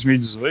temporada de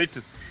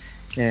 2018,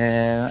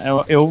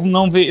 eu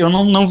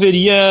não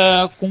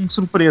veria com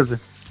surpresa.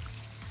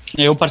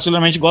 Eu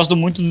particularmente gosto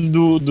muito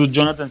do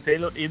Jonathan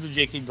Taylor e do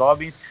J.K.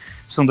 Dobbins.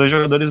 São dois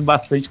jogadores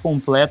bastante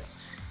completos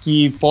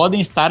que podem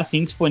estar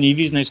sim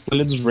disponíveis na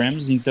escolha dos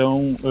Rams,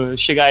 então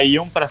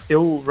chegariam para ser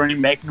o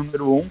running back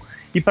número 1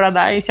 e para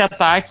dar esse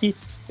ataque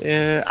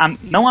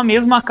não a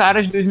mesma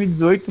cara de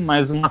 2018,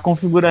 mas uma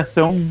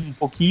configuração um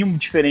pouquinho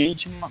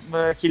diferente,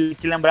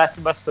 que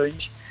lembrasse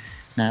bastante,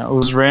 né?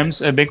 Os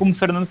Rams, bem como o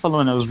Fernando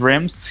falou, né? Os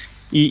Rams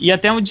e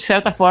até de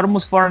certa forma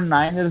os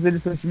 49ers,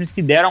 eles são times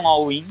que deram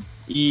all-in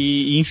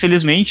e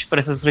infelizmente para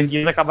essas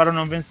franquias acabaram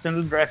não vencendo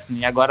o draft,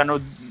 né? E agora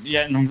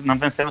não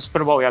venceram o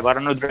Super Bowl, e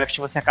agora no draft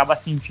você acaba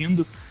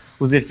sentindo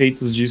os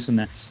efeitos disso,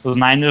 né? Os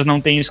Niners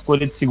não têm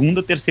escolha de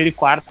segunda, terceira e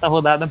quarta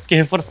rodada porque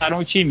reforçaram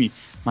o time,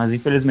 mas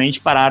infelizmente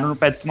pararam no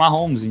Patrick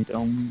Mahomes,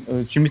 então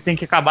os times têm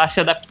que acabar se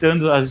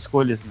adaptando às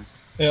escolhas, né?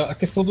 A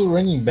questão do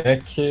running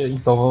back,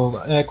 então,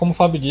 como o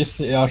Fábio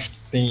disse, eu acho que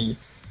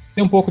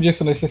tem um pouco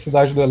disso,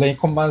 necessidade do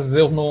elenco, mas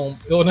eu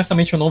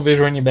honestamente não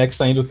vejo running back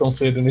saindo tão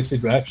cedo nesse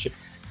draft,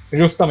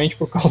 justamente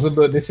por causa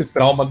desse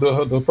trauma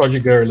do Todd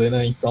Gurley,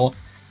 né? Então,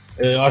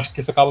 eu acho que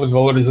isso acaba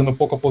desvalorizando um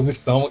pouco a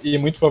posição, e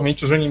muito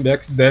provavelmente os running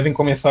backs devem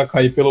começar a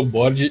cair pelo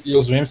board, e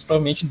os Rams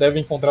provavelmente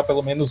devem encontrar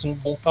pelo menos um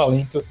bom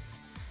talento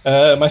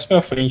mais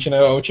pra frente,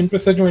 né? O time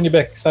precisa de um running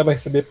back que saiba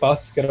receber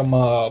passes, que era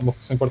uma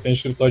função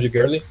importante do Todd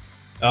Gurley.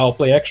 O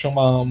play action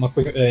é uma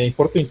coisa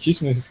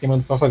importantíssima nesse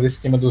esquema, para fazer esse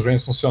esquema dos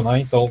Rams funcionar,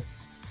 então,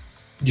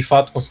 de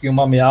fato, conseguir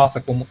uma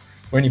ameaça como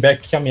running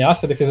back que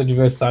ameaça a defesa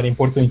adversária é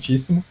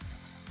importantíssimo.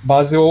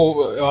 Mas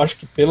eu acho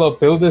que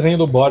pelo desenho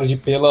do board,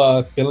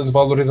 pela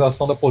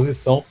desvalorização da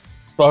posição,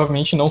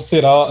 provavelmente não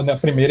será a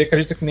primeira, e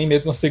acredito que nem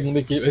mesmo a segunda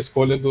a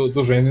escolha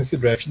dos Rams nesse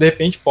draft. De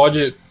repente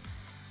pode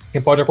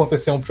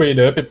acontecer um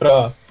trade-up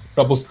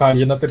para buscar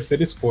ali na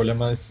terceira escolha,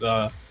 mas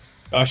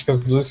eu acho que as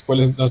duas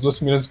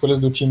primeiras escolhas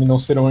do time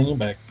não serão running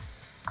back.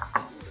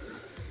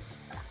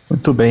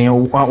 Muito bem.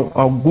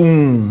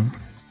 Algum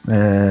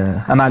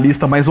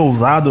analista mais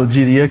ousado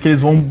diria que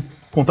eles vão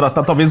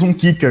contratar talvez um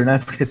kicker, né?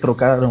 Porque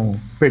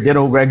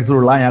perderam o Greg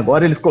Zuerlein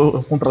agora, eles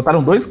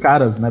contrataram 2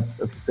 caras, né,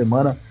 essa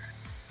semana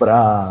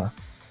para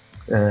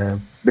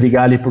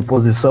brigar ali por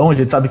posição. A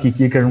gente sabe que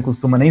kicker não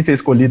costuma nem ser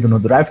escolhido no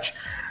draft,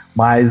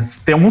 mas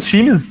tem alguns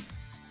times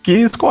que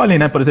escolhem,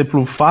 né? Por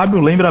exemplo, o Fábio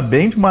lembra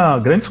bem de uma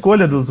grande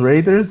escolha dos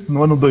Raiders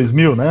no ano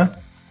 2000, né?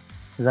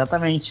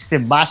 Exatamente,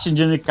 Sebastian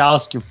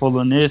Janikowski, o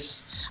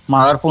polonês,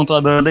 maior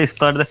pontuador da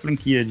história da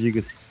franquia,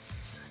 diga-se.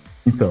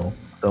 Então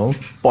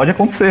pode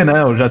acontecer, né?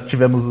 Já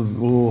tivemos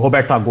o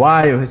Roberto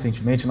Aguayo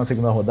recentemente na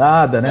segunda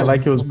rodada, né? Vai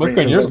que os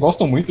Buccaneers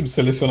gostam muito de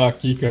selecionar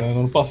kicker, né?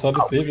 No ano passado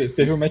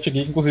teve o Matt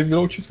Gay, que inclusive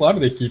virou o titular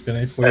da equipe,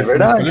 né? Foi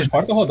uma escolha de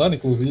 4ª rodada,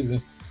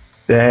 inclusive.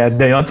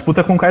 Ganhou a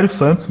disputa com o Cairo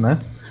Santos, né?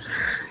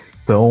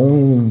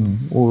 Então,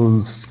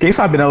 quem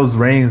sabe, né, os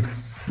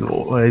Rams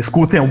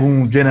escutem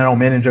algum general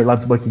manager lá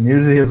dos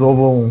Buccaneers e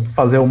resolvam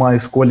fazer uma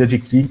escolha de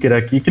kicker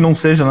aqui, que não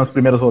seja nas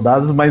primeiras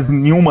rodadas, mas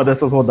nenhuma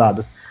dessas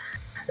rodadas.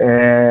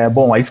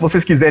 Bom, aí se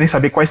vocês quiserem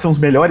saber quais são os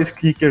melhores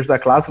kickers da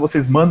classe,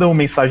 vocês mandam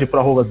mensagem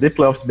para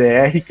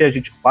 @ThePlayoffsBR, que a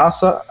gente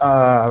passa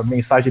a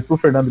mensagem para o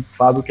Fernando e para o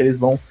Fábio, que eles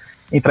vão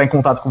entrar em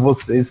contato com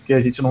vocês, porque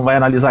a gente não vai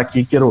analisar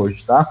kicker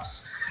hoje, tá?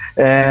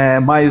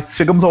 Mas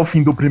chegamos ao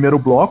fim do primeiro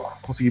bloco,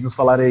 conseguimos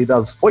falar aí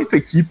das 8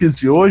 equipes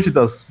de hoje,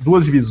 das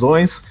 2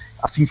 divisões,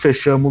 assim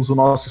fechamos o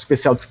nosso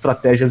especial de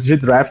estratégias de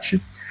draft.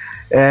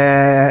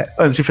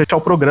 Antes de fechar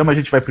o programa, a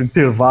gente vai para o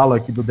intervalo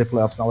aqui do The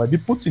Playoffs na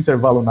Webputs,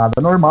 intervalo nada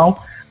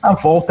normal. Na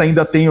volta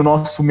ainda tem o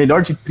nosso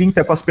melhor de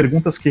 30 com as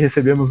perguntas que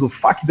recebemos do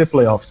FAQ The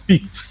Playoffs.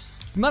 Pix.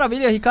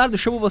 Maravilha, Ricardo,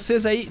 chamo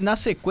vocês aí na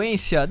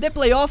sequência. The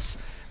Playoffs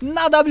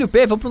na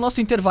WP, vamos pro nosso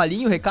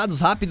intervalinho,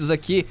 recados rápidos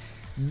aqui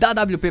da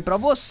WP pra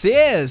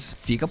vocês.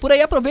 Fica por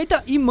aí,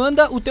 aproveita e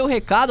manda o teu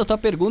recado, a tua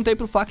pergunta aí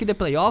pro FAQ The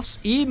Playoffs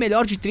e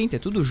melhor de 30,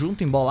 tudo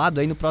junto, embolado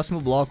aí no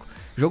próximo bloco.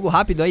 Jogo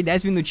rápido aí,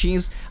 10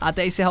 minutinhos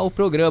até encerrar o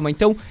programa.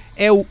 Então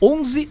é o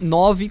 11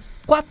 9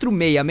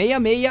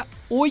 4666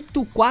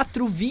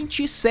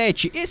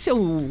 8427. Esse é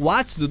o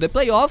WhatsApp do The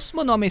Playoffs.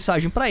 Manda uma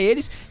mensagem pra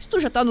eles. Se tu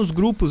já tá nos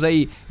grupos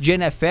aí de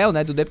NFL,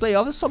 né, do The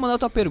Playoffs, é só mandar a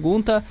tua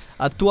pergunta,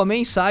 a tua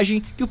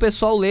mensagem, que o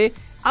pessoal lê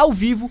ao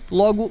vivo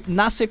logo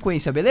na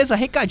sequência, beleza?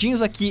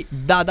 Recadinhos aqui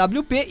da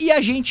WP e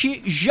a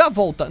gente já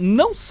volta.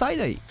 Não sai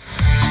daí.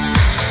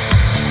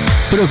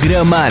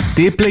 Programa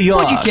The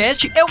Playoffs.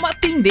 Podcast é uma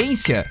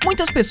tendência.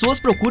 Muitas pessoas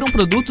procuram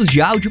produtos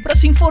de áudio para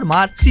se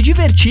informar, se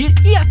divertir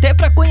e até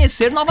para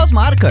conhecer novas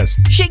marcas.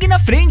 Chegue na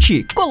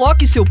frente,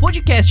 coloque seu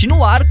podcast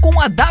no ar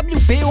com a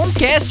WP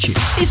Oncast.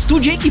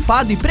 Estúdio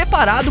equipado e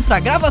preparado para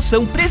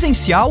gravação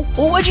presencial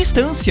ou à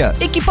distância.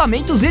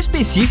 Equipamentos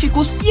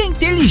específicos e a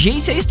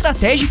inteligência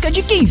estratégica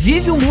de quem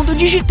vive o mundo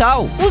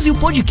digital. Use o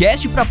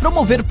podcast para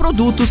promover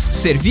produtos,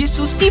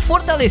 serviços e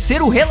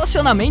fortalecer o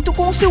relacionamento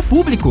com o seu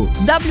público.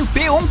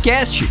 WP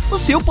Oncast, o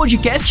seu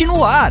podcast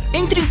no ar.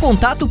 Entre em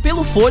contato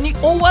pelo fone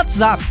ou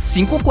WhatsApp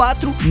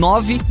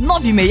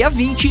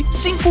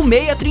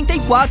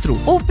 549-9620-5634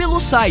 ou pelo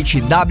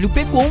site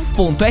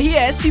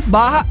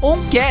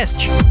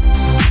wpcom.rs/oncast.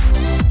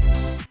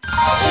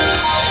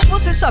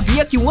 Você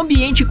sabia que um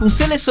ambiente com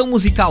seleção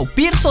musical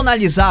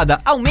personalizada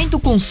aumenta o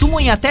consumo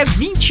em até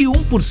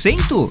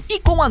 21%? E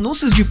com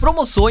anúncios de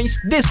promoções,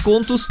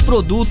 descontos,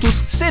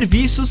 produtos,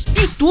 serviços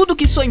e tudo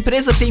que sua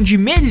empresa tem de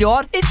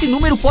melhor, esse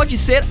número pode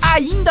ser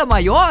ainda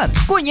maior?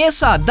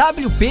 Conheça a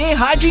WP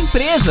Rádio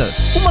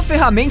Empresas, uma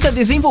ferramenta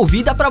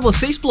desenvolvida para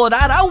você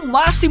explorar ao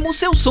máximo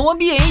seu som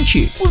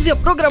ambiente. Use a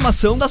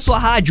programação da sua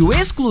rádio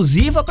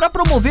exclusiva para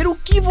promover o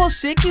que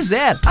você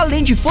quiser,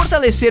 além de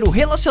fortalecer o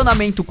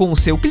relacionamento com o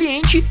seu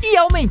cliente e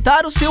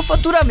aumentar o seu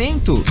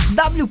faturamento.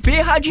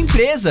 WP Rádio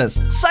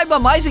Empresas. Saiba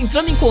mais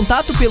entrando em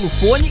contato pelo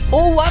fone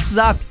ou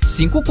WhatsApp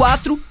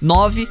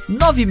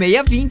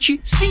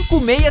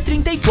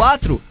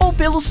 549-9620-5634 ou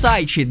pelo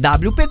site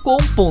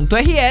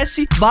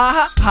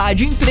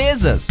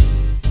wpcom.rs/radioempresas.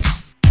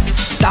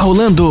 Tá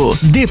rolando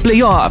The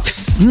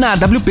Playoffs na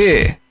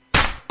WP.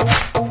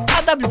 A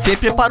WP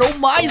preparou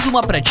mais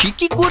uma pra ti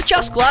que curte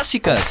as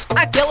clássicas,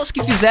 aquelas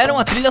que fizeram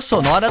a trilha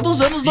sonora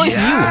dos anos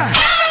 2000.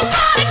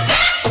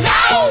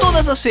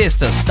 Todas as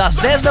sextas, das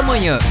 10 da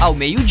manhã ao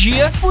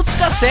meio-dia, Putz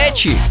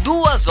Cassete,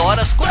 2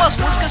 horas com as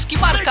músicas que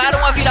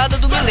marcaram a virada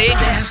do milênio.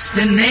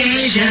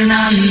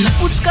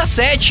 Putz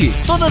Cassete,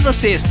 todas as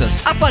sextas,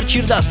 a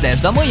partir das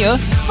 10 da manhã,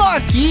 só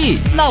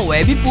aqui na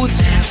Web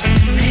Putz.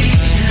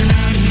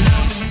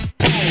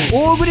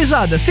 Ô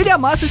gurizada, seria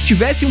massa se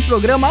tivesse um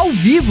programa ao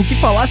vivo que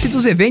falasse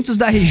dos eventos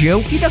da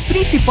região e das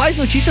principais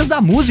notícias da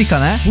música,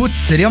 né? Putz,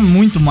 seria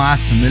muito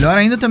massa. Melhor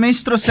ainda também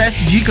se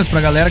trouxesse dicas pra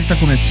galera que tá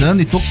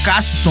começando e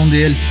tocasse o som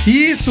deles.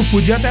 Isso,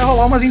 podia até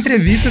rolar umas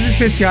entrevistas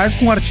especiais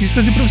com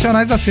artistas e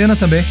profissionais da cena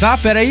também. Tá,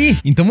 peraí.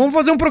 Então vamos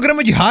fazer um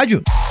programa de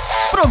rádio?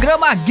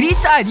 Programa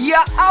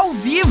Gritaria ao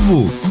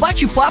vivo.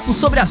 Bate-papo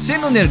sobre a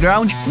cena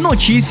underground,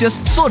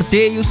 notícias,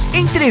 sorteios,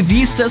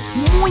 entrevistas,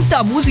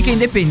 muita música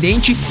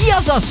independente e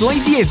as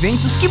ações e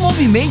eventos que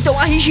movimentam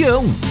a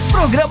região.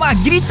 Programa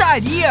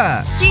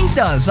Gritaria.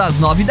 Quintas às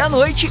 9 da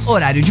noite,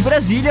 horário de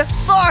Brasília,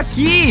 só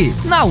aqui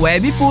na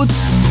Web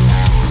Putz.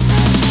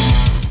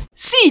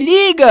 Se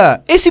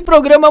liga! Esse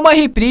programa é uma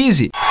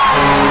reprise.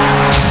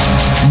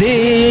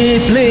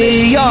 The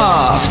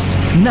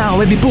Playoffs na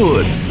Web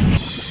Putz.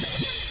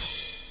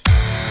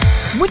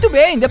 Muito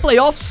bem, The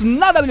Playoffs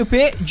na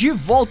WP de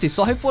volta, e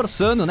só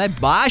reforçando, né?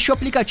 Baixe o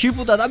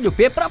aplicativo da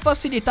WP para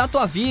facilitar a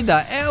tua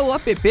vida. É o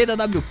app da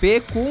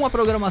WP com a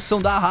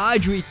programação da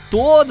rádio e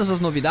todas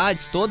as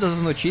novidades, todas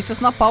as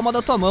notícias na palma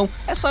da tua mão.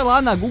 É só ir lá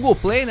na Google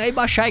Play, né, e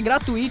baixar, é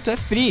gratuito, é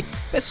free.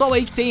 Pessoal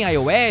aí que tem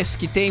iOS,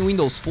 que tem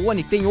Windows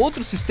Phone, que tem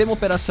outro sistema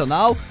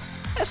operacional,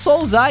 é só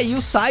usar aí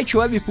o site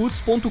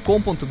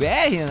webputs.com.br,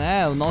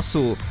 né? O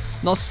nosso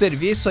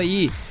serviço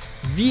aí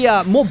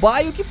via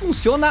mobile que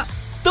funciona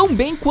tão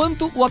bem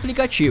quanto o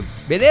aplicativo,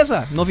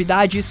 beleza?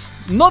 Novidades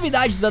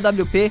da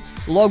WP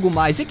logo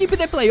mais. Equipe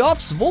The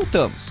Playoffs,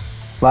 voltamos.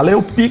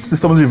 Valeu, Pix,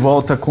 estamos de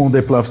volta com o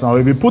The Playoffs na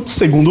Web Putz,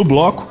 segundo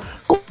bloco.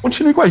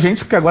 Continue com a gente,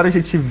 porque agora a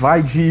gente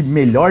vai de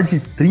melhor de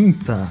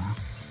 30.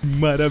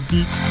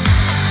 Maravilha.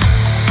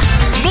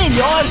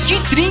 Melhor de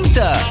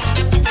 30.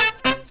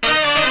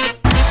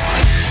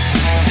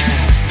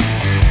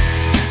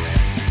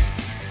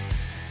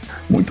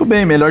 Muito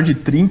bem, melhor de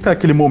 30,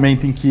 aquele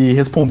momento em que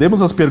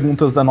respondemos as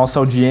perguntas da nossa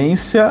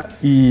audiência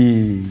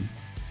e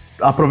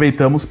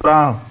aproveitamos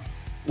para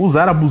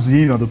usar a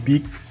buzina do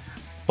Pix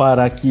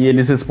para que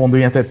eles respondam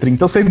em até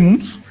 30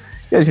 segundos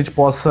e a gente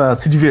possa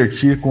se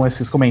divertir com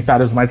esses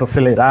comentários mais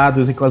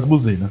acelerados e com as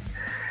buzinas.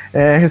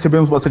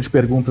 Recebemos bastante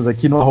perguntas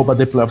aqui no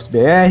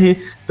 @ThePlayoffsBR,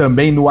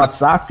 também no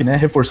WhatsApp, né?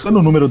 Reforçando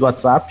o número do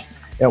WhatsApp,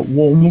 é o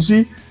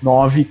 11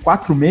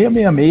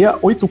 94666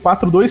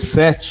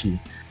 8427.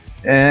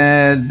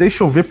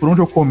 Deixa eu ver por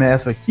onde eu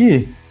começo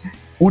aqui.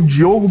 O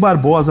Diogo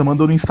Barbosa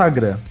mandou no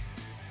Instagram.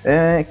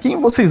 Quem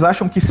vocês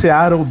acham que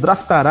Seattle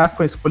draftará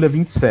com a escolha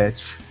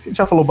 27? A gente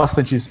já falou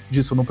bastante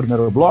disso no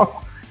primeiro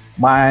bloco,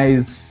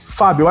 mas,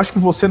 Fábio, eu acho que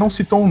você não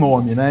citou um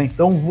nome, né?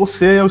 Então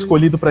você é o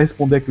escolhido para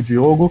responder aqui o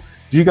Diogo.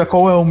 Diga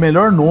qual é o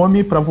melhor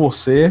nome para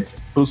você,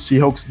 para os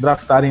Seahawks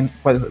draftarem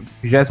com a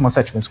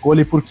 27ª escolha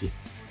e por quê?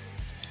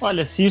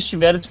 Olha, se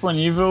estiver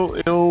disponível,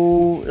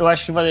 eu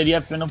acho que valeria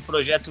a pena o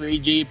projeto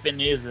AJ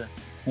Peneza,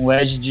 o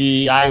Edge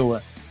de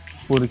Iowa,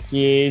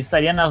 porque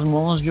estaria nas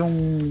mãos de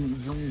um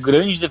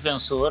grande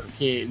defensor,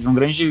 de um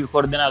grande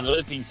coordenador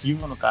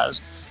defensivo, no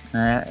caso,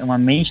 né, uma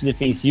mente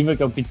defensiva,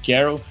 que é o Pete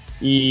Carroll,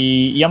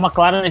 e é uma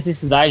clara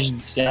necessidade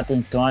de Seattle,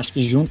 então acho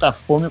que junta a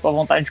fome com a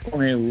vontade de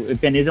comer. O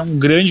Peneza é um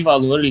grande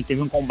valor, ele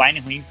teve um combine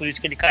ruim, por isso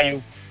que ele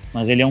caiu,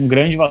 mas ele é um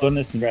grande valor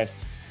nesse draft.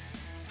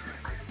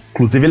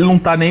 Inclusive, ele não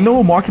tá nem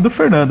no mock do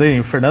Fernando, hein?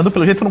 O Fernando,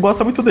 pelo jeito, não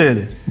gosta muito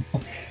dele.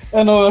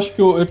 Eu acho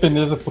que o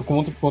Epeneza, por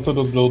conta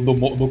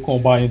do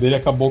combine dele,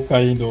 acabou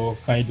caindo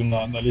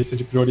na lista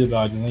de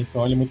prioridades, né?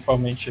 Então ele muito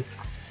provavelmente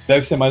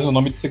deve ser mais um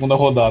nome de segunda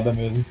rodada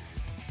mesmo.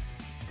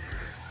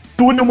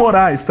 Túlio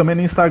Moraes, também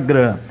no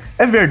Instagram.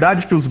 É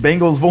verdade que os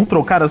Bengals vão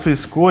trocar a sua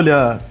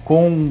escolha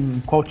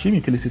com... Qual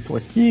time que ele citou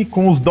aqui?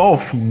 Com os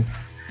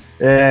Dolphins.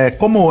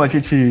 Como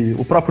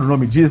o próprio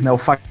nome diz, né, o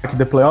FAQ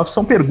The Playoffs,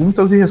 são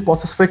perguntas e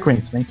respostas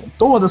frequentes, né? Então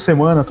toda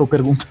semana estou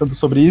perguntando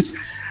sobre isso,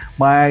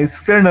 mas,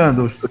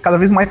 Fernando, cada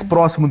vez mais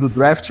próximo do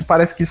draft,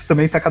 parece que isso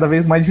também está cada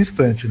vez mais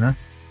distante, né?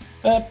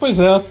 Pois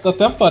é,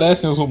 até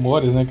aparecem os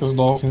rumores, né, que os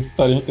Dolphins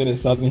estariam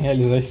interessados em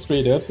realizar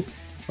straight up,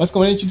 mas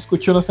como a gente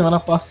discutiu na semana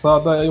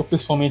passada, eu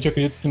pessoalmente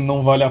acredito que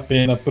não vale a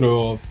pena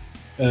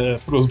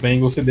pros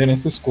Bengals cederem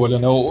essa escolha,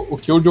 né? O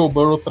que o Joe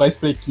Burrow traz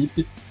para a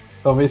equipe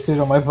talvez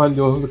seja mais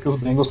valioso do que os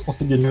Bengals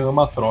conseguiriam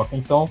numa troca.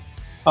 Então,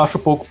 acho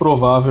pouco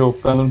provável,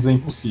 para não dizer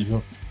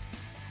impossível.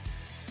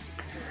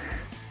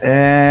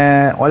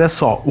 Olha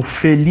só, o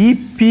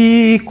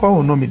Felipe... Qual é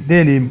o nome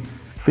dele?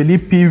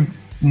 Felipe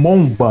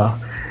Momba.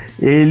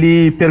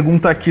 Ele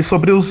pergunta aqui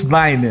sobre os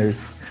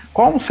Niners.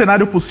 Qual um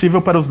cenário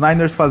possível para os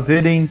Niners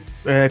fazerem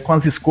com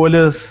as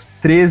escolhas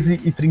 13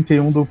 e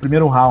 31 do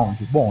primeiro round?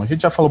 Bom, a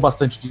gente já falou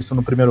bastante disso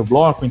no primeiro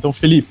bloco, então,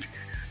 Felipe...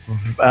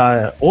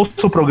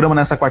 ouça o programa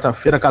nessa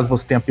quarta-feira, caso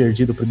você tenha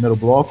perdido o primeiro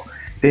bloco.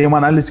 Tem uma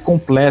análise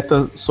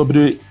completa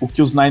sobre o que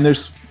os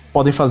Niners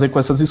podem fazer com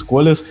essas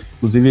escolhas.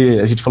 Inclusive,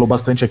 a gente falou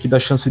bastante aqui da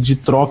chance de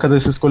troca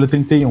dessa escolha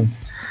 31.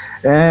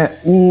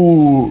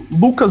 O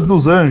Lucas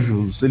dos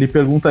Anjos, ele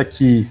pergunta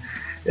aqui: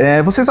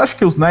 vocês acham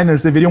que os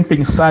Niners deveriam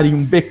pensar em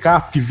um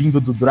backup vindo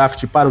do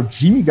draft para o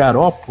Jimmy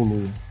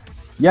Garoppolo?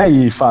 E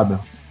aí, Fábio?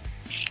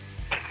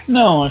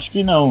 Não, acho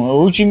que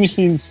não. O time,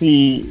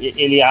 se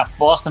ele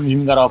aposta no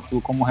Jimmy Garoppolo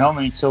como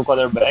realmente seu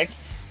quarterback,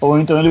 ou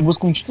então ele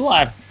busca um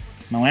titular.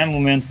 Não é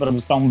momento para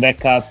buscar um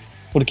backup.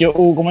 Porque,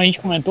 como a gente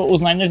comentou,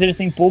 os Niners eles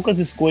têm poucas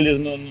escolhas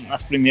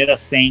nas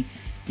primeiras 100.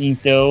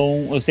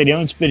 Então, seria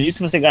um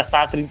desperdício você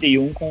gastar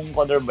 31 com um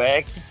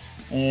quarterback,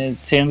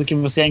 sendo que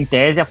você, em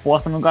tese,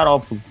 aposta no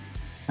Garoppolo.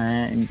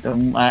 Então,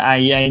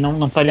 aí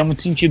não faria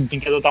muito sentido. Tem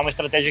que adotar uma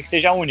estratégia que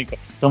seja única.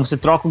 Então, você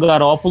troca o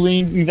Garoppolo e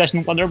investe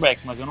num quarterback,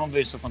 mas eu não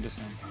vejo isso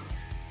acontecendo.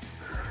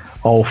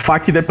 O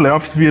FAQ The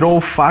Playoffs virou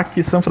o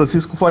FAQ San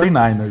Francisco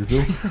 49ers,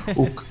 viu?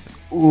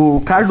 o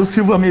Carlos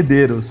Silva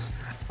Medeiros.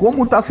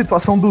 Como tá a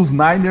situação dos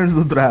Niners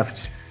do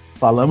draft?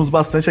 Falamos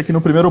bastante aqui no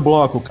primeiro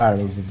bloco,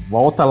 Carlos.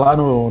 Volta lá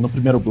no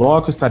primeiro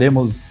bloco.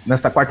 Estaremos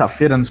nesta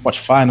quarta-feira no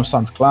Spotify, no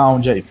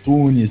SoundCloud,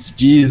 iTunes,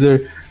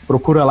 Deezer.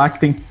 Procura lá que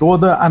tem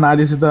toda a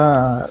análise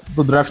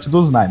do draft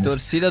dos Niners.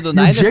 Torcida do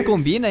Niners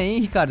combina,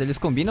 hein, Ricardo? Eles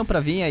combinam pra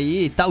vir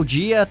aí tal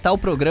dia, tal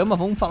programa,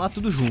 vamos falar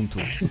tudo junto.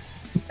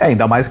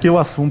 Ainda mais que o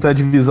assunto é a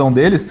divisão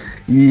deles.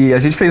 E a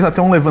gente fez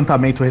até um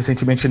levantamento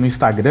recentemente no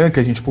Instagram,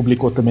 que a gente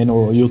publicou também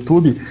no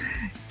YouTube,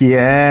 que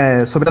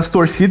é sobre as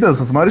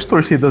torcidas, as maiores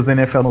torcidas da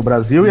NFL no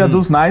Brasil, e a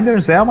dos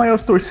Niners é a maior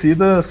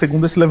torcida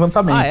segundo esse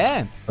levantamento. Ah,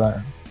 é?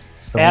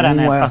 Então, era,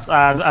 né?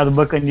 A do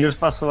Buccaneers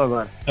passou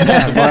agora.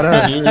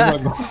 Agora...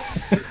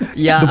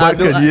 E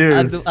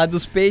a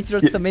dos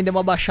Patriots também deu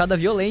uma baixada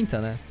violenta,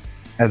 né?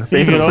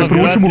 Sim, foi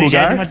pro último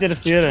lugar.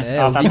 23ª.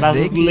 Ela tá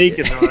atrás dos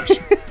Lakers, eu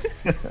acho.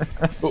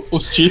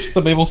 Os Chiefs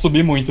também vão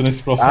subir muito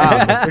nesse próximo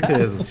ano. Com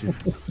certeza.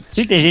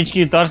 Sim, tem gente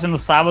que torce no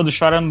sábado,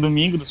 chora no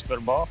domingo do Super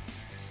Bowl.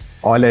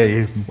 Olha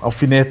aí,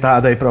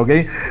 alfinetada aí pra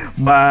alguém.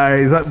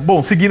 Mas,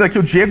 bom, seguindo aqui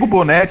o Diego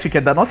Bonetti, que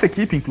é da nossa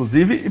equipe,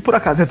 inclusive, e por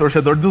acaso é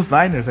torcedor dos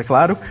Niners, é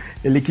claro.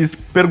 Ele quis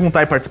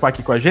perguntar e participar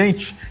aqui com a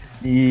gente.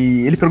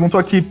 E ele perguntou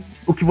aqui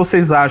o que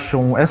vocês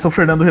acham. Essa o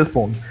Fernando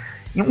responde.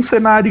 Em um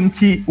cenário em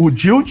que o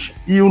Dilch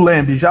e o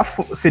Lamb já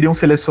seriam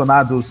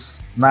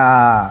selecionados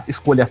na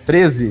escolha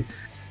 13,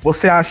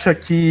 você acha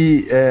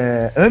que,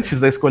 antes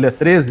da escolha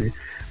 13,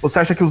 você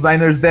acha que os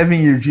Niners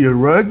devem ir de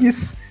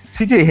Ruggs,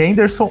 CJ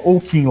Henderson ou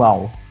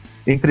Kinlaw?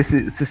 Entre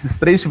se esses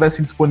três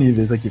estivessem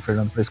disponíveis aqui,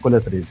 Fernando, para a escolha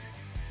 13.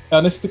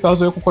 Nesse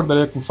caso, eu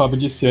concordaria com o Fábio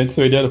disse antes,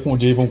 eu iria com o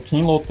Javon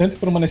Kinlaw, tanto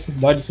por uma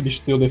necessidade de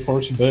substituir o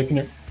DeForest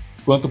Buckner,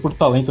 quanto por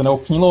talento, né? O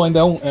Kinlaw ainda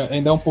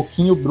é um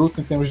pouquinho bruto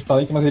em termos de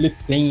talento, mas ele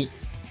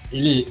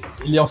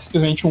é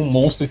simplesmente um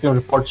monstro em termos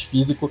de porte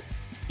físico.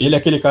 Ele é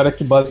aquele cara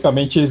que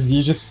basicamente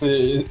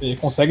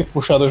consegue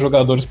puxar dois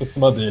jogadores para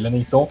cima dele, né?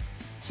 Então,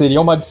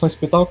 seria uma adição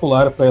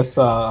espetacular para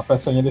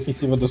essa linha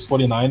defensiva dos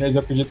 49ers, e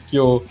eu acredito que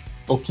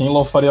o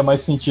Kinlaw faria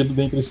mais sentido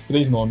dentre esses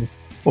três nomes.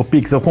 Ô,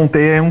 Pix, eu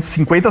contei uns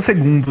 50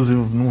 segundos e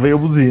não veio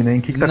buzina, hein?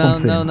 O que tá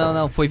acontecendo?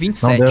 Não, foi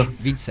 27.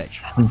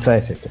 27.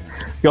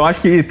 Eu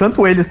acho que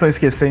tanto eles estão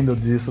esquecendo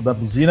disso da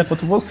buzina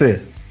quanto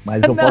você.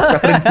 Mas eu posso ficar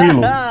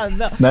tranquilo.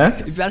 Não. Né?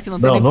 Pior que não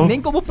tem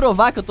nem como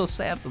provar que eu tô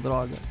certo,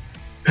 droga.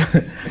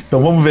 Então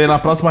vamos ver na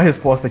próxima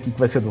resposta aqui, que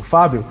vai ser do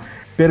Fábio.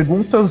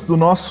 Perguntas do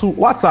nosso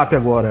WhatsApp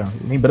agora.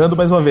 Lembrando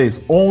mais uma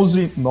vez,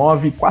 11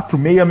 9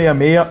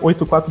 4666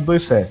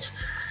 8427.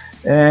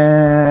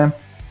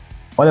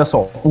 Olha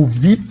só, o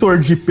Vitor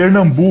de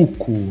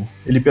Pernambuco,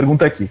 ele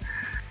pergunta aqui: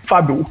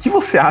 Fábio, o que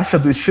você acha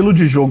do estilo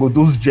de jogo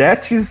dos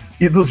Jets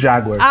e dos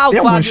Jaguars? Tem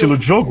algum estilo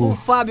de jogo? O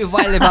Fábio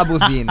vai levar a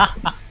buzina.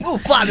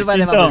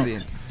 A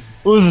buzina.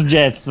 Os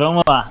Jets,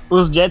 vamos lá.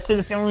 Os Jets,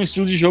 eles têm um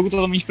estilo de jogo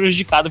totalmente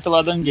prejudicado pelo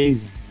Adam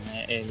Gaze.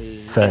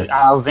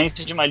 A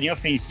ausência de uma linha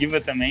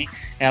ofensiva também,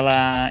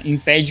 ela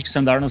impede que o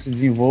Sam Darnold se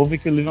desenvolva e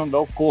que o Le'Veon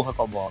Bell corra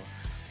com a bola.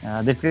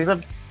 A defesa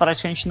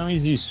praticamente não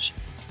existe.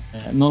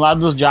 No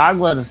lado dos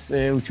Jaguars,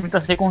 o time está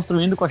se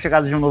reconstruindo com a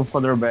chegada de um novo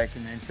quarterback,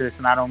 né? Eles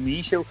selecionaram o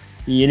Mitchell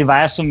e ele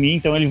vai assumir,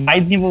 então ele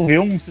vai desenvolver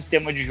um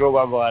sistema de jogo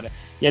agora.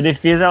 E a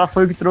defesa, ela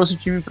foi o que trouxe o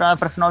time para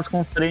a final de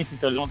conferência,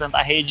 então eles vão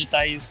tentar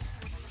reeditar isso.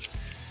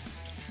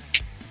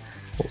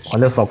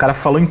 Olha só, o cara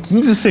falou em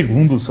 15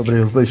 segundos sobre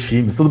os dois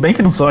times. Tudo bem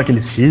que não são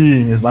aqueles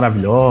times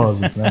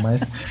maravilhosos, né?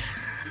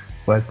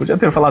 Mas podia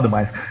ter falado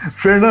mais.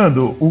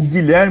 Fernando, o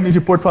Guilherme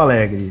de Porto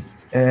Alegre,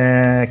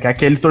 que é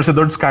aquele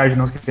torcedor dos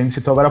Cardinals que a gente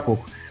citou agora há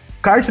pouco.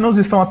 Cardinals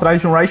estão atrás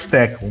de um right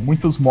tackle.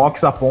 Muitos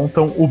mocks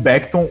apontam o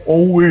Becton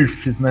ou o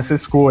Wirfs nessa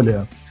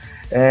escolha.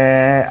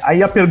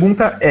 Aí a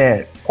pergunta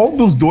é: qual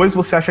dos dois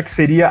você acha que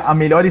seria a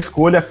melhor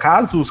escolha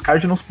caso os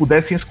Cardinals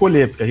pudessem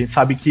escolher? Porque a gente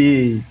sabe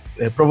que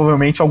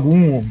provavelmente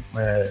algum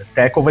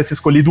tackle vai ser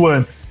escolhido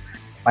antes.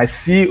 Mas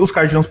se os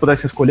Cardinals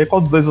pudessem escolher,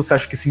 qual dos dois você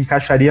acha que se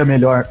encaixaria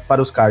melhor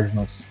para os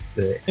Cardinals?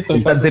 Ele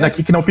está dizendo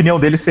aqui que na opinião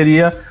dele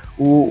seria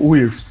o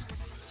Wirfs.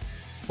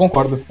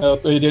 Concordo.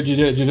 Eu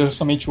diria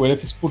justamente o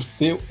Wirfs por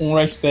ser um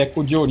right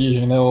tackle de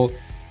origem, né? O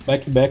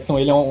Becton,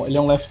 ele é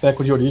um left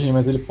tackle de origem,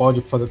 mas ele pode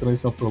fazer a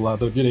transição para o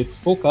lado direito, se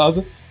for o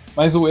caso.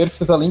 Mas o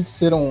Wirfs, além de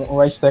ser um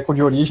right tackle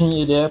de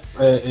origem,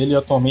 ele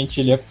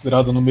atualmente é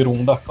considerado o número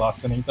 1 da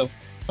classe, né? Então,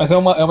 mas é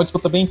uma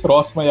disputa bem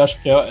próxima e acho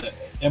que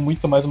é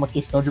muito mais uma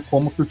questão de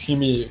como que o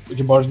time,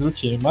 de bordo do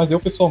time. Mas eu,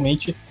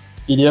 pessoalmente,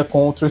 iria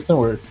com o Tristan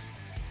Wirfs.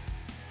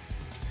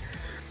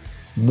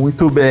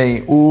 Muito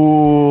bem.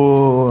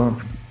 O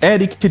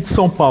Eric de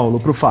São Paulo,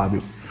 pro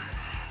Fábio.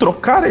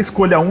 Trocar a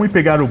escolha 1 e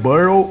pegar o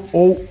Burrow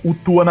ou o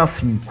Tua na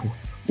 5?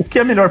 O que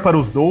é melhor para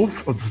os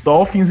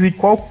Dolphins e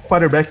qual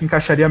quarterback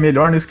encaixaria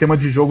melhor no esquema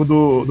de jogo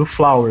do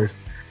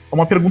Flowers? É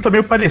uma pergunta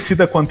meio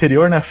parecida com a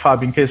anterior, né,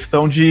 Fábio? Em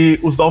questão de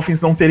os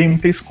Dolphins não terem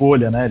muita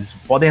escolha, né? Eles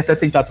podem até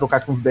tentar trocar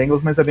com os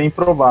Bengals, mas é bem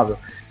improvável.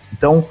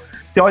 Então,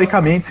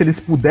 teoricamente, se eles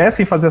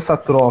pudessem fazer essa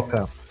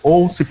troca,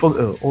 ou se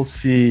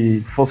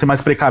fossem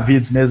mais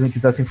precavidos mesmo e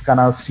quisessem ficar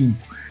na 5,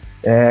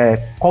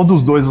 qual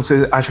dos dois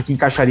você acha que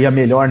encaixaria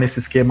melhor nesse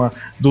esquema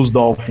dos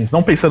Dolphins?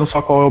 Não pensando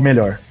só qual é o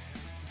melhor.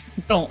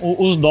 Então,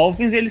 os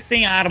Dolphins, eles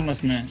têm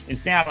armas, né?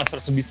 Eles têm armas para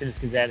subir se eles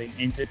quiserem.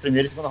 Entre a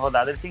primeira e a segunda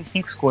rodada, eles têm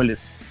 5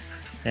 escolhas.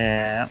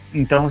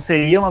 Então,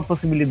 seria uma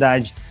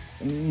possibilidade.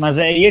 Mas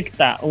aí que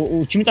tá.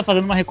 O time tá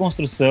fazendo uma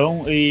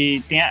reconstrução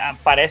e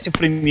parece a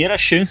primeira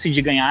chance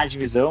de ganhar a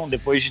divisão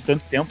depois de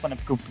tanto tempo, né?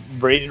 Porque o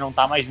Brady não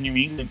tá mais no New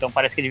England, então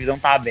parece que a divisão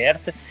tá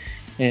aberta.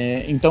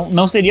 Então,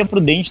 não seria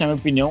prudente, na minha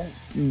opinião,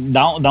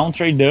 dar um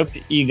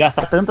trade-up e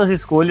gastar tantas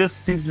escolhas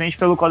simplesmente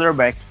pelo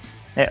quarterback.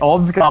 É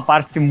óbvio que é uma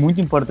parte muito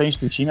importante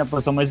do time, a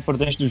posição mais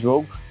importante do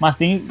jogo, mas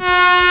tem...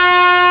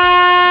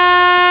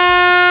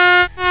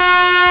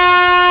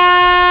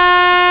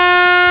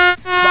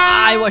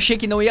 Eu achei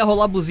que não ia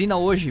rolar buzina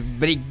hoje.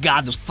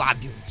 Obrigado,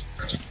 Fábio.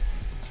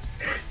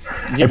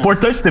 É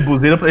importante ter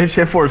buzina pra gente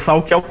reforçar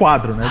o que é o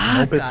quadro, né?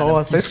 Senão o pessoal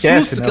até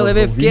esquece, susto né? Que eu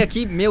levei, fiquei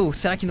aqui,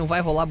 será que não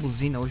vai rolar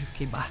buzina hoje?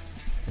 Fiquei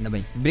Ainda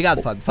bem.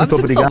 Obrigado, Fábio. Fábio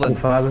Muito sempre obrigado, salvando.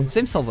 Fábio.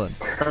 Sempre salvando.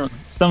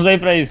 Estamos aí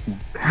pra isso, né?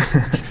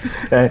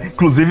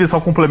 Inclusive, só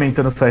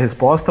complementando essa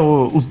resposta,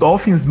 os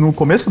Dolphins, no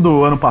começo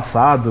do ano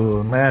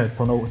passado, né,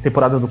 quando a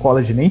temporada do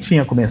college nem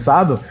tinha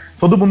começado,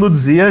 todo mundo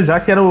dizia já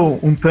que era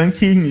um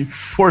tanque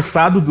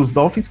forçado dos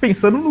Dolphins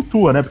pensando no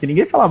Tua, né? Porque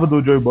ninguém falava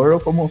do Joe Burrow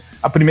como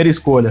a primeira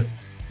escolha.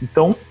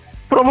 Então,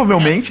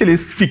 provavelmente,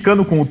 eles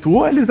ficando com o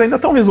Tua, eles ainda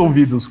estão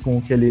resolvidos com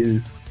o que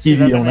eles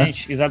queriam, né?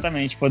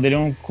 Exatamente.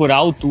 Poderiam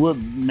curar o Tua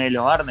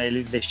melhor, né?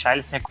 Deixar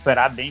ele se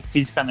recuperar bem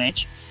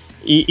fisicamente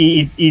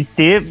e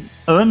ter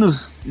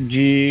anos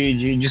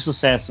de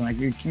sucesso, né?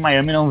 Que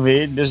Miami não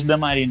vê desde o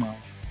Damari, não.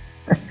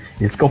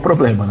 Esse que é o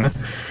problema, né?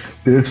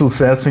 Ter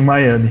sucesso em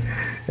Miami.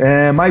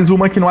 Mais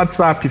uma aqui no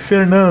WhatsApp.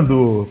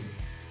 Fernando.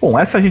 Bom,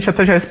 essa a gente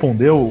até já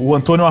respondeu. O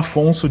Antônio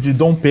Afonso, de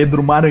Dom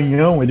Pedro,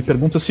 Maranhão, ele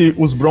pergunta se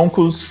os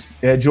Broncos,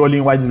 de olho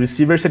em wide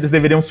receiver, se eles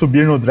deveriam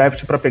subir no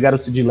draft para pegar o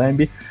CeeDee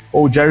Lamb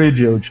ou o Jerry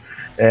Jeudy.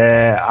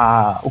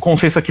 O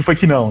consenso aqui foi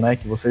que não, né?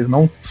 Que vocês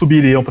não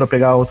subiriam para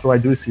pegar outro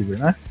wide receiver,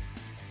 né?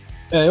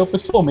 Eu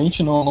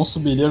pessoalmente não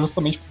subiria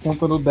justamente por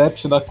conta do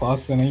depth da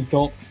classe, né?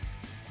 Então,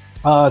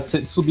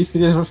 subir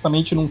seria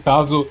justamente num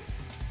caso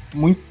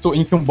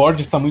em que um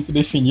board está muito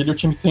definido e o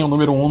time tem o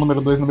número 1,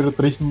 número 2, número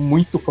 3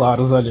 muito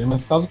claros ali.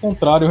 Mas caso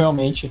contrário,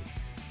 realmente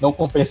não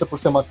compensa por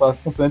ser uma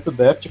classe com tanto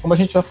depth. Como a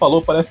gente já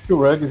falou, parece que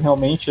o Ruggs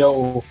realmente é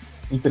o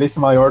interesse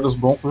maior dos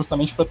Broncos,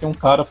 justamente para ter um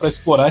cara para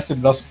explorar esse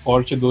braço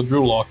forte do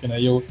Drew Lock, né?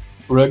 E o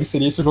Ruggs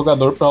seria esse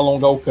jogador para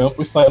alongar o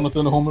campo e sair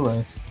anotando home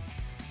runs.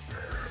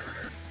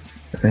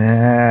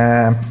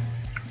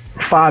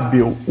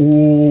 Fábio,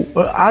 o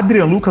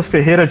Adrian Lucas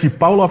Ferreira, de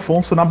Paulo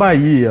Afonso, na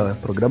Bahia.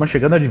 Programa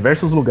chegando a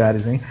diversos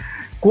lugares, hein?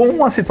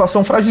 Com a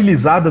situação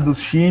fragilizada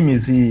dos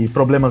times e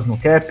problemas no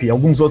cap,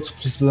 alguns outros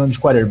precisando de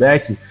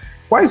quarterback,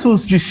 quais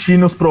os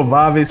destinos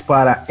prováveis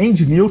para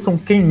Andy Newton,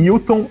 Ken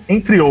Newton,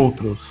 entre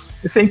outros?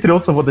 Esse entre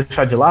outros eu vou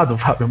deixar de lado,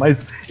 Fábio,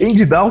 mas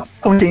Andy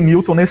Dalton e Ken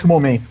Newton nesse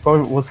momento,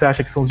 qual você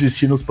acha que são os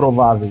destinos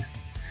prováveis?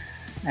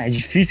 É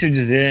difícil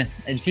dizer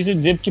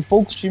porque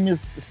poucos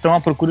times estão à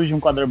procura de um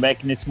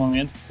quarterback nesse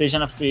momento que esteja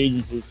na free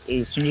agency.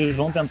 Os times eles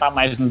vão tentar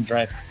mais no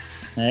draft.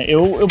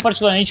 Eu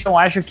particularmente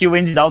acho que o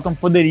Andy Dalton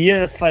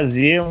poderia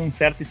fazer um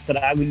certo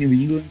estrago em New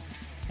England,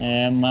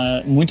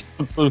 muito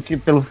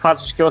pelo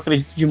fato de que eu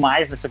acredito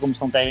demais nessa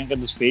comissão técnica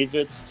dos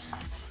Patriots.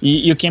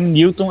 E o Cam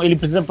Newton, ele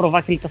precisa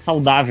provar que ele está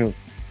saudável,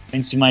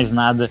 antes de mais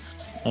nada.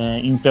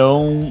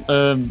 Então,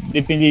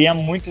 dependeria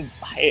muito.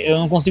 Eu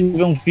não consigo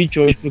ver um fit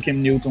hoje pro Cam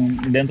Newton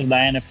dentro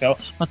da NFL,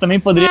 mas também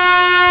poderia.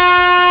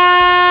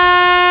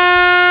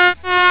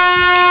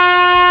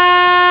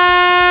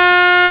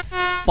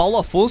 Paulo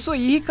Afonso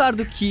e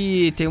Ricardo,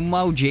 que tem uma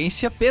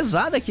audiência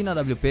pesada aqui na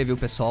WP, viu? O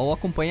pessoal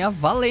acompanha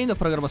valendo a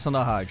programação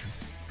da rádio.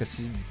 Fica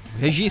esse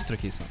registro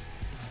aqui só.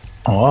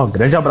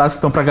 Grande abraço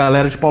então pra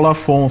galera de Paulo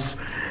Afonso.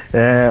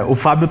 O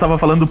Fábio tava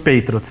falando do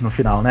Patriots no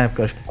final, né?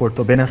 Porque eu acho que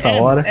cortou bem nessa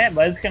hora.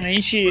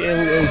 Basicamente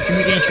é o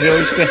time que a gente vê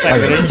hoje com essa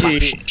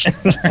grande.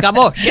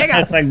 Acabou, chega!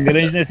 Essa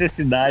grande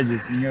necessidade,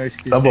 assim, eu acho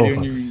que tá seria bom,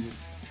 o New England.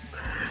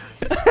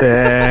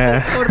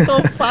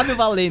 Cortou o Fábio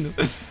valendo.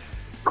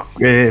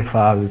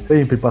 Fábio,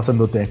 sempre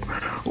passando o tempo.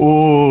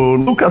 O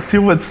Lucas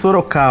Silva, de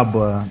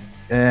Sorocaba.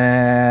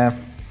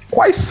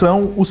 Quais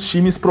são os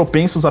times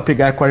propensos a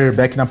pegar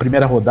quarterback na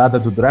primeira rodada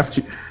do draft,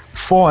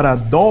 fora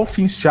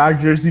Dolphins,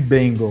 Chargers e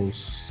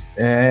Bengals?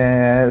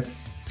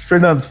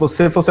 Fernando, se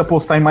você fosse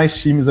apostar em mais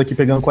times aqui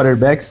pegando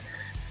quarterbacks,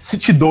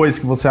 cite 2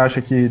 que você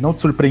acha que não te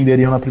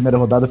surpreenderiam na primeira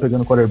rodada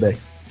pegando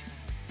quarterbacks.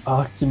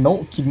 Que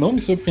não me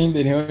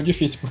surpreenderiam é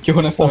difícil, porque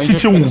honestamente...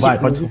 Cite um,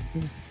 pode ser.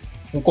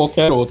 Com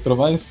qualquer outro,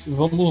 mas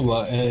vamos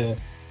lá.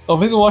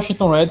 Talvez o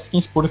Washington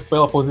Redskins,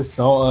 pela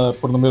posição,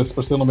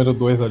 por ser o número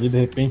 2 ali, de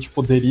repente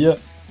poderia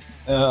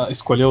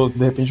escolher,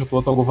 de repente, o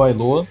Tua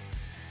Tagovailoa.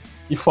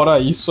 E fora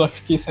isso,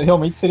 acho que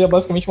realmente seria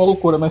basicamente uma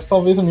loucura, mas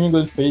talvez o New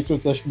England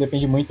Patriots, acho que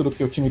depende muito do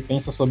que o time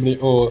pensa sobre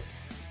o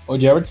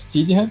Jarrett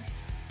Stidham.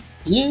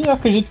 E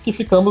acredito que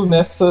ficamos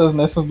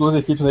nessas duas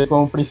equipes aí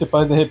como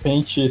principais, de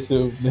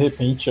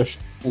repente, acho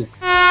que...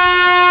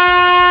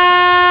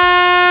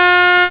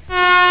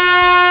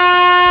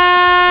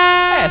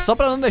 Só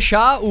pra não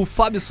deixar o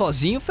Fábio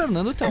sozinho, o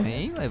Fernando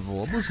também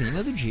levou a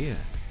buzina do dia.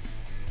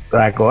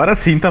 Agora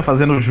sim tá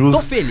fazendo jus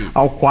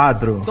ao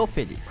quadro. Tô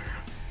feliz.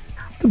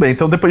 Muito bem,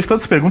 então depois de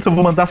tantas perguntas eu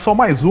vou mandar só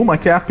mais uma,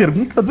 que é a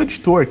pergunta do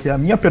editor, que é a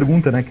minha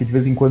pergunta, né, que de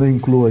vez em quando eu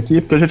incluo aqui,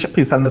 porque eu já tinha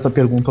pensado nessa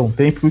pergunta há um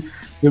tempo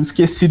e eu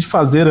esqueci de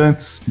fazer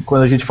antes,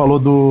 quando a gente falou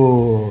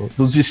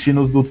dos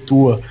destinos do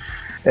Tua.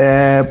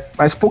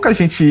 Mas pouca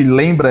gente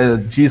lembra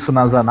disso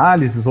nas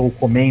análises ou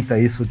comenta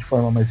isso de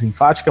forma mais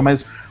enfática,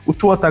 mas o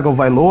Tua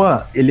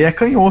Tagovailoa, ele é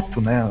canhoto,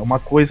 né? Uma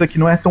coisa que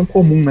não é tão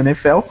comum na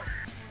NFL,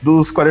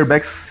 dos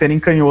quarterbacks serem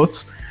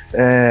canhotos.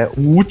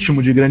 O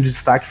último de grande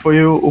destaque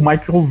foi o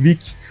Michael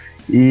Vick.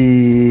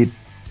 E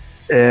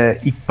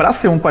para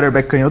ser um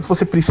quarterback canhoto,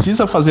 você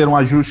precisa fazer um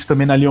ajuste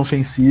também na linha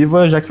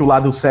ofensiva, já que o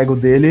lado cego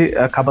dele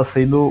acaba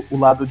sendo o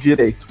lado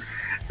direito.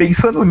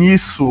 Pensando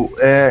nisso,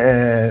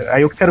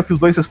 aí eu quero que os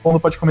dois respondam,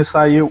 pode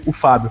começar aí o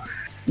Fábio.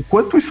 o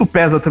quanto isso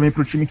pesa também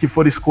pro time que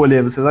for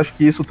escolher? Vocês acham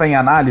que isso tá em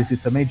análise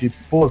também? De,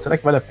 pô, será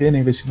que vale a pena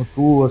investir no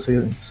Tua,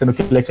 sendo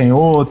que ele é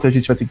canhoto, a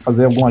gente vai ter que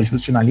fazer algum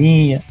ajuste na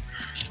linha?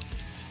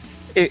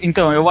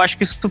 Então, eu acho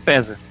que isso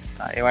pesa.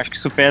 Tá? Eu acho que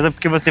isso pesa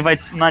porque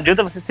não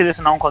adianta você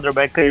selecionar um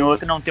quarterback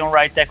canhoto e não ter um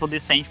right tackle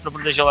decente para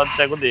proteger o lado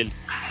cego dele.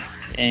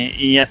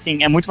 E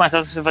assim, é muito mais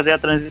fácil você fazer a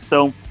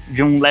transição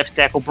de um left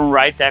tackle para um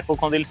right tackle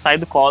quando ele sai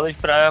do college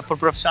para o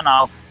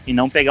profissional, e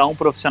não pegar um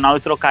profissional e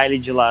trocar ele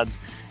de lado.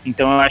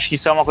 Então eu acho que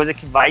isso é uma coisa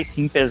que vai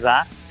sim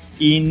pesar,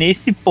 e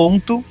nesse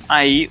ponto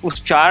aí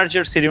os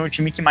Chargers seriam o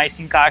time que mais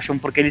se encaixam,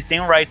 porque eles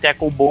têm um right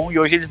tackle bom e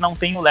hoje eles não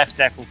têm o left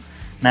tackle,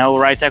 né? O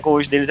right tackle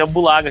hoje deles é o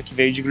Bulaga, que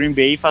veio de Green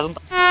Bay e faz um...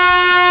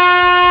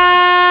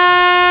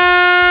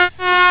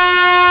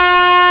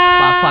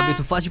 Fábio,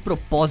 tu faz de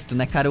propósito,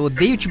 né, cara? Eu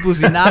odeio te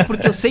buzinar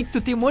porque eu sei que tu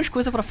tem um monte de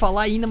coisa pra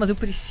falar ainda, mas eu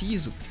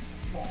preciso.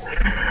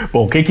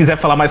 Bom, quem quiser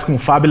falar mais com o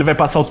Fábio, ele vai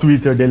passar o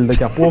Twitter dele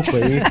daqui a pouco,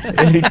 aí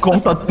ele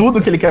conta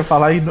tudo que ele quer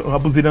falar e a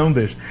buzina não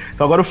deixa.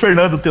 Então agora o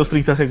Fernando tem os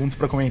 30 segundos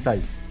pra comentar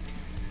isso.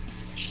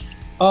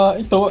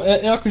 Então,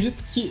 eu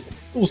acredito que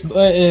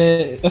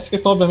essa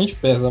questão obviamente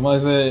pesa,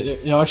 mas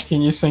eu acho que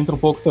nisso entra um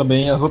pouco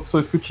também as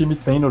opções que o time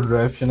tem no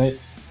draft, né?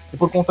 E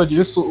por conta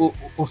disso,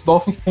 os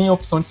Dolphins têm a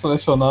opção de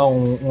selecionar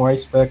um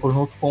right tackle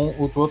junto com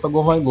o Tua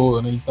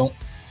Tagovailoa, né? Então,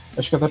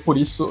 acho que até por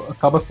isso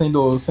acaba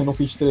sendo um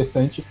fit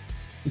interessante.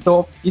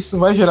 Então, isso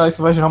vai gerar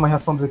uma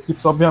reação das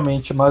equipes,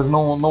 obviamente, mas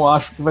não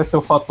acho que vai ser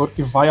o fator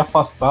que vai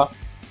afastar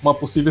uma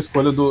possível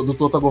escolha do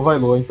Tua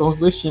Tagovailoa. Então, os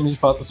dois times, de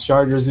fato, os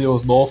Chargers e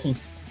os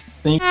Dolphins,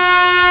 têm...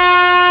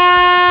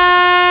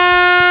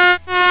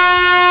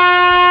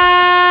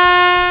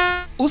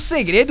 O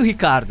segredo,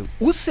 Ricardo,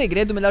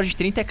 melhor de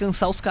 30 é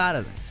cansar os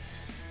caras.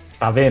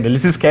 Tá vendo?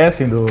 Eles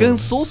esquecem do...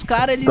 Cansou os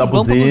caras, eles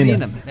vão pra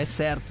buzina, é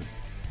certo.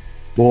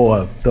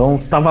 Boa, então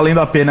tá valendo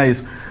a pena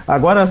isso.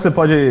 Agora você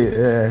pode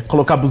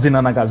colocar a buzina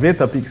na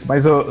gaveta, Pix,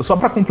 mas só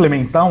pra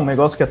complementar um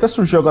negócio que até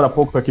surgiu agora há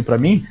pouco aqui pra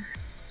mim,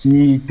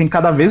 que tem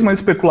cada vez mais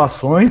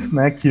especulações,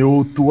 né, que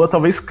o Tua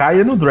talvez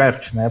caia no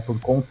draft, né, por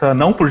conta,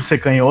 não por ser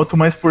canhoto,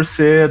 mas por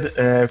ser,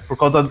 por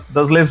causa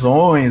das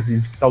lesões,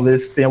 e que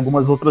talvez tenha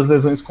algumas outras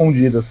lesões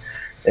escondidas.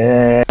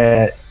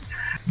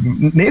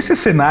 Nesse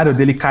cenário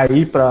dele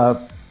cair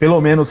para pelo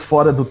menos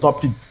fora do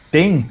top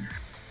 10,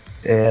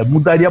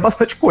 mudaria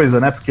bastante coisa,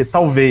 né? Porque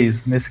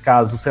talvez, nesse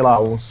caso, sei lá,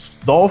 os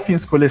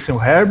Dolphins escolhessem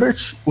o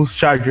Herbert, os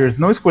Chargers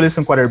não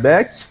escolhessem um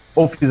quarterback,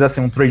 ou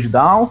fizessem um trade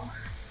down,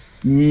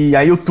 e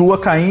aí o Tua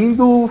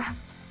caindo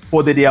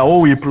poderia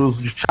ou ir para os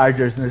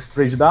Chargers nesse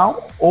trade down,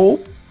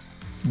 ou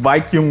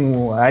vai que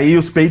aí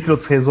os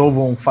Patriots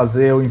resolvam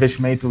fazer o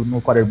investimento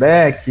no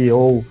quarterback,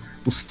 ou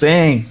os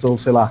Saints, ou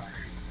sei lá.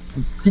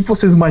 O que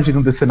vocês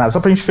imaginam desse cenário? Só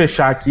pra gente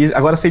fechar aqui,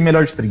 agora sem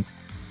melhor de 30.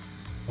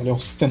 Olha, é um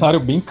cenário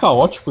bem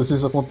caótico se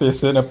isso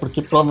acontecer, né?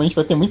 Porque provavelmente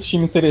vai ter muito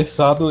time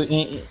interessado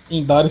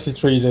em dar esse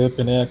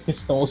trade-up, né? A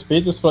questão, os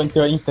Patriots,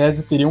 em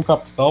tese, teriam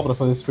capital para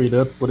fazer esse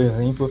trade-up, por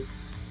exemplo.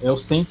 O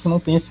Saints não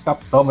tem esse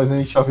capital, mas a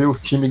gente já viu o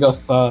time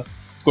gastar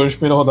escolha de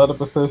primeira rodada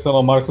para selecionar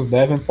o Marcus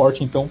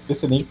Davenport, então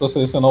precedente para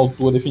selecionar o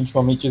Tua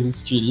definitivamente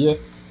existiria.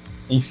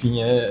 Enfim,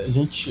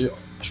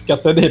 acho que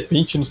até de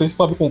repente, não sei se o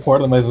Fábio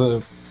concorda, mas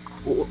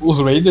os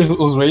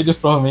Raiders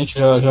provavelmente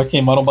já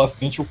queimaram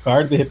bastante o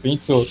card. De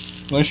repente, se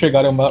não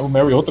enxergarem o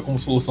Mariota como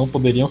solução,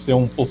 poderiam ser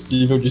um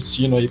possível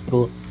destino aí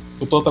pro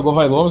Tua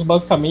Tagovailoa, mas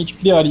basicamente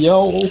criaria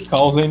o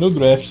caos aí no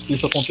draft se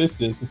isso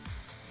acontecesse.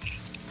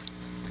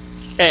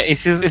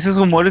 Esses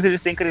rumores eles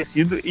têm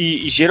crescido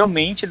e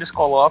geralmente eles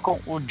colocam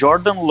o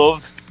Jordan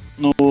Love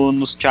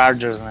nos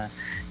Chargers, né?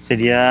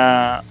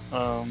 Seria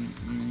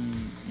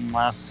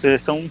uma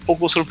seleção um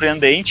pouco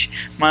surpreendente,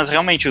 mas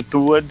realmente o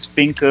Tua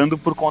despencando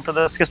por conta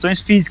das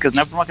questões físicas,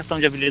 não é por uma questão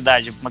de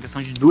habilidade, é por uma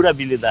questão de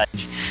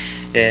durabilidade.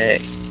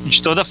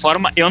 De toda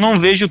forma, eu não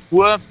vejo o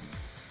Tua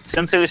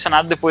sendo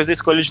selecionado depois da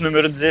escolha de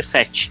número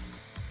 17.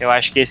 Eu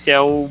acho que esse é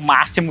o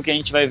máximo que a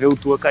gente vai ver o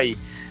Tua cair,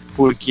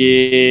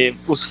 porque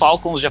os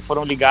Falcons já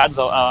foram ligados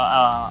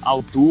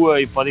ao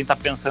Tua e podem estar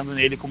pensando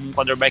nele como um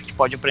quarterback que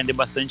pode aprender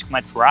bastante com o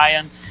Matt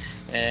Ryan.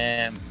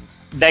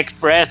 Dak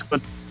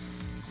Prescott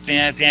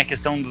tem a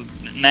questão do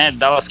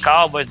Dallas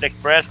Cowboys, Dak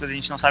Prescott, a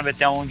gente não sabe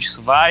até onde isso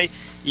vai,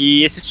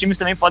 e esses times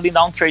também podem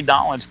dar um trade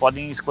down, eles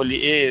podem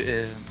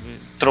escolher,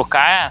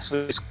 trocar a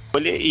sua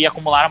escolha e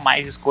acumular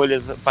mais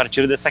escolhas a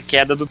partir dessa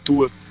queda do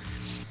Tua.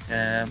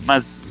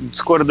 Mas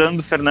discordando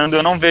do Fernando,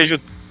 eu não vejo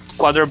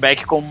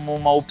quarterback como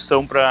uma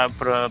opção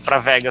para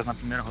Vegas na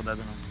primeira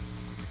rodada, não.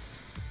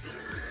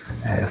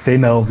 Sei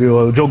não, viu?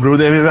 O Joe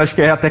Gruden acho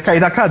que ia até cair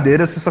da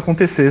cadeira se isso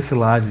acontecesse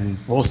lá.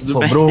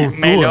 Sobrou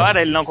melhor,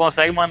 ele não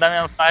consegue mandar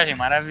mensagem,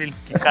 maravilha,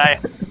 que caia.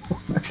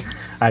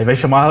 Aí vai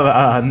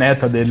chamar a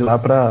neta dele lá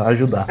pra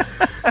ajudar.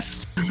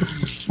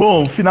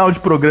 Bom, final de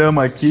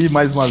programa aqui,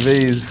 mais uma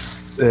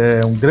vez,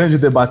 um grande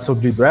debate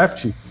sobre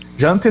draft.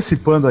 Já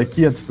antecipando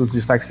aqui, antes dos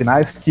destaques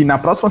finais, que na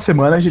próxima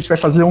semana a gente vai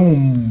fazer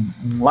um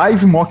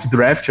live mock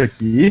draft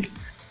aqui.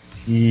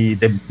 E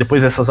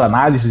depois dessas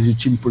análises de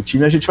time por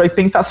time, a gente vai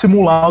tentar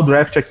simular o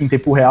draft aqui em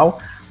tempo real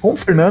com o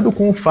Fernando,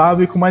 com o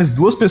Fábio e com mais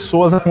 2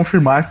 pessoas a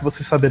confirmar, que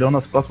vocês saberão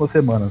nas próximas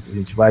semanas. A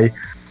gente vai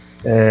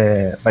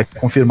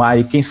confirmar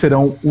aí quem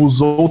serão os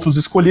outros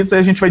escolhidos, aí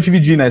a gente vai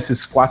dividir, né,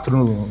 esses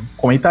 4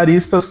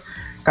 comentaristas,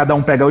 cada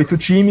um pega 8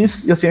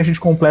 times, e assim a gente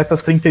completa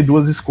as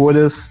 32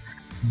 escolhas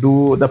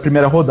da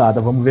primeira rodada.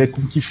 Vamos ver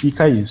como que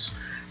fica isso.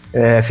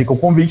 Fica o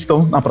convite,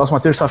 então, na próxima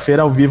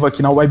terça-feira, ao vivo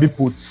aqui na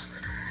Webputs.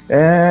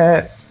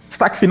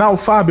 Destaque final,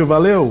 Fábio,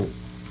 valeu!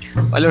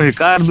 Valeu,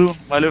 Ricardo.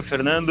 Valeu,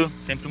 Fernando.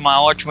 Sempre uma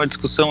ótima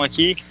discussão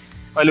aqui.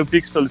 Valeu,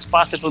 Pix, pelo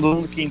espaço. É todo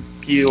mundo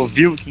que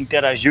ouviu, que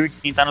interagiu e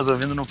quem está nos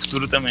ouvindo no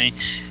futuro também.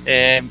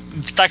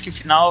 Destaque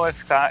final vai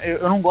ficar...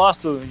 Eu não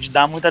gosto de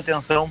dar muita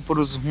atenção para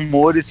os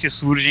rumores que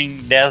surgem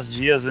 10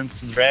 dias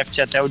antes do draft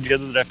até o dia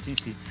do draft em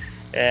si.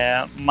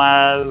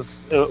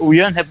 Mas o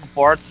Ian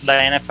Rapoport,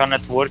 da NFL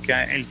Network,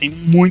 ele tem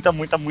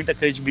muita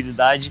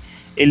credibilidade.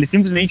 Ele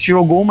simplesmente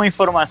jogou uma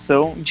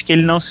informação de que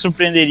ele não se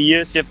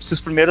surpreenderia se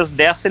os primeiros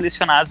 10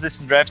 selecionados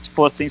desse draft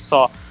fossem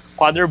só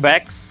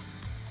quarterbacks,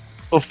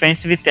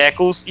 offensive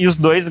tackles e os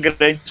 2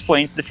 grandes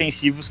expoentes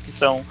defensivos, que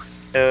são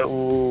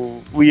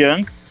o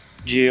Young,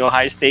 de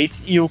Ohio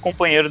State, e o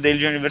companheiro dele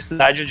de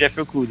universidade, o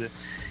Jeffrey Okudah.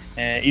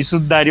 Isso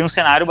daria um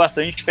cenário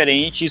bastante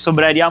diferente e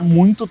sobraria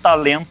muito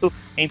talento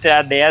entre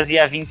a 10 e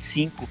a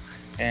 25.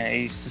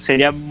 Isso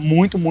seria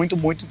muito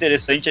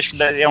interessante. Acho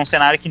que é um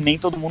cenário que nem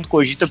todo mundo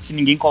cogita, porque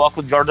ninguém coloca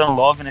o Jordan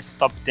Love nesse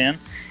top 10,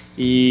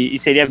 e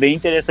seria bem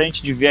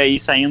interessante de ver aí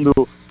saindo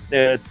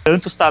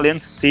tantos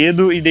talentos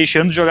cedo e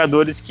deixando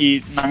jogadores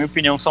que, na minha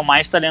opinião, são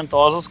mais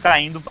talentosos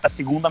caindo para a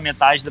segunda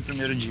metade do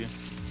primeiro dia.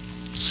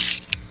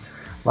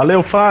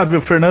 Valeu, Fábio.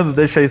 Fernando,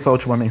 deixa aí sua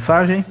última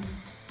mensagem.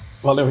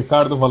 Valeu,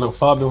 Ricardo, valeu,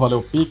 Fábio,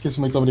 valeu, Pix,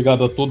 muito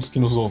obrigado a todos que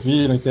nos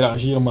ouviram,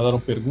 interagiram, mandaram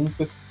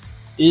perguntas.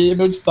 E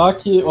meu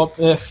destaque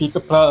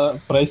fica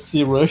para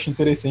esse rush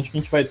interessante que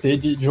a gente vai ter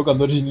de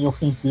jogadores de linha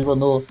ofensiva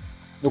no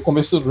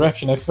começo do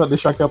draft, né? Para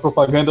deixar aqui a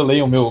propaganda,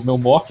 leiam o meu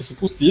mock, se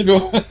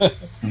possível.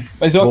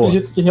 Mas eu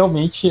acredito que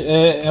realmente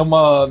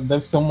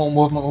deve ser uma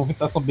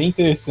movimentação bem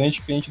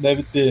interessante, que a gente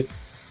deve ter.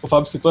 O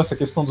Fábio citou essa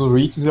questão dos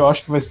reaches, eu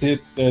acho que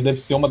deve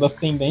ser uma das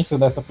tendências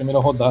dessa primeira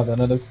rodada,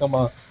 né? Deve ser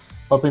uma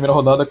primeira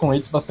rodada com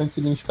rates bastante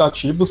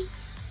significativos,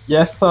 e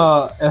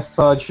essa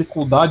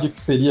dificuldade que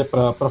seria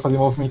para fazer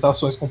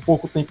movimentações com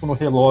pouco tempo no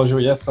relógio,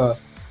 e essa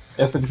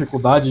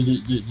dificuldade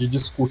de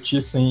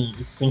discutir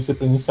sem ser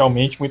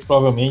presencialmente, muito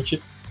provavelmente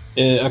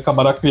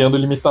acabará criando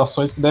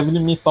limitações que devem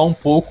limitar um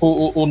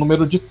pouco o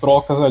número de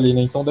trocas ali,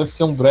 né? Então deve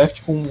ser um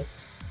draft com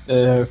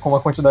uma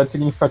quantidade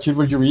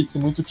significativa de reads e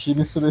muito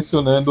time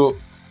selecionando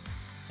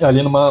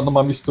ali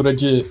numa mistura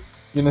de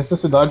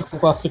necessidade com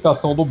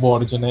classificação do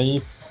board, né?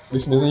 E por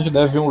isso mesmo a gente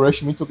deve ver um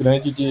rush muito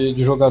grande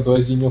de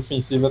jogadores de linha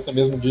ofensiva, até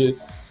mesmo de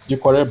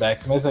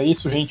quarterbacks. Mas é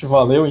isso, gente.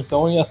 Valeu,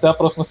 então, e até a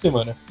próxima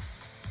semana.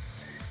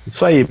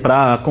 Isso aí.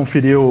 Para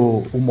conferir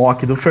o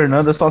mock do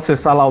Fernando, é só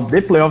acessar lá o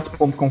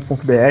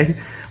theplayoffs.com.br.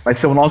 Vai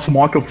ser o nosso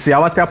mock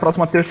oficial até a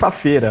próxima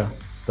terça-feira.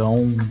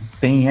 Então,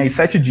 tem aí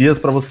 7 dias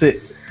para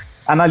você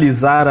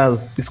analisar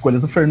as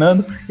escolhas do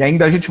Fernando. E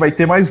ainda a gente vai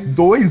ter mais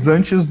 2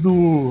 antes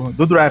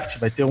do draft.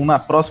 Vai ter um na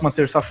próxima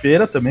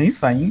terça-feira também,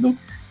 saindo,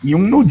 e um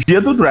no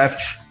dia do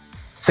draft.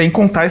 Sem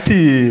contar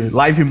esse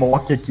live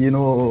mock aqui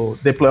no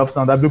The Playoffs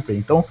na WP.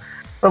 Então,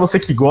 para você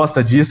que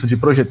gosta disso, de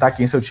projetar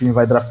quem seu time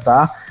vai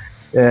draftar,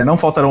 não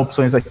faltarão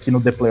opções aqui no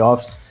The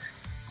Playoffs,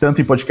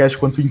 tanto em podcast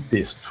quanto em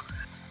texto.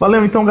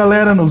 Valeu então,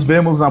 galera. Nos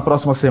vemos na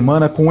próxima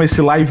semana com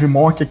esse live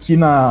mock aqui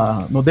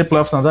no The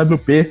Playoffs na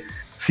WP,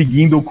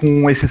 seguindo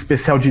com esse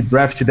especial de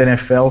draft da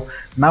NFL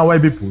na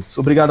Webputs.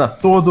 Obrigado a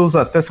todos,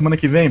 até semana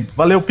que vem.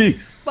 Valeu,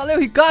 Pix! Valeu,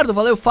 Ricardo,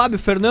 valeu, Fábio,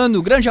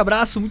 Fernando, grande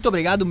abraço, muito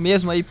obrigado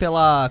mesmo aí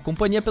pela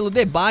companhia, pelo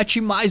debate,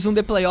 mais um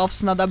The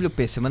Playoffs na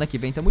WP. Semana que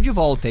vem tamo de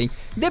volta, hein?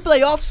 The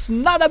Playoffs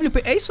na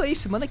WP, é isso aí,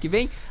 semana que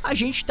vem a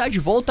gente tá de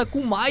volta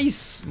com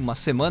mais uma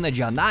semana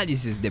de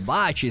análises,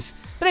 debates,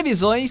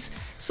 previsões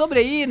sobre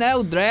aí, né,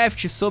 o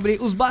draft, sobre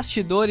os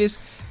bastidores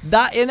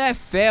da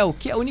NFL,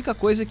 que é a única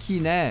coisa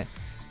que, né,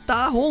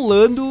 tá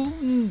rolando,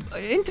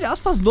 entre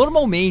aspas,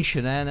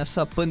 normalmente, né,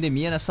 nessa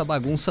pandemia, nessa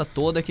bagunça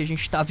toda que a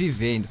gente tá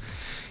vivendo.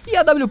 E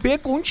a WP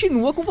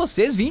continua com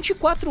vocês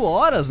 24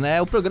 horas,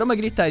 né, o programa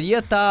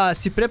Gritaria tá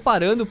se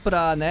preparando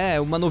pra,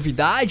 né, uma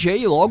novidade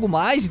aí logo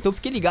mais, então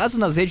fiquem ligados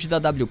nas redes da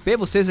WP,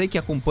 vocês aí que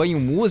acompanham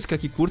música,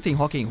 que curtem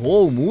rock and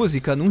roll,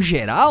 música num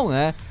geral,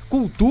 né,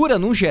 cultura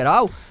num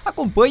geral,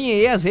 acompanhem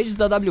aí as redes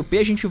da WP,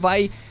 a gente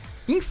vai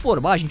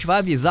informar, a gente vai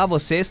avisar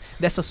vocês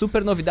dessa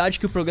super novidade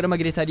que o programa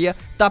Gritaria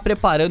tá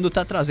preparando,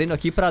 tá trazendo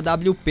aqui pra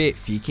WP.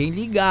 Fiquem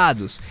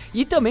ligados.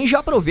 E também já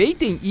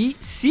aproveitem e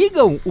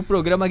sigam o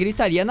programa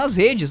Gritaria nas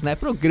redes, né?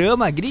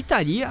 Programa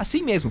Gritaria,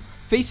 assim mesmo,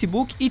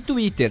 Facebook e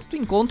Twitter. Tu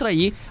encontra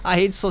aí a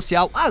rede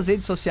social, as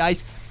redes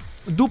sociais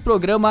do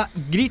programa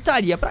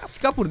Gritaria, pra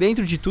ficar por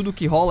dentro de tudo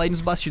que rola aí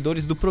nos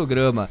bastidores do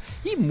programa.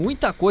 E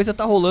muita coisa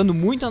tá rolando,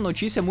 muita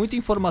notícia, muita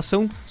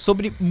informação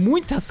sobre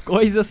muitas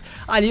coisas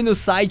ali no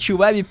site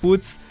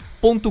webputs.com.br.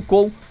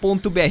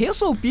 Eu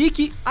sou o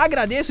Pique,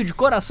 agradeço de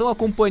coração a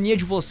companhia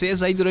de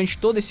vocês aí durante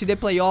todo esse The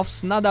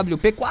Playoffs na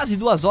WP, quase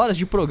 2 horas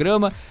de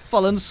programa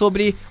falando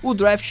sobre o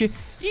draft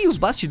e os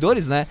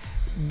bastidores, né,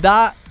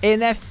 da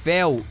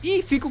NFL.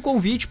 E fica o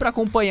convite para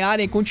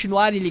acompanharem e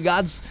continuarem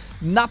ligados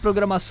na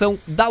programação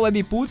da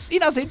Webputs e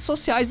nas redes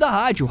sociais da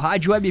rádio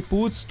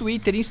Webputs,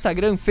 Twitter,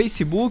 Instagram,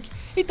 Facebook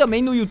e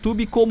também no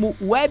YouTube como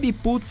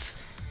Webputs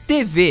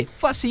TV,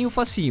 facinho.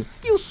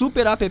 E o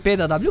super app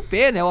da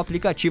WP, né, o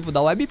aplicativo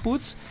da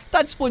Webputs,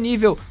 tá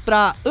disponível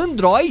para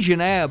Android,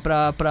 né,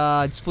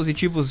 para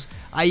dispositivos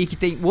aí que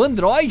tem o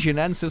Android,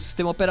 né, no seu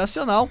sistema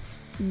operacional,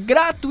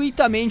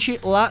 gratuitamente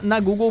lá na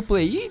Google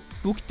Play. E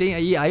tu que tem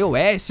aí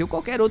iOS ou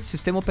qualquer outro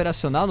sistema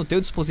operacional no teu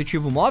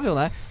dispositivo móvel,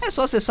 né, é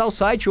só acessar o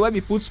site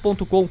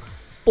webputs.com.br,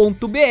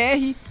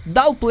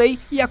 dar o play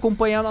e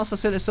acompanhar a nossa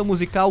seleção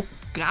musical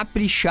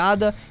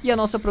caprichada e a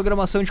nossa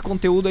programação de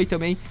conteúdo aí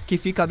também, que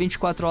fica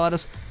 24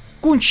 horas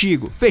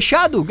contigo.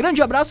 Fechado?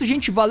 Grande abraço,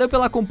 gente, valeu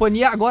pela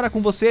companhia. Agora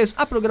com vocês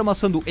a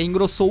programação do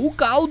Engrossou o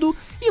Caldo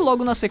e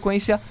logo na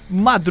sequência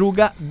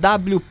Madruga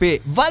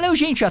WP. Valeu,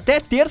 gente, até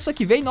terça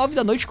que vem, 9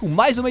 da noite, com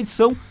mais uma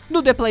edição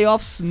do The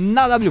Playoffs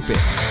na WP.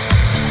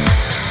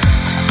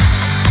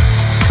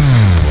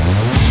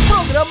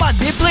 Programa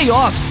The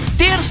Playoffs,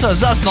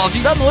 terças às 9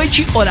 da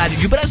noite, horário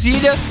de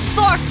Brasília,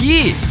 só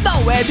aqui na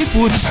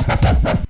Webputs.